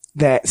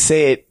that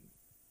said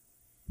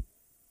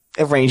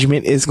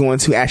arrangement is going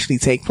to actually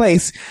take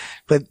place,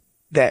 but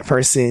that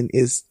person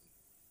is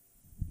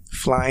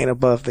flying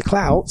above the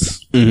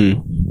clouds,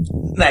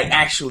 like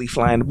actually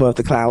flying above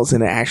the clouds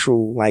in an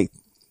actual like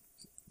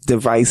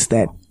device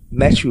that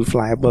lets you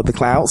fly above the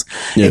clouds.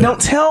 They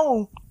don't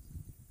tell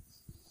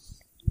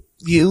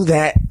you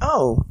that,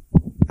 oh,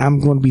 I'm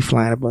going to be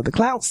flying above the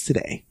clouds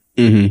today.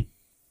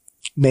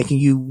 Making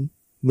you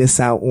miss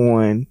out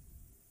on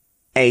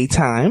A,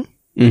 time,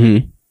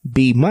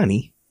 B,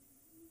 money.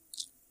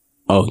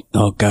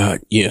 Oh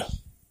God, yeah.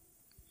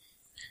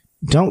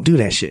 Don't do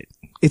that shit.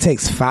 It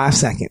takes 5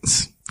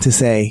 seconds to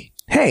say,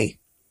 hey,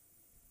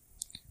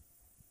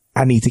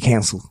 I need to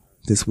cancel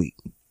this week.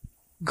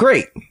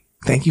 Great.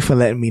 Thank you for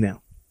letting me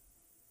know.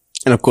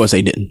 And of course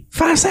they didn't.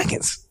 5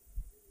 seconds.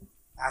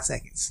 5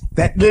 seconds.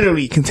 That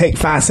literally can take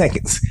 5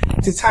 seconds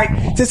to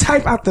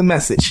type out the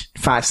message.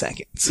 5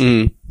 seconds.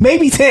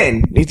 Maybe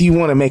 10 if you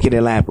want to make it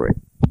elaborate.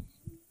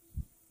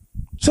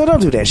 So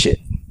don't do that shit.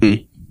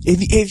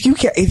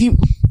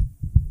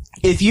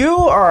 If you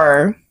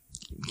are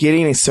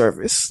getting a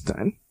service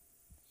done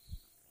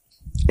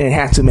and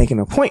have to make an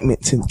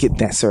appointment to get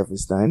that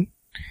service done,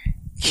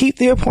 keep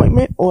the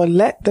appointment or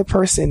let the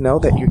person know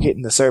that you're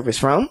getting the service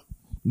from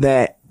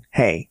that,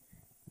 hey,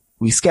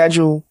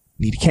 reschedule,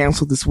 need to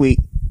cancel this week,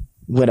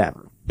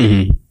 whatever.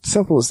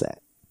 Simple as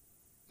that.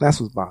 That's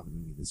what's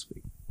bothering me this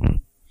week.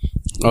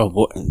 Oh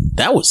boy,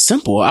 that was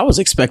simple. I was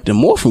expecting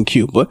more from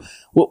Q, but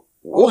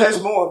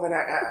there's more,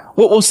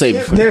 but we'll save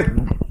it for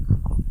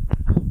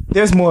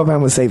there's more, but I'm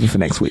gonna save it for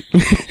next week.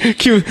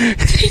 Q,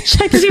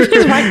 check to see if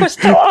his mic was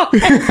still on.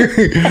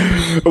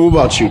 What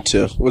about you,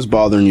 Tiff? What's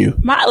bothering you?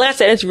 Like I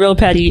said, it's real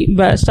petty,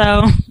 but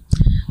so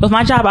with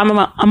my job,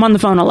 I'm on the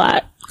phone a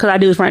lot because I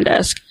do the front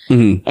desk,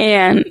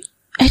 and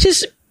it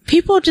just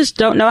people just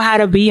don't know how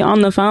to be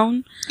on the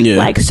phone. Yeah,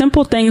 like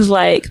simple things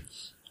like,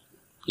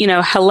 you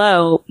know,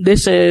 hello,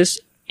 this is,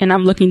 and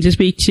I'm looking to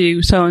speak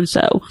to so and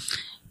so.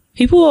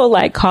 People will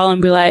like call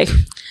and be like,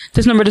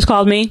 this number just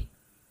called me.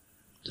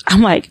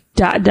 I'm like, ...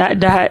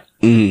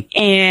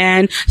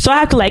 And so I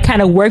have to like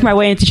kind of work my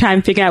way into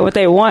trying to figure out what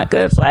they want.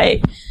 Cause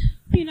like,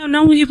 you know,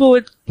 normally people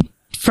would,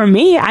 for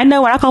me, I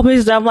know when I call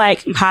places, I'm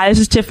like, hi, this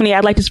is Tiffany.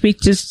 I'd like to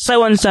speak to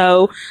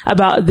so-and-so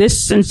about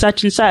this and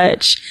such.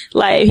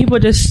 Like people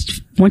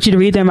just want you to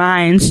read their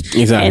minds.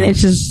 Exactly. And it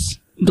just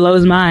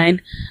blows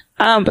mine.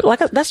 But like,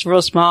 that's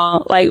real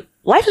small. Like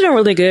life has been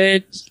really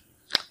good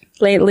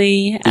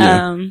lately.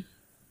 Yeah.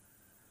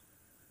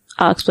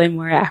 I'll explain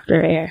more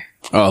after air.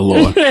 Oh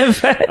Lord! All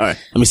right, let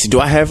me see. Do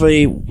I have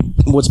a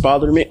what's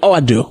bothering me? Oh, I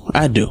do.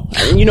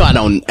 You know, I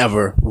don't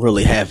ever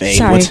really have a.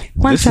 Sorry,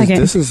 one second.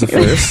 This is the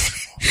first.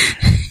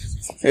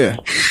 Yeah.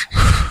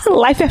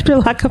 Life after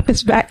lockup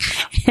is back,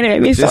 and it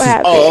made me so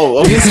happy.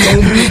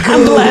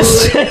 I'm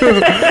blessed.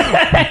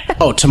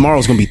 Oh,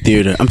 tomorrow's gonna be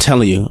theater. I'm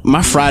telling you,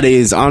 my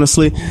Fridays.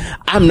 Honestly,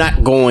 I'm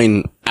not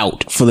going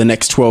out for the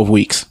next 12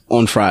 weeks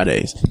on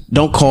Fridays.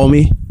 Don't call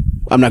me.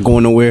 I'm not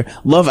going nowhere.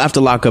 Love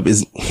after lockup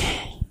is.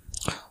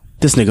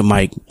 this nigga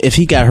Mike, if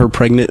he got her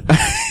pregnant,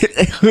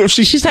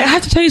 she's like, I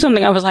have to tell you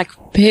something. I was like,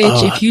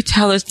 bitch, if you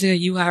tell us that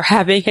you are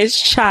having his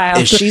child.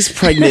 If she's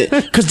pregnant,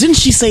 because didn't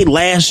she say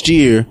last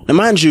year, and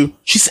mind you,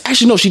 she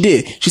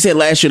did. She said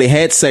last year they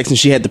had sex and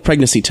she had the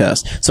pregnancy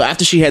test. So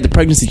after she had the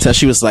pregnancy test,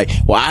 she was like,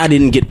 well, I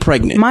didn't get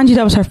pregnant. Mind you,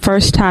 that was her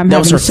first time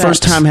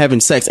first time having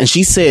sex. And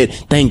she said,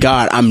 thank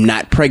God I'm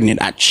not pregnant.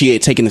 She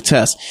had taken the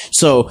test.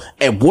 So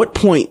at what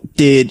point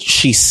did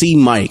she see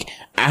Mike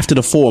after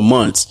the 4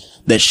 months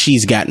that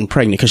she's gotten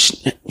pregnant?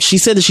 Because she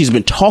said that she's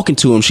been talking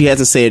to him. She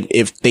hasn't said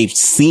if they've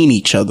seen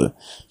each other.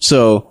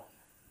 So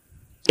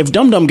if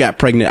Dum Dum got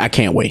pregnant, I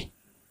can't wait.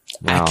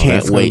 Wow, I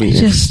can't wait.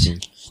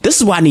 This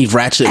is why I need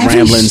Ratchet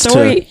Ramblings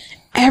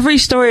every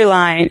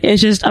storyline is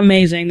just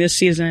amazing this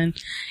season,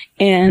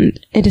 and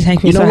it just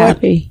makes me so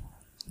happy.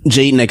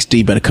 Jaden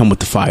XD better come with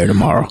the fire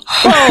tomorrow.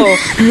 Oh,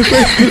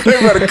 they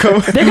better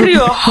come. They're gonna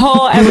do a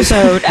whole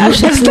episode. I'm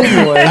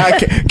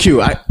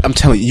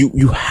telling you,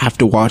 you have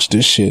to watch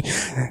this shit.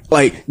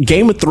 Like,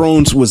 Game of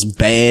Thrones was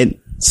bad,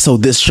 so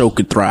this show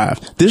could thrive.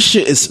 This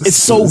shit it's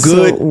so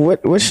good. So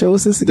what show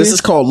is this again? This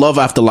is called Love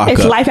After Lockup.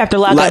 It's Life After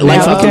Lockup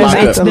because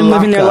it's them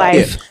living their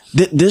life. Yeah.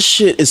 This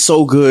shit is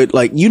so good.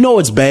 Like, you know,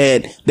 it's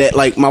bad that,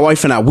 like, my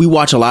wife and I, we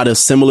watch a lot of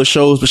similar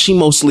shows, but she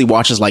mostly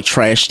watches like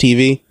trash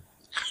TV.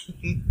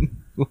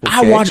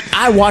 Okay.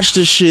 I watch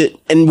this shit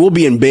and we'll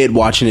be in bed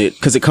watching it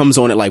because it comes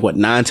on at like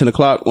 9-10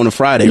 o'clock on a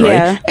Friday,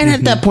 right? And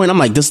at that point I'm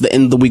like, this is the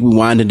end of the week, we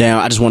winding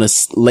down, I just want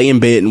to lay in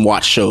bed and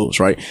watch shows,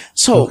 right?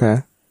 So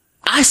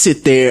I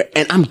sit there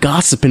and I'm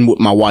gossiping with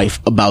my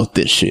wife about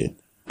this shit.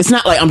 It's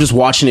not like I'm just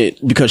watching it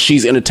because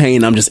she's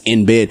entertained, I'm just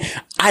in bed.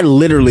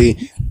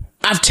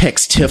 I've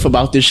texted Tiff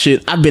about this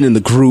shit. I've been in the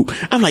group.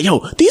 I'm like,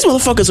 yo, these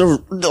motherfuckers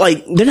are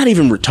like, they're not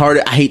even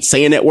retarded. I hate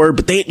saying that word,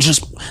 but they're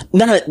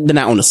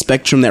not on the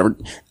spectrum. They're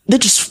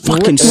just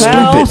fucking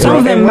stupid. Some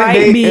of them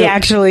might be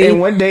actually. And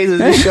what day does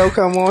this show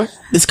come on?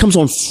 This comes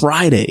on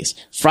Fridays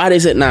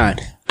at 9.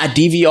 I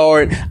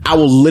DVR it. I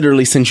will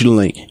literally send you the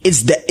link.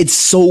 It's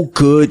so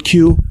good,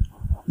 Q,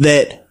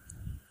 that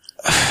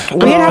we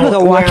can have like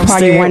a watch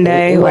party one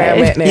day. Where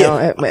I'm at now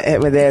at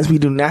my dad's, we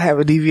do not have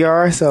a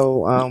DVR,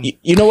 so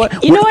you know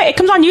what? You know what? It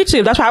comes on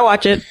YouTube. That's why I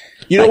watch it.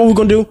 You know what we're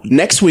gonna do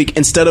next week?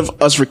 Instead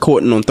of us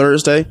recording on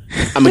Thursday,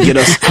 I'm gonna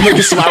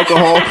get some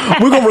alcohol.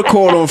 We're gonna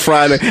record on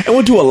Friday, and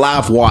we'll do a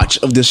live watch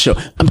of this show.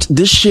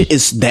 This shit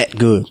is that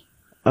good.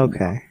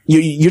 Okay,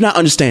 you're not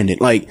understanding.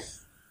 Like,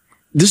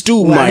 this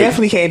dude, I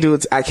definitely can't do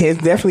it.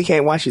 Definitely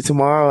can't watch it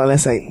tomorrow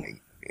unless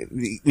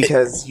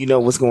because you know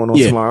what's going on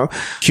tomorrow.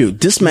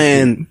 Cute. This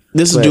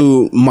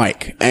dude,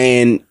 Mike,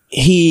 and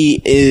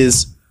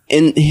he's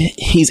in an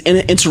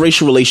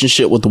interracial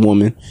relationship with a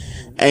woman,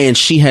 and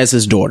she has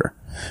his daughter.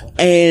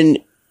 And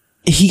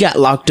he got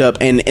locked up,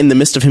 and in the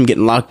midst of him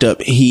getting locked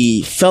up,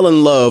 he fell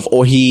in love,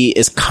 or he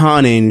is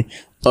conning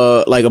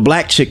like a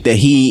black chick that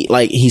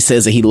he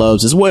says that he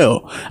loves as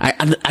well.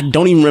 I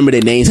don't even remember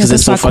their names because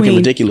it's so fucking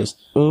ridiculous.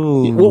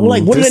 Ooh,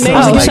 what are their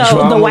names?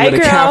 So the white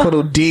girl,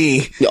 capital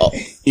D. Oh,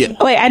 yeah.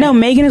 Wait, I know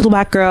Megan is the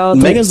black girl.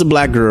 Megan's the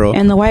black girl,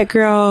 and the white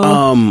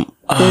girl.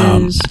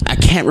 I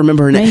can't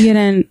remember her name. Megan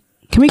and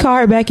can we call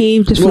her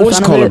Becky? Just we'll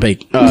just call her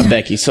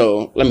Becky.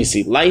 So let me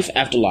see. Life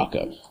After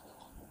Lockup.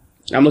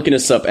 I'm looking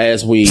this up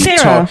as we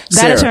talk.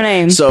 That is her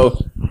name. So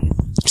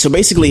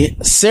basically,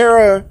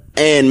 Sarah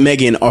and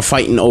Megan are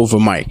fighting over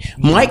Mike.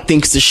 Mike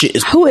thinks the shit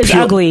is who is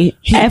ugly.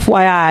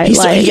 FYI,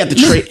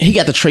 he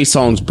got the Trey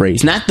Songz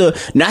braids, not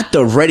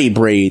the ready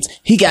braids.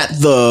 He got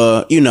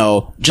the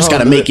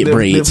gotta make it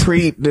braids.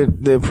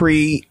 The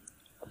pre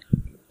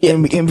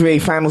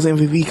NBA Finals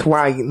MVP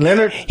Kawhi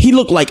Leonard. He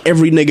looked like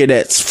every nigga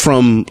that's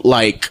from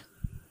like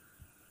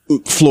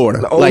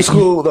Florida, the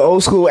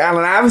old school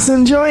Allen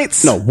Iverson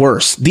joints. No,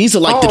 worse. These are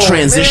like the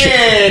transition.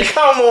 Man,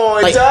 come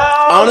on,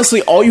 dog.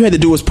 Honestly, all you had to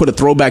do was put a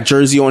throwback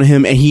jersey on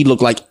him, and he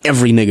looked like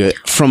every nigga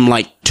from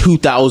like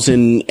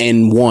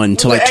 2001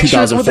 to like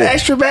 2004 with the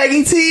extra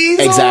baggy tees.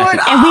 Exactly.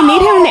 On. And we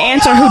need him to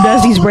answer who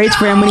does these braids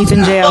for him when he's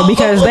in jail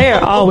because they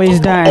are always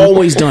done.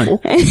 Always done.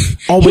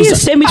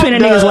 He's sitting between a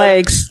nigga's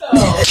legs.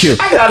 Q.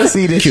 I gotta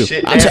see this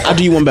shit. I'll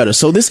do you one better.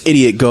 So this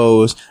idiot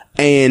goes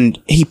and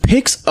he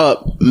picks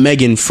up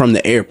Megan from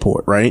the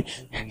airport, right?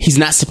 He's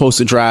not supposed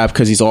to drive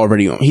because he's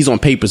on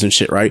papers and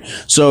shit, right?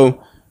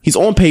 So he's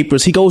on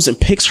papers. He goes and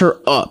picks her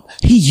up.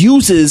 He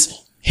uses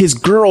his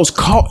girl's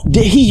car.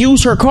 He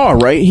used her car,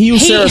 right? He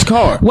used Sarah's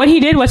car. What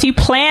he did was he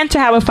planned to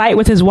have a fight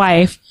with his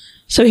wife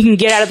so he can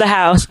get out of the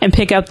house and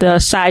pick up the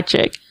side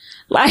chick.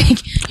 Like,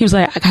 he was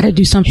like, I gotta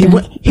do something.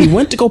 He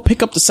went to go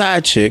pick up the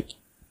side chick.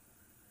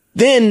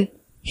 Then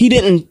he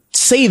didn't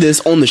say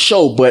this on the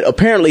show, but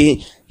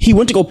apparently he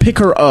went to go pick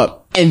her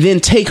up and then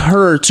take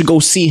her to go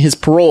see his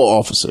parole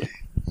officer.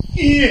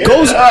 Yeah.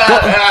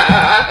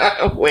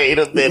 Wait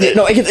a minute.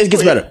 No, it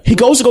gets better. He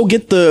goes to go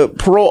get the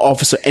parole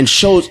officer and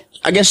shows,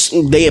 I guess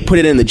they had put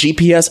it in the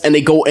GPS, and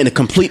they go in a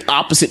complete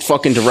opposite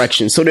fucking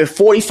direction. So they're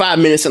 45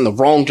 minutes in the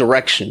wrong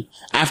direction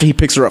after he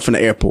picks her up from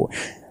the airport.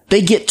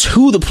 They get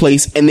to the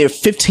place and they're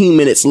 15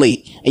 minutes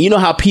late. And you know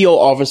how PO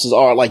officers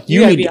are, like,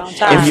 you need to be on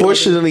time.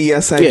 Unfortunately,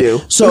 yes, I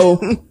do.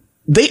 So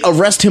They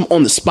arrest him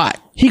on the spot.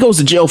 He goes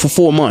to jail for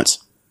 4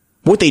 months.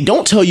 What they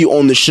don't tell you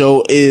on the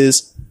show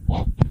is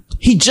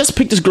he just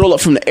picked this girl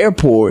up from the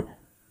airport.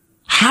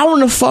 How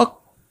in the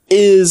fuck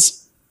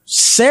is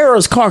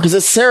Sarah's car? Because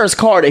it's Sarah's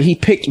car that he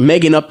picked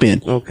Megan up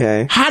in.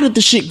 Okay. How did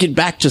the shit get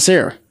back to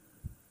Sarah?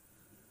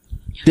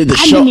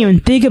 Didn't even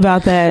think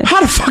about that.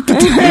 How the fuck did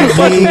that?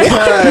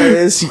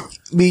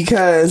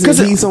 Because if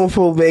he's on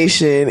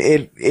probation,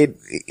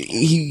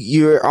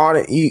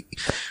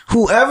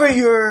 whoever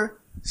your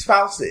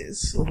spouse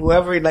is,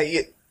 whoever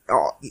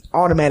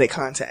automatic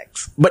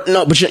contacts. But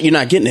you're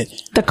not getting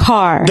it. The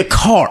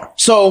car.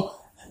 So,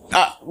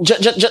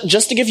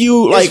 just to give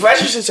you it's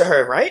registered to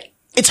her, right?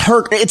 It's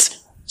her.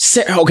 It's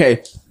Sarah.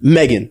 Okay,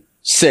 Megan,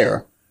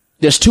 Sarah.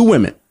 There's 2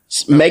 women.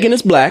 Megan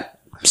is black.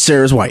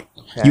 Sarah's white.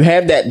 Okay. You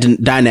have that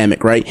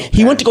dynamic, right? Okay.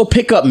 He went to go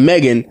pick up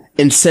Megan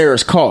in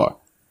Sarah's car.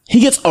 He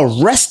gets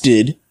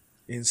arrested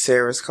in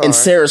Sarah's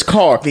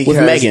car with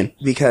Megan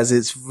because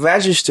it's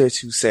registered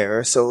to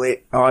Sarah, so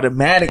she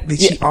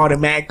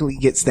automatically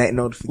gets that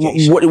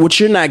notification. What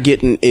you're not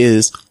getting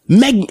is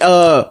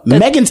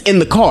Megan's in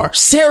the car.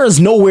 Sarah's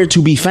nowhere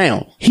to be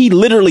found. He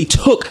literally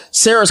took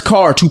Sarah's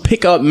car to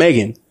pick up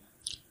Megan.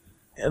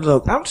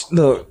 Look, I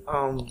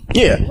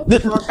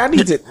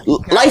need to.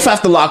 Life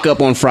after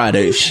lockup on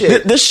Fridays.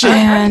 This shit.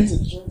 I need to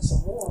drink some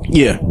more.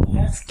 Yeah.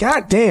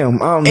 God damn.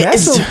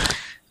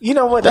 You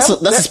know what? That's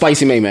a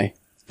spicy May.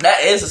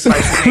 That is a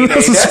spicy May.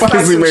 That's a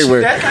spicy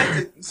May.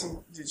 That's like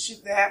the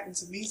shit that happened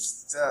to me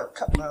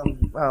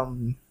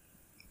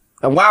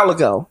a while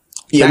ago.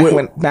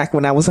 Yeah, back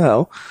when I was a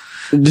hoe.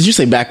 Did you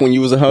say back when you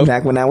was a hoe?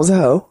 Back when I was a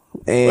hoe.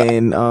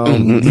 And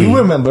you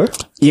remember?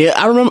 Yeah,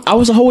 I remember. I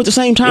was a hoe at the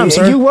same time,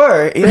 sir. You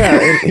were,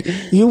 yeah,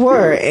 you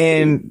were,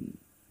 and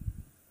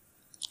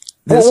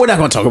we're not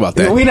going to talk about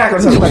that. We're not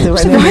going to talk about that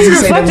right now. Why are you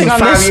reflecting on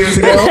 5 years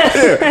ago?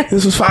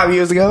 This was 5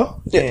 years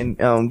ago,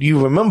 and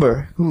you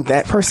remember who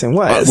that person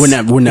was? We're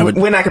not going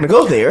to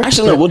go there.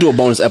 Actually, no. We'll do a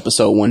bonus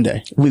episode one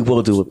day. We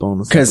will do a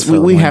bonus because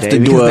we have to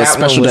do a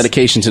special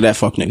dedication to that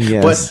fuck nigga.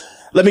 Yes. But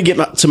let me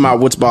get to my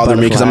what's bothering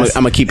me because I'm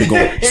gonna keep it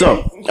going.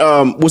 So,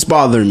 what's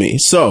bothering me?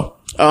 So,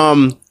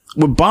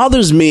 what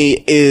bothers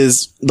me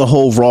is the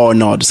whole Raw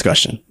and all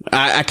discussion.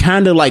 I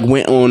kind of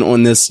went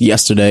on this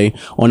yesterday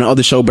on the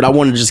other show, but I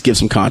want to just give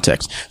some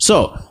context.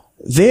 So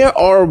there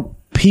are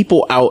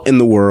people out in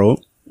the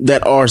world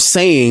that are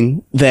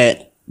saying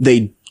that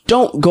they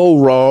don't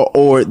go Raw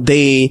or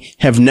they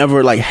have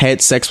never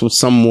had sex with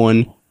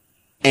someone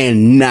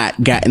and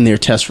not gotten their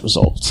test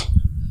results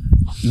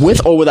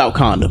with or without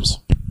condoms.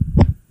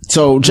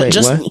 So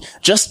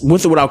just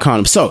with or without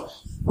condoms. So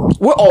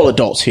we're all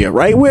adults here,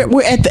 right?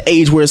 We're at the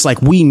age where it's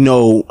we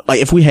know,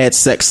 if we had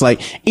sex,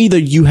 either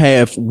you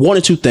have one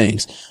or two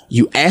things.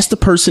 You ask the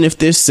person if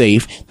they're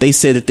safe. They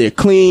say that they're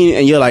clean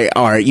and you're like,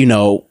 all right,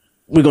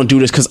 we're going to do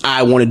this because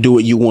I want to do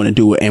it. You want to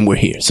do it. And we're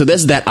here. So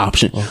there's that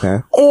option.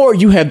 Okay. Or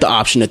you have the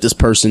option that this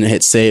person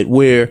had said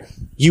where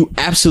you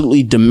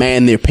absolutely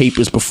demand their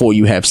papers before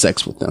you have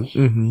sex with them.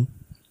 Mm-hmm.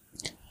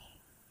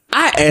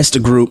 I asked the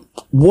group,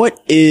 what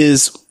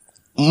is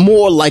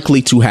more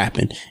likely to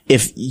happen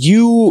if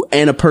you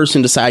and a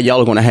person decide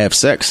y'all are going to have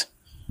sex?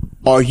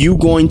 Are you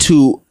going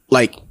to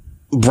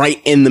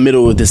right in the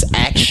middle of this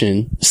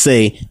action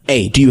say,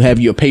 hey, do you have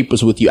your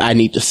papers with you? I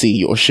need to see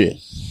your shit.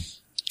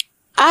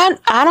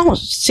 I don't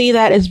see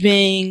that as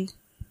being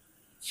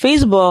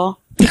feasible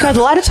because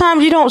a lot of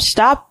times you don't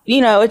stop,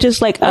 it's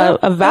just a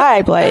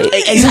vibe.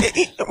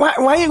 Why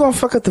are you gonna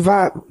fuck up the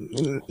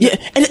vibe? Yeah,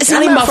 and it's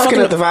not even about fucking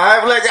up the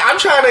vibe. I'm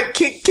trying to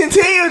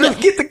continue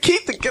to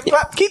keep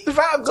the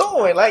vibe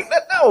going.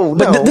 No.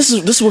 But this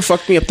is what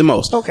fucked me up the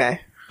most. Okay.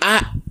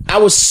 I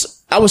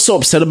was so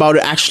upset about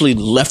it. I actually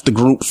left the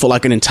group for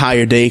an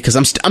entire day because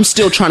I'm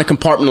still trying to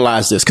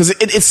compartmentalize this because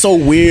it's so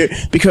weird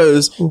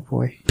because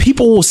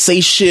people will say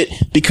shit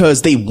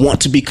because they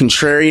want to be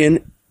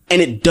contrarian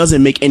and it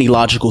doesn't make any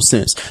logical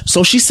sense.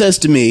 So she says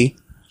to me,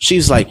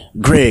 she's like,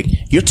 Greg,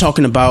 you're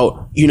talking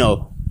about, you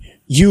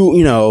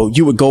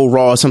would go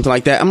Raw or something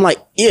like that. I'm like,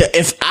 yeah,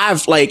 if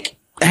I've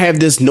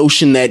have this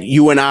notion that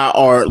you and I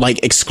are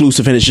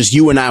exclusive and it's just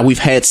you and I, we've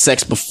had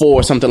sex before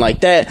or something like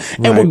that.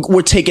 And right.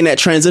 we're taking that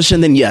transition,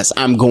 then yes,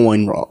 I'm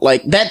going Raw.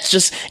 That's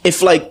just,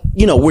 if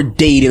we're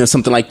dating or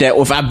something like that,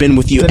 or if I've been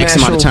with you X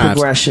amount of times.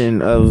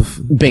 Progression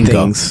of bingo.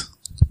 Things.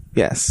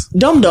 Yes.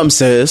 Dum Dum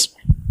says,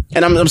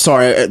 and I'm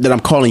sorry that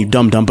I'm calling you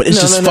Dum Dum, but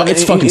it's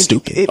it's fucking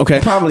stupid. Okay.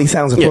 It probably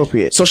sounds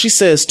appropriate. Yeah. So she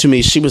says to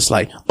me, she was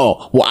like,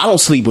 oh, well, I don't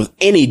sleep with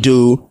any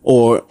dude,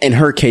 or in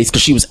her case,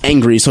 cause she was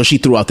angry. So she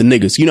threw out the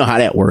niggas. You know how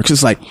that works.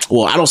 It's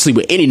well, I don't sleep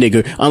with any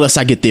nigga unless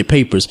I get their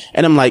papers.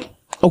 And I'm like,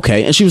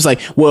 okay. And she was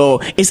like,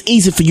 well, it's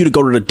easy for you to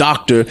go to the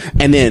doctor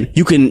and then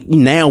you can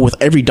now with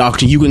every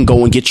doctor, you can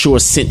go and get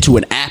yours sent to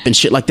an app and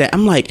shit like that.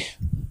 I'm like,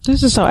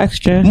 this is so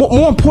extra.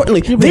 More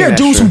importantly, there are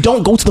dudes who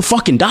don't go to the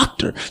fucking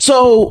doctor.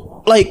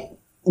 So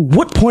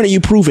what point are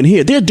you proving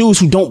here? There are dudes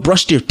who don't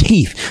brush their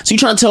teeth. So you're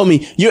trying to tell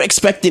me you're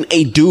expecting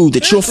a dude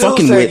that you're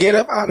fucking with get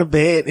up out of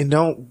bed and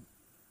don't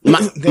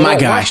my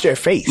guy wash their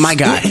face. My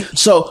guy.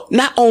 So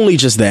not only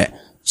just that.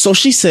 So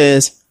she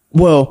says,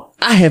 well,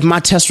 I have my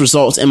test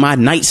results in my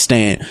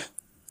nightstand.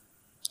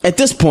 At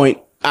this point,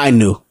 I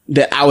knew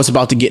that I was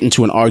about to get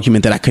into an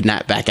argument that I could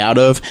not back out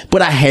of,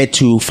 but I had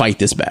to fight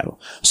this battle.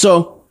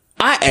 So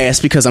I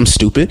asked because I'm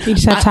stupid. You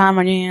just had time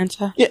on your hands,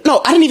 huh? Yeah,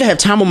 no, I didn't even have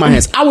time on my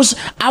hands. I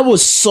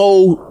was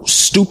so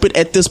stupid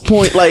at this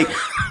point. Like,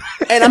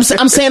 and I'm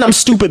saying I'm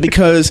stupid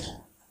because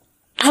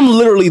I'm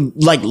literally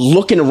like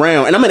looking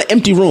around and I'm in an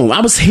empty room.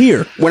 I was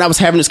here when I was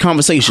having this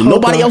conversation.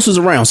 Nobody else was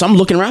around. So I'm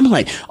looking around. I'm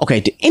like,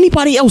 okay, did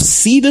anybody else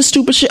see this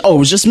stupid shit? Oh, it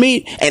was just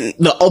me and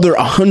the other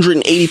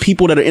 180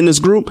 people that are in this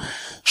group.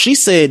 She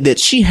said that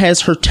she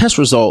has her test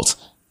results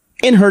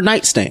in her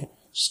nightstand.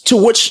 To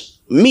which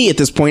me at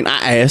this point,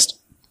 I asked,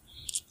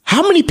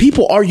 how many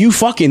people are you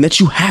fucking that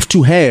you have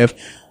to have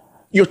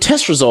your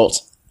test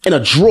results in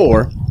a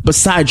drawer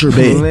beside your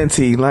bed?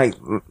 Lindsay, like,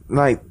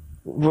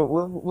 what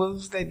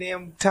was that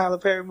damn Tyler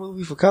Perry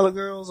movie for Color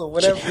Girls or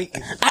whatever?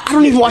 I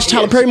don't even watch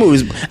Tyler Perry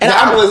movies.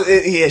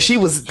 And she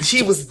was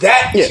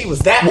that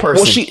person.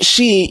 Well,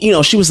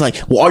 she was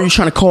like, well, are you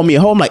trying to call me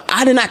a hoe? I'm like,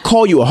 I did not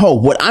call you a hoe.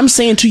 What I'm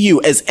saying to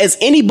you as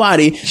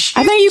anybody,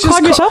 I think you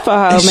called yourself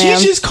a hoe, man.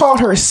 She just called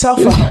herself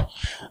a hoe.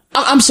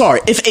 I'm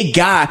sorry. If a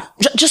guy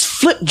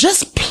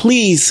just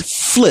please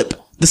flip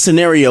the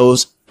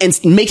scenarios and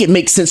make it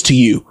make sense to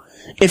you.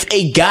 If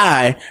a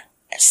guy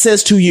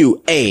says to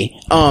you, hey,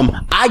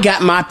 I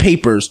got my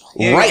papers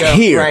right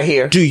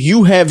here. Do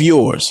you have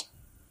yours?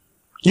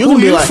 Who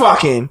you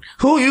fucking?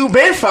 Who you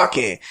been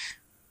fucking?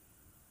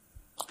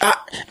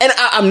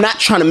 I'm not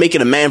trying to make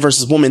it a man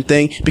versus woman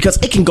thing because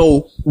it can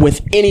go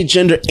with any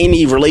gender,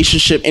 any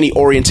relationship, any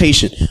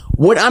orientation.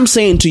 What I'm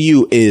saying to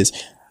you is,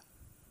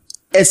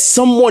 as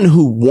someone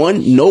who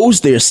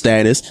knows their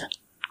status,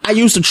 I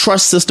use the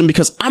trust system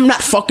because I'm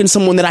not fucking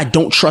someone that I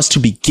don't trust to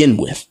begin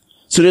with.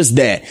 So there's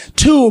that.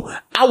 2,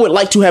 I would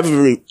like to have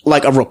a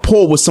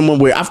rapport with someone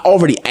where I've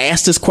already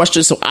asked this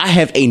question. So I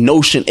have a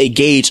notion, a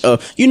gauge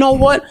of, you know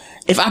what?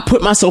 If I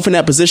put myself in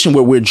that position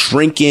where we're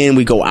drinking,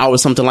 we go out or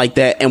something like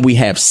that and we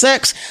have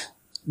sex,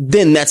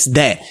 then that's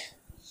that.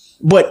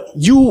 But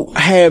you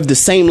have the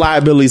same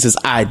liabilities as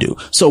I do.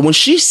 So when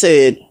she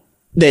said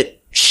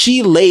that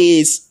she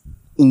lays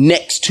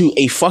next to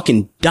a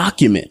fucking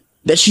document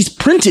that she's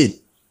printed,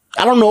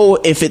 I don't know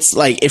if it's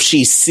like if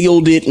she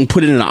sealed it and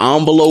put it in an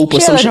envelope or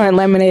something.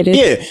 Laminated.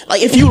 Yeah,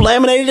 like if you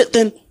laminated it,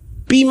 then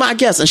be my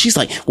guest. And she's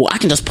like, well, I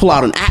can just pull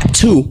out an app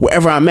too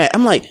wherever I'm at.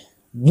 I'm like,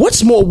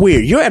 what's more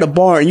weird? You're at a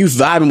bar and you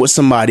vibing with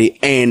somebody,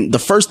 and the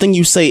first thing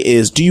you say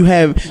is, do you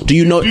have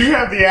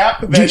the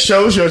app that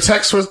shows your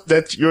test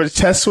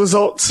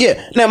results?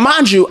 Yeah. Now,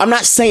 mind you, I'm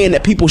not saying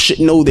that people should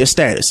know their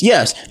status.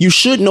 Yes, you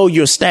should know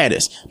your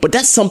status, but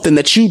that's something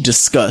that you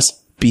discuss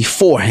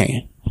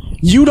beforehand.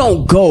 You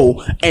don't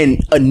go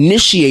and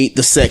initiate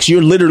the sex.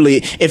 You're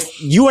literally,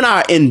 if you and I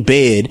are in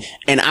bed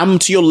and I'm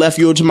to your left,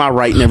 you're to my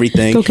right and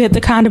everything. Go get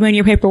the condom in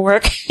your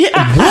paperwork.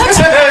 Yeah.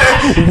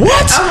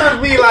 What? I'm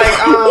gonna be like,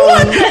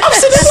 I'm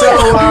sitting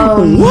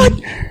there what?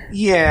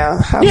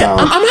 Yeah.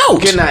 I'm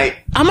out. Good night.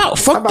 I'm out.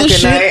 Fuck this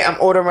shit. Night. I'm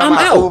ordering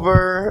my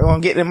Uber, or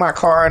I'm getting in my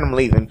car and I'm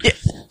leaving. Yeah.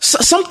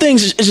 Some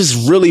things is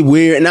just really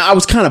weird. And I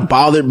was kind of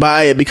bothered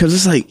by it because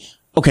it's like,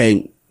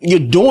 okay, you're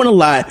doing a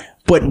lot.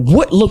 But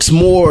what looks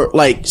more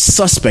like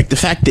suspect? The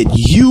fact that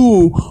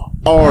you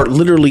are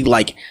literally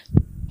like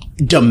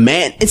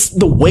it's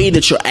the way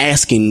that you're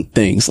asking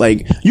things.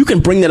 Like, you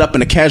can bring that up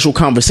in a casual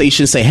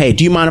conversation, say, hey,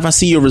 do you mind if I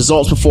see your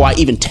results before I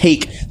even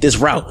take this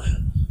route?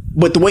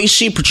 But the way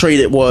she portrayed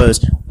it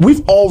was,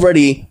 we've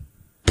already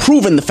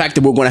proven the fact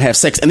that we're going to have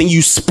sex, and then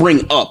you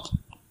spring up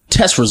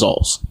test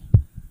results.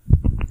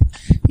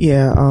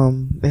 Yeah,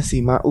 let's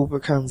see. My Uber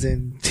comes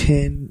in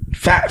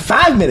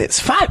 5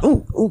 minutes.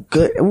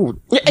 Good. Ooh.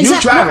 Yeah,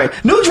 exactly.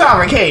 New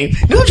driver came.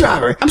 New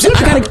driver.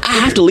 I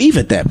have to leave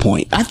at that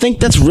point. I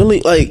think that's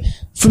really, like,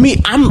 for me,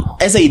 I don't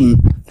want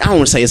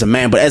to say as a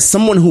man, but as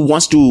someone who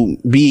wants to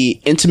be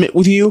intimate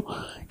with you,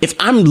 if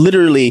I'm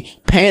literally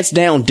pants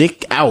down,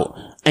 dick out,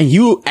 and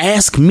you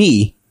ask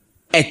me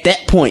at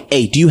that point,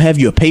 hey, do you have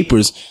your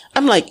papers?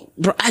 I'm like,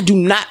 bro, I do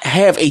not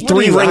have a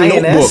 3-ring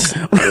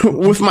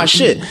notebook with my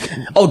shit.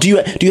 Oh, do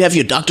you have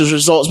your doctor's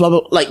results? Blah,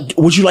 blah. Like,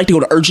 would you like to go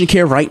to urgent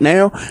care right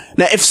now?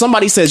 Now, if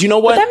somebody says, you know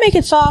what? Would that make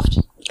it soft?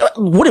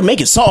 Would it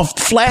make it soft?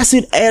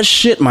 Flaccid as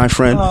shit, my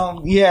friend.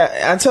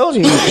 Yeah, I told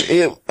you.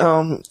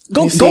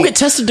 Go get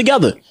tested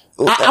together.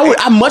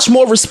 I much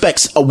more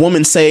respect a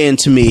woman saying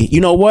to me,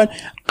 you know what?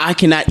 I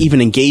cannot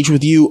even engage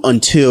with you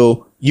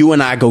until you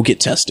and I go get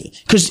tested.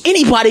 Cause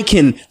anybody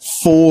can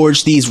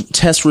forge these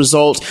test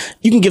results.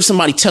 You can give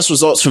somebody test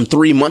results from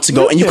 3 months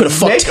ago and you could have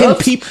fucked 10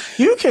 people.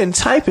 You can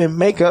type and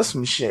make up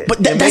some shit.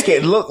 But make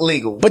it look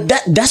legal. But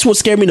that's what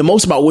scared me the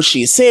most about what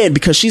she said,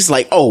 because she's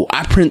like, oh,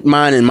 I print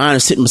mine and mine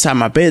is sitting beside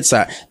my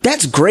bedside.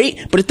 That's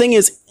great. But the thing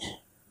is,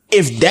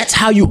 if that's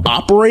how you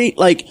operate,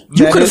 like,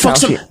 you could have fucked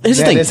some, here's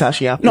the thing. That is how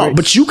she operates. No,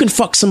 but you can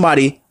fuck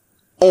somebody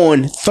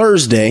on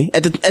Thursday,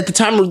 at the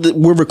time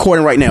we're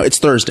recording right now, it's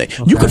Thursday.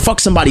 Okay. You could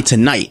fuck somebody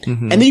tonight,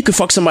 and then you could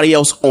fuck somebody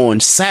else on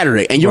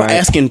Saturday, and you're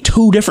asking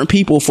two different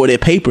people for their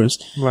papers.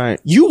 Right.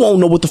 You won't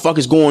know what the fuck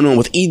is going on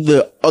with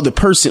either other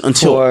person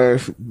until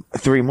for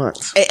 3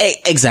 months.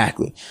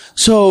 Exactly.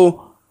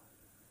 So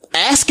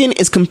asking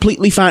is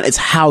completely fine. It's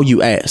how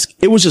you ask.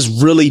 It was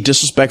just really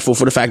disrespectful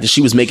for the fact that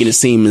she was making it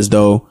seem as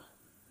though,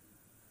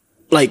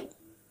 like,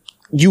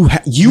 you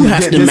have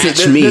to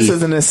match me. This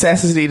is a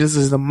necessity. This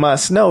is a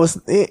must. No,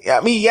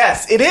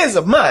 yes, it is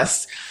a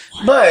must,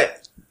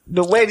 but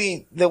the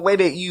way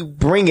that you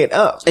bring it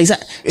up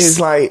is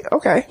like,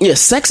 okay. Yeah,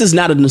 sex is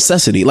not a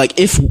necessity. Like,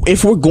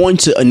 if we're going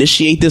to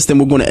initiate this, then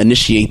we're going to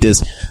initiate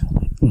this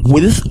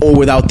with or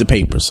without the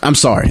papers. I'm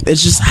sorry.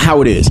 It's just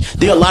how it is.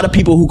 There are a lot of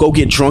people who go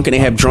get drunk and they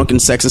have drunken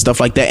sex and stuff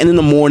like that. And in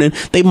the morning,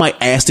 they might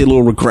ask their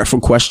little regretful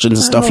questions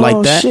and stuff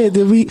like that. Shit,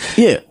 did we?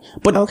 Yeah.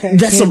 But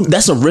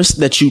that's a risk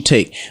that you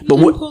take. But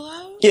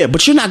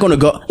but you're not going to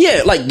go,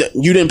 like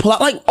you didn't pull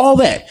out, like all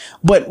that.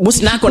 But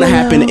what's not going to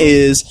happen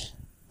is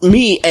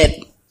me at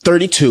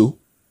 32,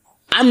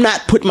 I'm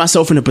not putting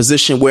myself in a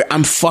position where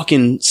I'm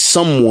fucking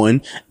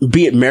someone,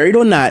 be it married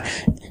or not,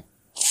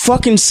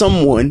 fucking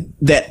someone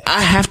that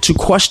I have to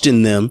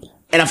question them,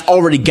 and I've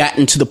already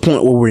gotten to the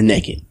point where we're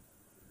naked.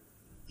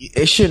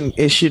 It shouldn't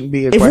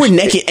be a question. If we're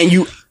naked and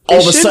you all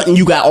of a sudden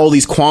you got all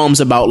these qualms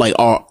about, like,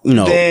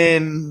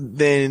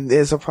 then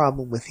there's a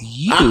problem with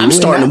you. I'm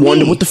starting to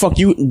wonder what the fuck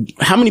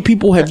how many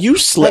people have you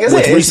slept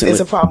with recently?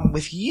 It's a problem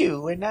with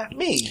you and not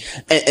me.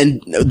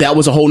 And that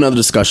was a whole nother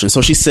discussion.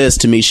 So she says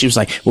to me, she was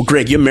like, well,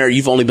 Greg, you're married.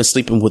 You've only been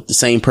sleeping with the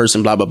same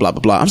person, blah, blah, blah,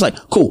 blah, blah. I was like,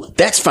 cool.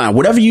 That's fine.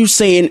 Whatever you're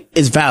saying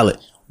is valid.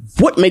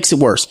 What makes it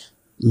worse?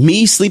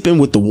 Me sleeping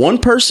with the one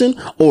person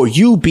or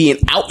you being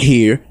out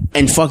here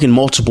and fucking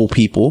multiple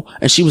people?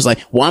 And she was like,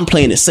 well, I'm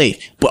playing it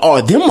safe. But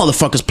are them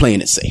motherfuckers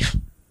playing it safe?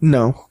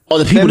 No. Or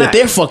the people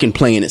they're fucking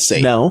playing it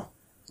safe? No.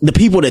 The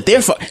people that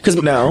they're fucking, because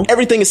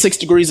everything is 6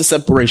 degrees of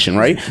separation,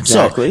 right?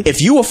 Exactly. So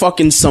if you are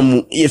fucking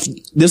if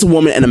there's a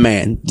woman and a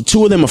man, the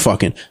two of them are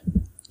fucking,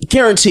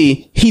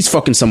 guarantee he's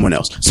fucking someone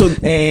else. So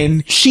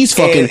and she's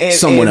fucking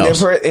someone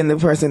else. And the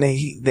person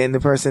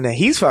that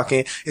he's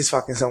fucking is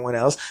fucking someone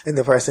else, and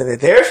the person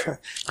that they're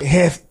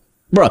have.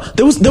 Bro,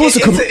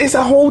 it's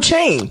a whole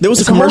chain. There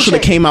was a commercial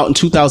that came out in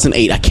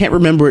 2008. I can't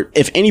remember it.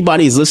 If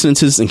anybody is listening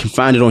to this and can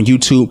find it on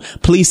YouTube,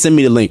 please send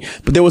me the link.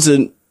 But there was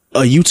a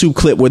YouTube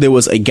clip where there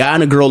was a guy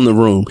and a girl in the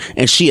room,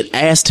 and she had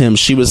asked him,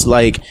 she was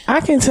like,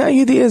 I can tell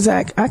you the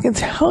exact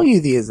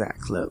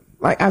clip.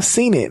 Like, I've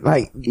seen it.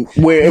 Like,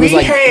 where it was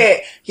like,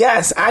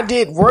 I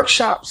did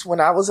workshops when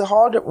I was a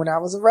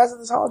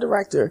residence hall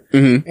director,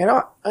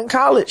 in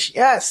college.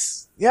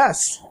 Yes.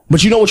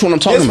 But you know which one I'm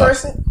talking about.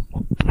 This person,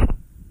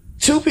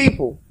 2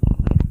 people.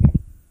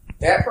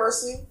 That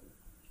person,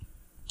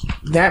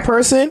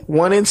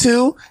 1 and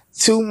 2,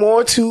 2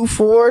 more, 2,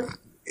 4,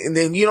 and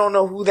then you don't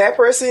know who that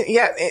person.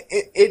 Yeah,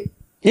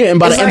 and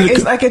by the end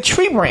it's like a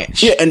tree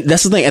branch. Yeah, and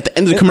that's the thing. At the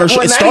end of the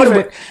commercial, it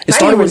started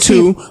with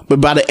 2, but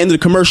by the end of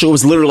the commercial, it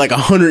was literally like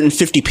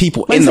 150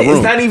 people in the room.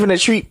 It's not even a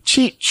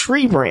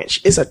tree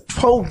branch. It's a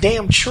whole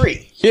damn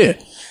tree. Yeah,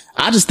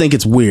 I just think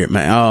it's weird,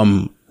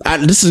 man.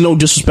 This is no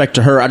disrespect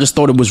to her. I just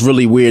thought it was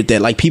really weird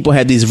that, like, people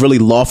had these really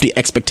lofty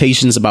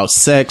expectations about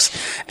sex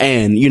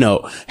and,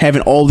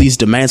 having all these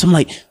demands. I'm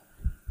like,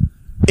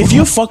 if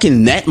you're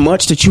fucking that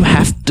much that you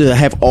have to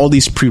have all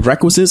these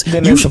prerequisites,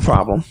 then that's a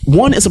problem.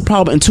 1, it's a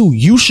problem, and 2,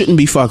 you shouldn't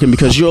be fucking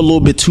because you're a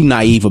little bit too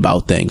naive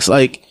about things.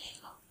 Like,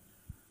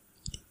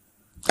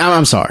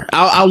 I'm sorry.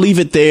 I'll leave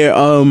it there.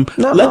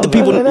 Let the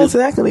people. That's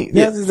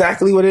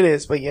exactly what it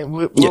is. But yeah,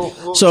 we'll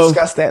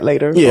discuss that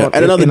later. Yeah,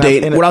 at another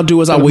date. What I'll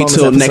do is I'll wait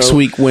till next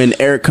week when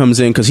Eric comes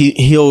in because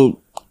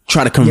he'll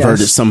try to convert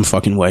it some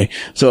fucking way.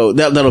 So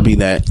that'll be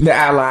that. The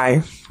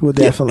ally will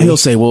definitely. He'll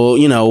say,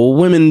 well,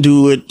 women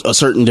do it a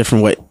certain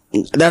different way.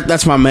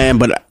 That's my man,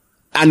 but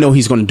I know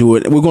he's going to do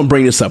it. We're going to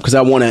bring this up because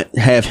I want to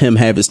have him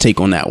have his take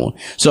on that one.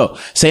 So,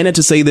 saying that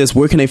to say this,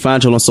 where can they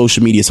find you on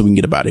social media so we can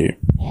get up out of here?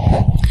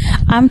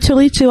 I'm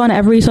Tully2 on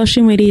every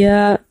social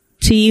media.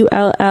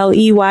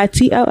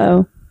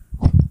 TULLEYTOO.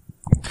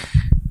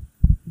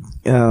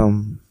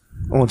 On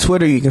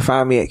Twitter, you can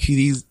find me at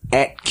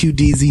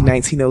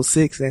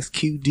QDZ1906. That's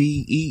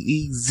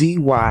QDEEZY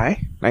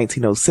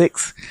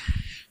 1906.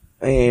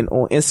 And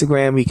on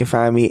Instagram, you can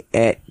find me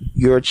at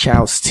Your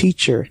Child's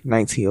Teacher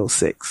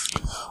 1906.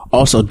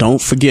 Also,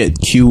 don't forget,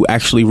 Q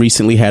actually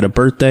recently had a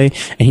birthday,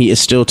 and he is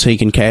still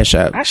taking Cash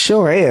App. I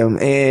sure am.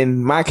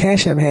 And my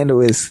Cash App handle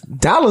is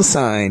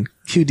 $QDZ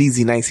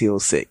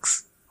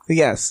 1906.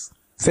 Yes.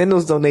 Send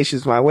those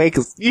donations my way,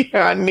 because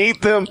I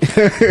need them.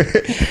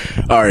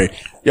 All right.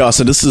 Y'all,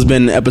 so this has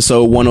been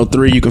episode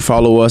 103. You can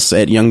follow us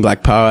at Young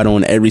Black Pod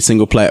on every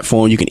single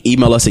platform. You can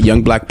email us at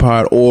Young Black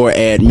Pod or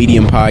at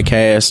Medium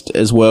Podcast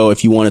as well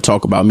if you want to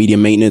talk about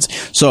medium maintenance.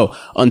 So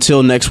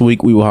until next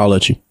week, we will holler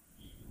at you.